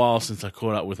been a while since I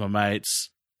caught up with my mates.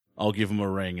 I'll give them a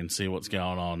ring and see what's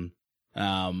going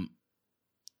on.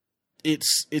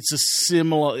 It's a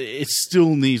similar, it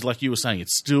still needs, like you were saying, it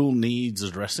still needs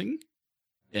addressing,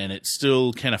 and it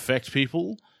still can affect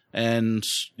people. And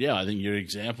yeah, I think your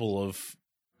example of,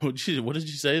 what did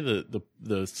you say?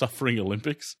 The suffering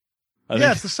Olympics?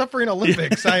 Yes, the suffering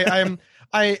Olympics. I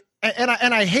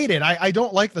hate it. I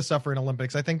don't like the suffering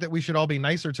Olympics. I think that we should all be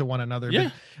nicer to one another.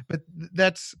 Yeah. But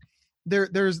that's,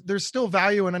 there's still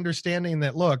value in understanding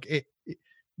that, look,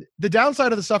 the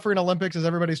downside of the Suffering Olympics is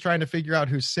everybody's trying to figure out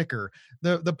who's sicker.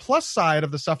 The plus side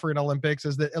of the Suffering Olympics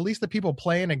is that at least the people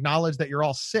playing acknowledge that you're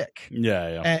all sick.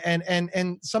 Yeah.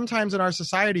 And sometimes in our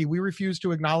society, we refuse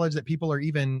to acknowledge that people are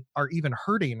even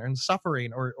hurting and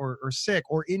suffering or sick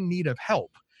or in need of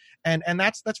help. And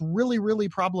that's really, really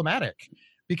problematic,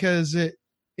 because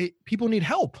people need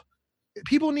help.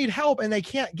 People need help and they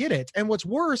can't get it. And what's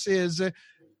worse is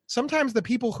sometimes the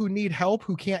people who need help,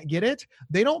 who can't get it,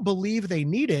 they don't believe they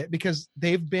need it because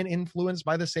they've been influenced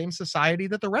by the same society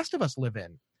that the rest of us live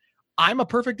in. I'm a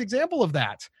perfect example of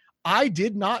that. I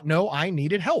did not know I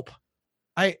needed help.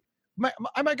 My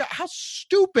God, how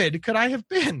stupid could I have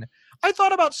been? I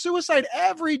thought about suicide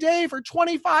every day for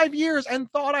 25 years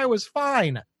and thought I was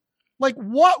fine. Like,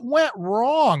 what went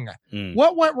wrong?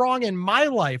 What went wrong in my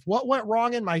life? What went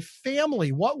wrong in my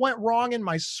family? What went wrong in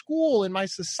my school, in my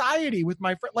society, with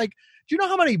my friend? Like, do you know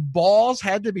how many balls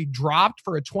had to be dropped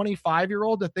for a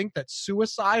 25-year-old to think that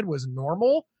suicide was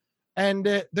normal?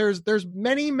 And there's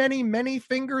many, many, many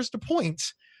fingers to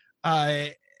point.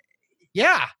 I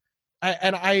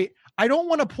don't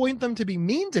want to point them to be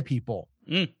mean to people.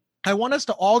 I want us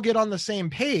to all get on the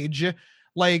same page.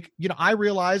 Like, I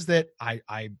realized that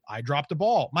I dropped a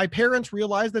ball. My parents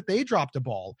realized that they dropped a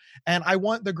ball. And I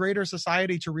want the greater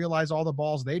society to realize all the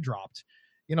balls they dropped.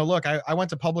 Look, I went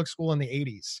to public school in the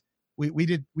 80s. We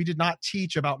did not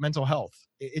teach about mental health.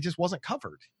 It just wasn't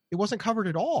covered. It wasn't covered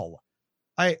at all.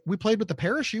 We played with the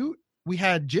parachute. We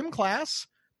had gym class,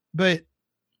 but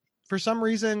for some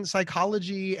reason,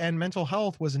 psychology and mental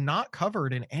health was not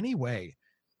covered in any way.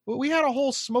 We had a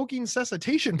whole smoking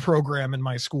cessation program in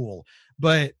my school,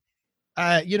 but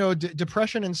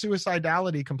depression and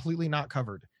suicidality completely not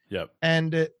covered. Yep.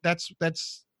 And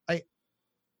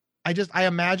I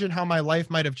imagine how my life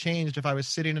might have changed if I was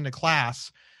sitting in a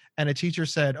class and a teacher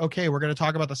said, "Okay, we're going to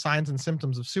talk about the signs and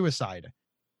symptoms of suicide."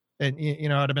 And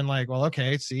I'd have been like, "Well,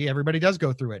 okay, see, everybody does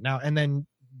go through it now." And then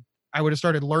I would have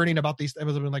started learning about these. I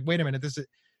would have been like, "Wait a minute,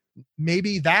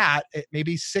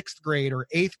 maybe sixth grade or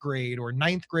eighth grade or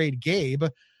ninth grade Gabe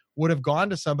would have gone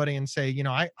to somebody and say,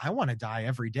 I want to die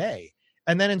every day."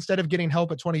 And then instead of getting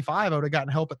help at 25, I would have gotten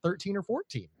help at 13 or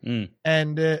 14.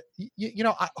 And,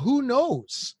 who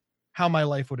knows how my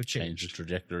life would have changed. Change the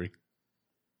trajectory.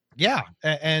 Yeah.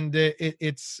 And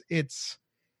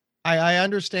I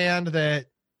understand that,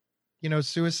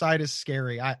 suicide is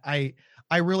scary. I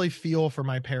really feel for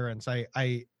my parents.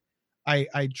 I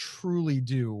truly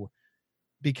do,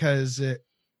 because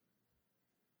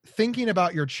thinking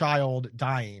about your child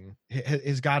dying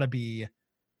is got to be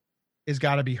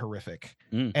horrific.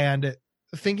 And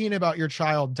thinking about your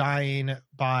child dying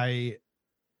by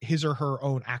his or her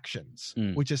own actions,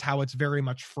 which is how it's very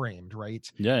much framed, right?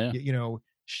 Yeah.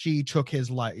 She took his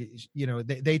life,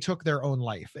 they took their own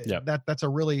life. Yep. That's a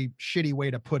really shitty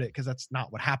way to put it, because that's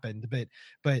not what happened,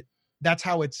 but that's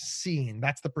how it's seen.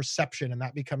 That's the perception, and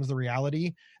that becomes the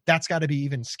reality. That's got to be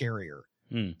even scarier.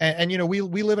 And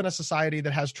we live in a society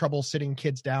that has trouble sitting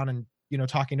kids down and,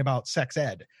 talking about sex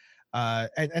ed.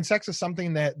 And sex is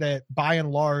something that by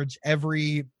and large,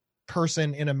 every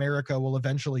person in America will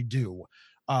eventually do,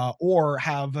 or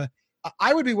have.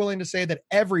 I would be willing to say that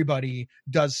everybody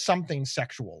does something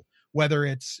sexual, whether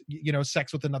it's,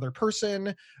 sex with another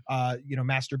person,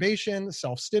 masturbation,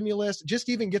 self-stimulus, just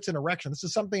even gets an erection. This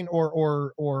is something,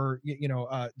 or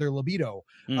their libido,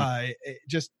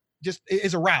 just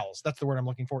is aroused. That's the word I'm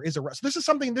looking for, is aroused. So this is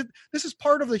something this is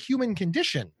part of the human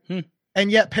condition.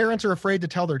 And yet parents are afraid to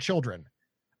tell their children.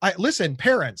 Listen,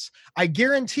 parents, I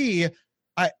guarantee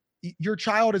your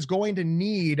child is going to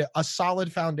need a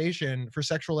solid foundation for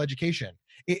sexual education.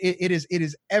 It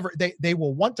is ever, they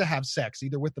will want to have sex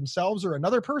either with themselves or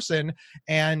another person.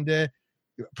 And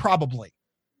probably,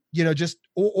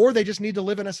 or they just need to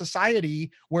live in a society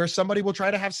where somebody will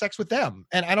try to have sex with them.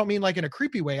 And I don't mean like in a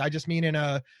creepy way. I just mean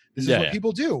this is what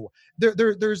people do.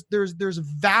 There's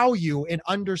value in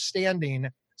understanding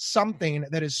something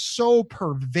that is so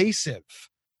pervasive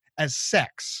as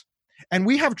sex. And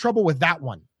we have trouble with that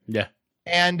one. Yeah.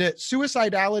 And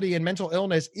suicidality and mental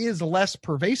illness is less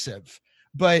pervasive,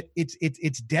 but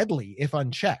it's deadly if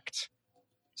unchecked.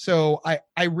 So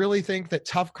I really think that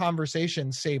tough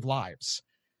conversations save lives.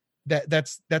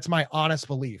 That's my honest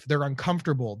belief. They're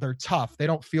uncomfortable. They're tough. They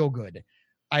don't feel good.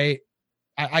 I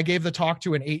gave the talk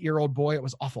to an 8-year-old boy. It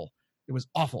was awful. It was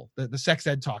awful. The sex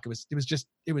ed talk. It was just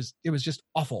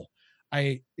awful.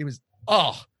 It was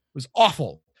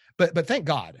awful. But thank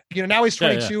God, now he's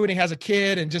 22 and he has a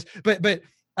kid, and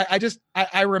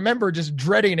I remember just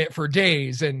dreading it for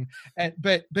days.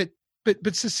 But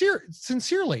but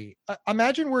sincerely,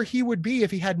 imagine where he would be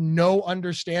if he had no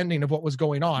understanding of what was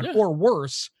going on, or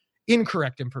worse,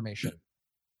 incorrect information.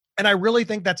 And I really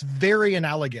think that's very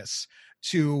analogous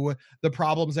to the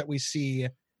problems that we see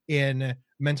in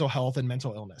mental health and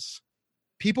mental illness.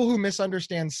 People who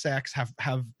misunderstand sex have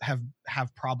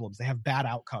problems. They have bad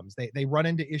outcomes. They run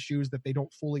into issues that they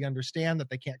don't fully understand, that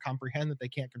they can't comprehend, that they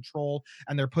can't control,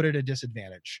 and they're put at a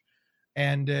disadvantage.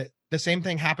 And the same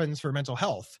thing happens for mental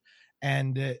health.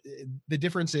 And the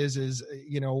difference is,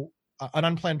 you know, an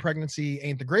unplanned pregnancy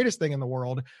ain't the greatest thing in the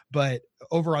world, but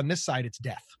over on this side, it's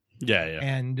death. Yeah.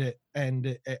 And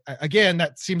again,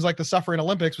 that seems like the suffering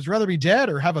Olympics. Would you rather be dead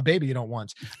or have a baby you don't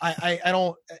want? I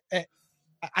don't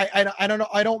know.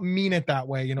 I don't mean it that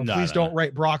way. You know, please don't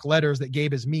write Brock letters that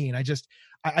Gabe is mean. I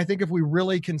think if we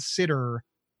really consider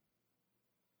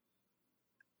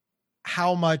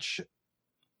how much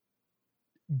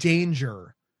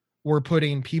danger we're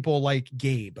putting people like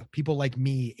Gabe, people like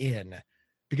me in,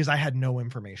 because I had no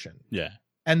information. Yeah.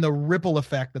 And the ripple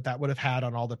effect that would have had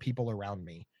on all the people around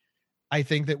me. I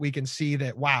think that we can see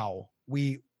that, wow,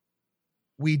 we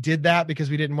did that because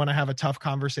we didn't want to have a tough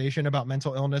conversation about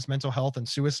mental illness, mental health, and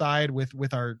suicide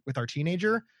with our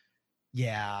teenager.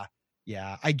 Yeah.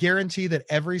 I guarantee that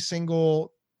every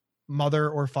single mother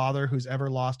or father who's ever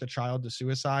lost a child to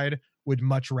suicide would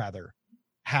much rather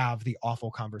have the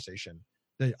awful conversation,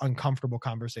 the uncomfortable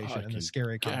conversation, and the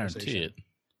scary conversation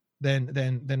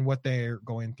than what they're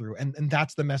going through. And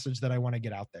that's the message that I want to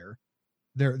get out there.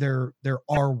 There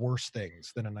are worse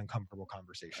things than an uncomfortable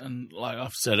conversation. And like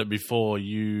I've said it before,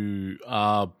 you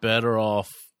are better off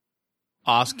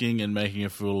asking and making a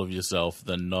fool of yourself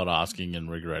than not asking and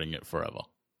regretting it forever.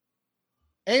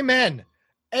 Amen.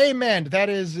 That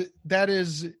is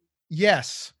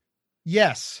yes.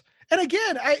 And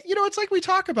again, it's like we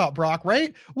talk about, Brock,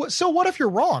 right? So what if you're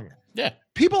wrong? Yeah.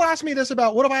 People ask me this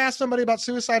about, what if I ask somebody about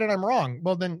suicide and I'm wrong?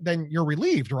 Well, then you're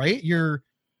relieved, right? You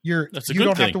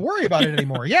don't have to worry about it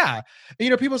anymore. Yeah.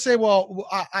 People say, well,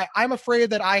 I'm afraid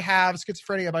that I have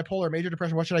schizophrenia, bipolar, major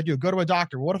depression. What should I do? Go to a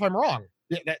doctor. Well, what if I'm wrong?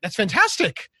 That's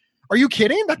fantastic. Are you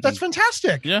kidding? That's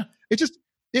fantastic. Yeah.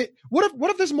 What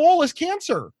if this mole is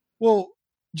cancer? Well,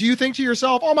 do you think to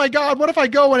yourself, oh my God, what if I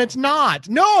go and it's not?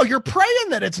 No, you're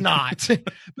praying that it's not,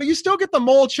 but you still get the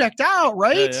mole checked out,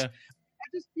 right? Yeah.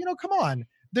 Come on.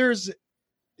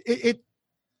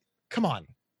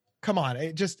 Come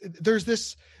on. There's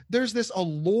this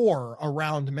allure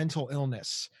around mental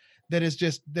illness that is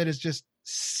just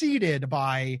seeded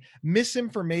by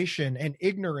misinformation and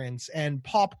ignorance and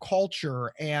pop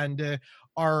culture and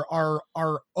our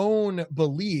own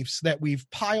beliefs that we've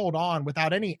piled on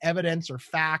without any evidence or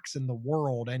facts in the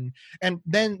world. And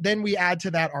then we add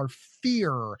to that our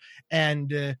fear,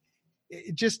 and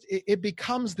it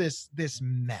becomes this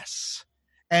mess.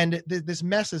 And this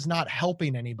mess is not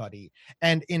helping anybody.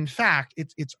 And in fact,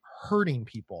 it's hurting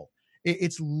people.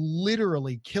 It's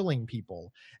literally killing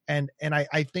people. And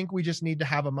I think we just need to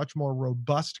have a much more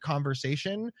robust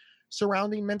conversation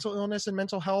surrounding mental illness and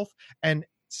mental health. And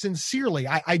sincerely,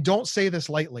 I don't say this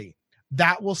lightly,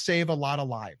 that will save a lot of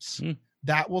lives.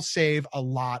 That will save a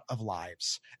lot of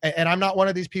lives. And I'm not one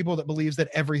of these people that believes that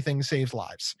everything saves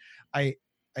lives.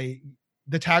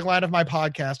 The tagline of my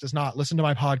podcast is not listen to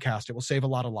my podcast. It will save a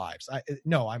lot of lives. I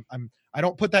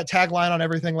don't put that tagline on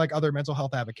everything like other mental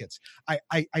health advocates.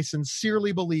 I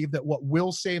sincerely believe that what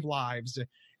will save lives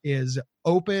is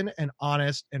open and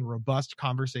honest and robust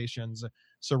conversations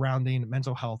surrounding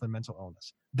mental health and mental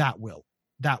illness. That will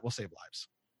save lives.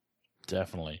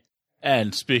 Definitely.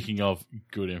 And speaking of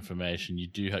good information,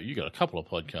 you got a couple of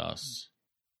podcasts.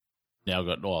 Now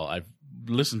I've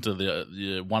listened to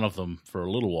the one of them for a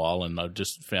little while, and I've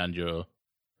just found your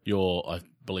I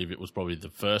believe it was probably the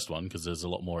first one because there's a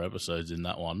lot more episodes in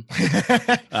that one.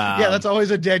 Yeah, that's always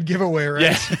a dead giveaway, right?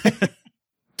 Yeah.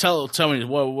 Tell me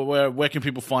where can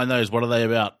people find those? What are they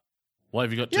about? What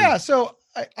have you got? Yeah, so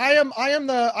I am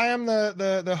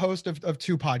the host of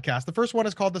two podcasts. The first one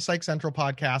is called the Psych Central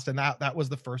Podcast, and that was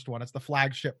the first one. It's the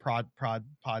flagship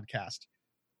podcast.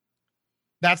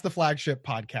 That's the flagship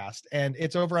podcast, and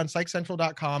it's over on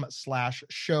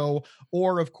psychcentral.com/show,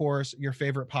 or of course your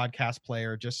favorite podcast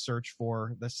player. Just search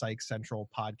for the Psych Central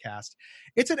Podcast.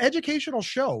 It's an educational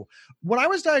show. When I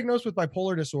was diagnosed with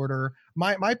bipolar disorder,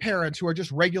 my parents, who are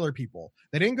just regular people,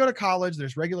 they didn't go to college.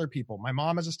 There's regular people. My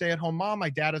mom is a stay-at-home mom. My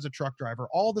dad is a truck driver.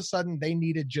 All of a sudden, they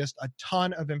needed just a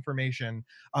ton of information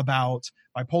about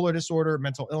bipolar disorder,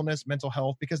 mental illness, mental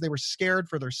health, because they were scared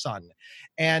for their son,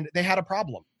 and they had a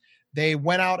problem. They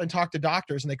went out and talked to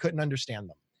doctors and they couldn't understand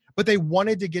them. but they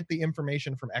wanted to get the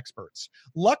information from experts.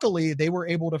 Luckily, they were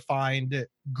able to find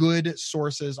good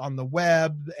sources on the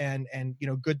web and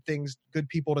good things, good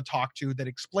people to talk to that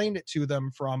explained it to them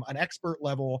from an expert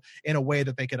level in a way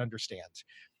that they could understand.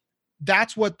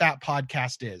 That's what that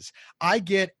podcast is. I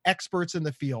get experts in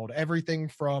the field, everything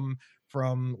from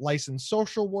licensed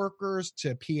social workers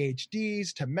to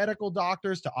PhDs to medical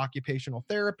doctors to occupational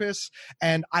therapists,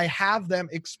 and I have them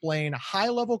explain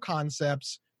high-level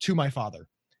concepts to my father.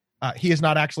 He is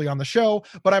not actually on the show,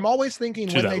 but I'm always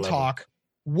thinking when they talk,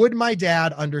 would my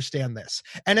dad understand this?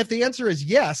 And if the answer is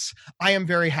yes, I am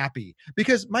very happy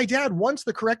because my dad wants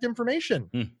the correct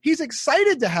information. He's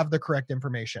excited to have the correct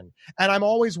information. And I'm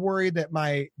always worried that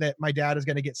my dad is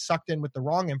going to get sucked in with the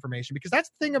wrong information, because that's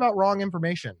the thing about wrong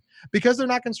information. Because they're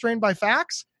not constrained by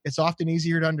facts, it's often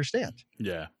easier to understand.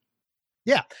 Yeah.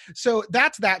 So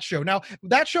that's that show. Now,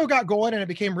 that show got going and it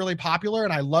became really popular,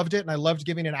 and I loved it. And I loved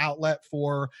giving an outlet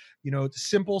for,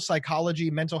 simple psychology,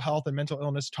 mental health, and mental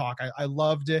illness talk. I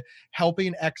loved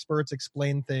helping experts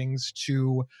explain things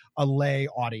to a lay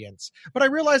audience. But I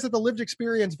realized that the lived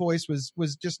experience voice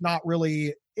was just not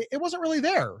really, it wasn't really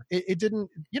there. It didn't,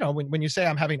 when you say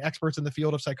I'm having experts in the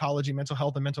field of psychology, mental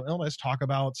health, and mental illness talk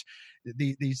about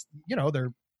these,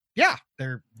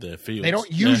 they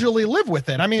don't usually live with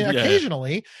it. I mean,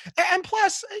 occasionally. And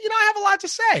plus, I have a lot to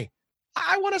say.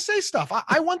 I want to say stuff.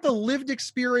 I want the lived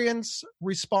experience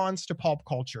response to pulp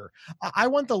culture. I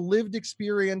want the lived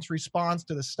experience response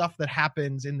to the stuff that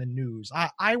happens in the news.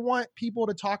 I want people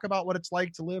to talk about what it's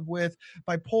like to live with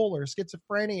bipolar,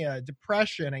 schizophrenia,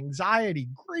 depression, anxiety,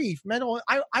 grief, mental.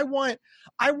 I want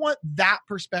that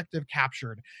perspective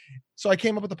captured. So I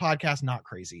came up with the podcast Not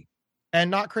Crazy. And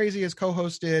Not Crazy is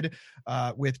co-hosted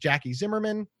with Jackie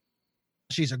Zimmerman.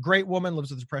 She's a great woman, lives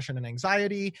with depression and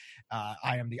anxiety.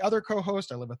 I am the other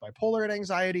co-host. I live with bipolar and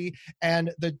anxiety.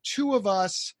 And the two of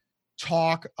us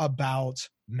talk about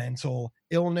mental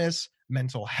illness,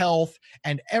 mental health,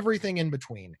 and everything in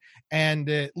between.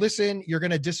 And listen, you're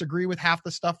going to disagree with half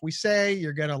the stuff we say.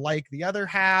 You're going to like the other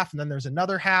half. And then there's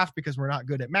another half, because we're not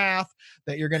good at math,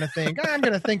 that you're going to think, I'm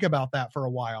going to think about that for a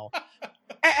while.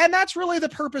 And that's really the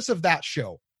purpose of that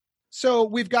show. So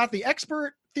we've got the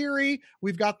expert theory.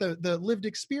 We've got the lived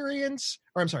experience.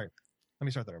 Or I'm sorry, let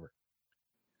me start that over.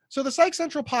 So the Psych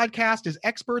Central podcast is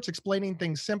experts explaining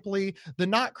things simply. The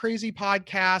Not Crazy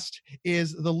podcast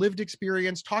is the lived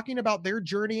experience talking about their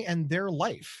journey and their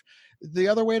life. The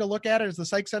other way to look at it is the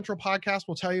Psych Central podcast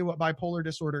will tell you what bipolar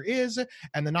disorder is,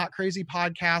 and the Not Crazy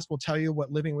podcast will tell you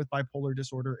what living with bipolar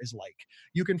disorder is like.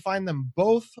 You can find them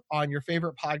both on your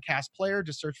favorite podcast player.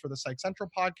 Just search for the Psych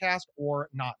Central podcast or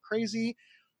Not Crazy.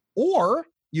 Or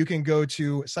you can go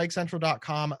to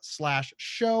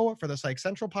psychcentral.com/show for the Psych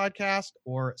Central podcast,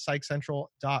 or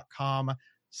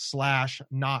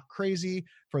psychcentral.com/notcrazy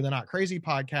for the Not Crazy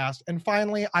podcast. And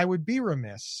finally, I would be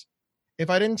remiss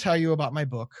if I didn't tell you about my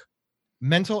book,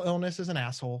 Mental Illness is an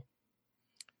Asshole.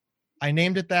 I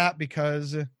named it that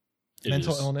because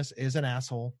mental illness is an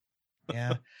asshole.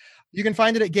 Yeah. You can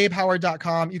find it at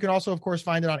GabeHoward.com. You can also, of course,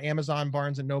 find it on Amazon,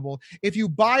 Barnes & Noble. If you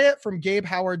buy it from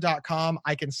GabeHoward.com,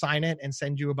 I can sign it and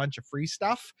send you a bunch of free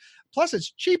stuff. Plus,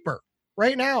 it's cheaper.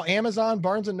 Right now, Amazon,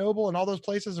 Barnes & Noble, and all those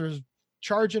places are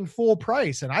charging full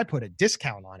price, and I put a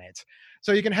discount on it.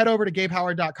 So you can head over to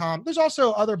GabeHoward.com. There's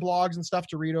also other blogs and stuff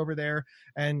to read over there,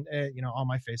 and all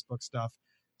my Facebook stuff.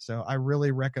 So I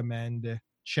really recommend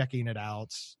checking it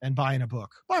out and buying a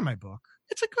book. Buy my book.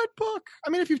 It's a good book. I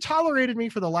mean, if you've tolerated me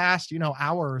for the last,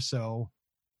 hour or so,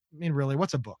 I mean, really,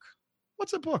 what's a book?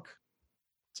 What's a book?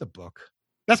 It's a book.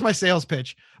 That's my sales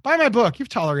pitch. Buy my book. You've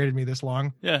tolerated me this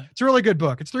long. Yeah. It's a really good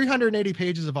book. It's 380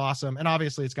 pages of awesome. And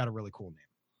obviously it's got a really cool name.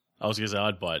 I was going to say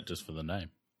I'd buy it just for the name.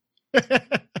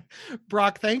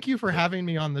 Brock, thank you for having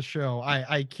me on the show.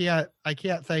 I can't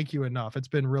thank you enough. It's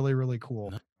been really, really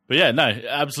cool. But yeah, no,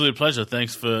 absolute pleasure.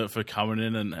 Thanks for coming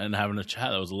in and having a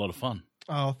chat. That was a lot of fun.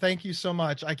 Oh, thank you so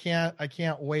much. I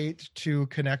can't wait to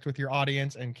connect with your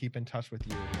audience and keep in touch with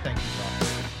you. Thank you, Brock.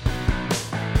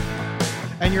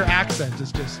 And your accent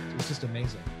is just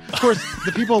amazing. Of course,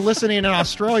 the people listening in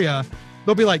Australia,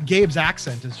 they'll be like, Gabe's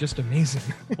accent is just amazing.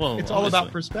 Well, it's all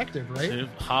about perspective, right? So if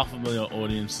 500,000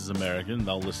 audience is American,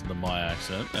 they'll listen to my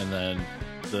accent, and then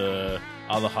the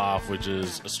other half, which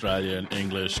is Australian,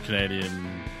 English,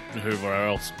 Canadian, whoever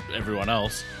else, everyone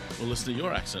else, will listen to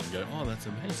your accent and go, oh, that's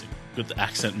amazing. Got the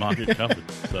accent market covered.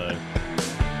 So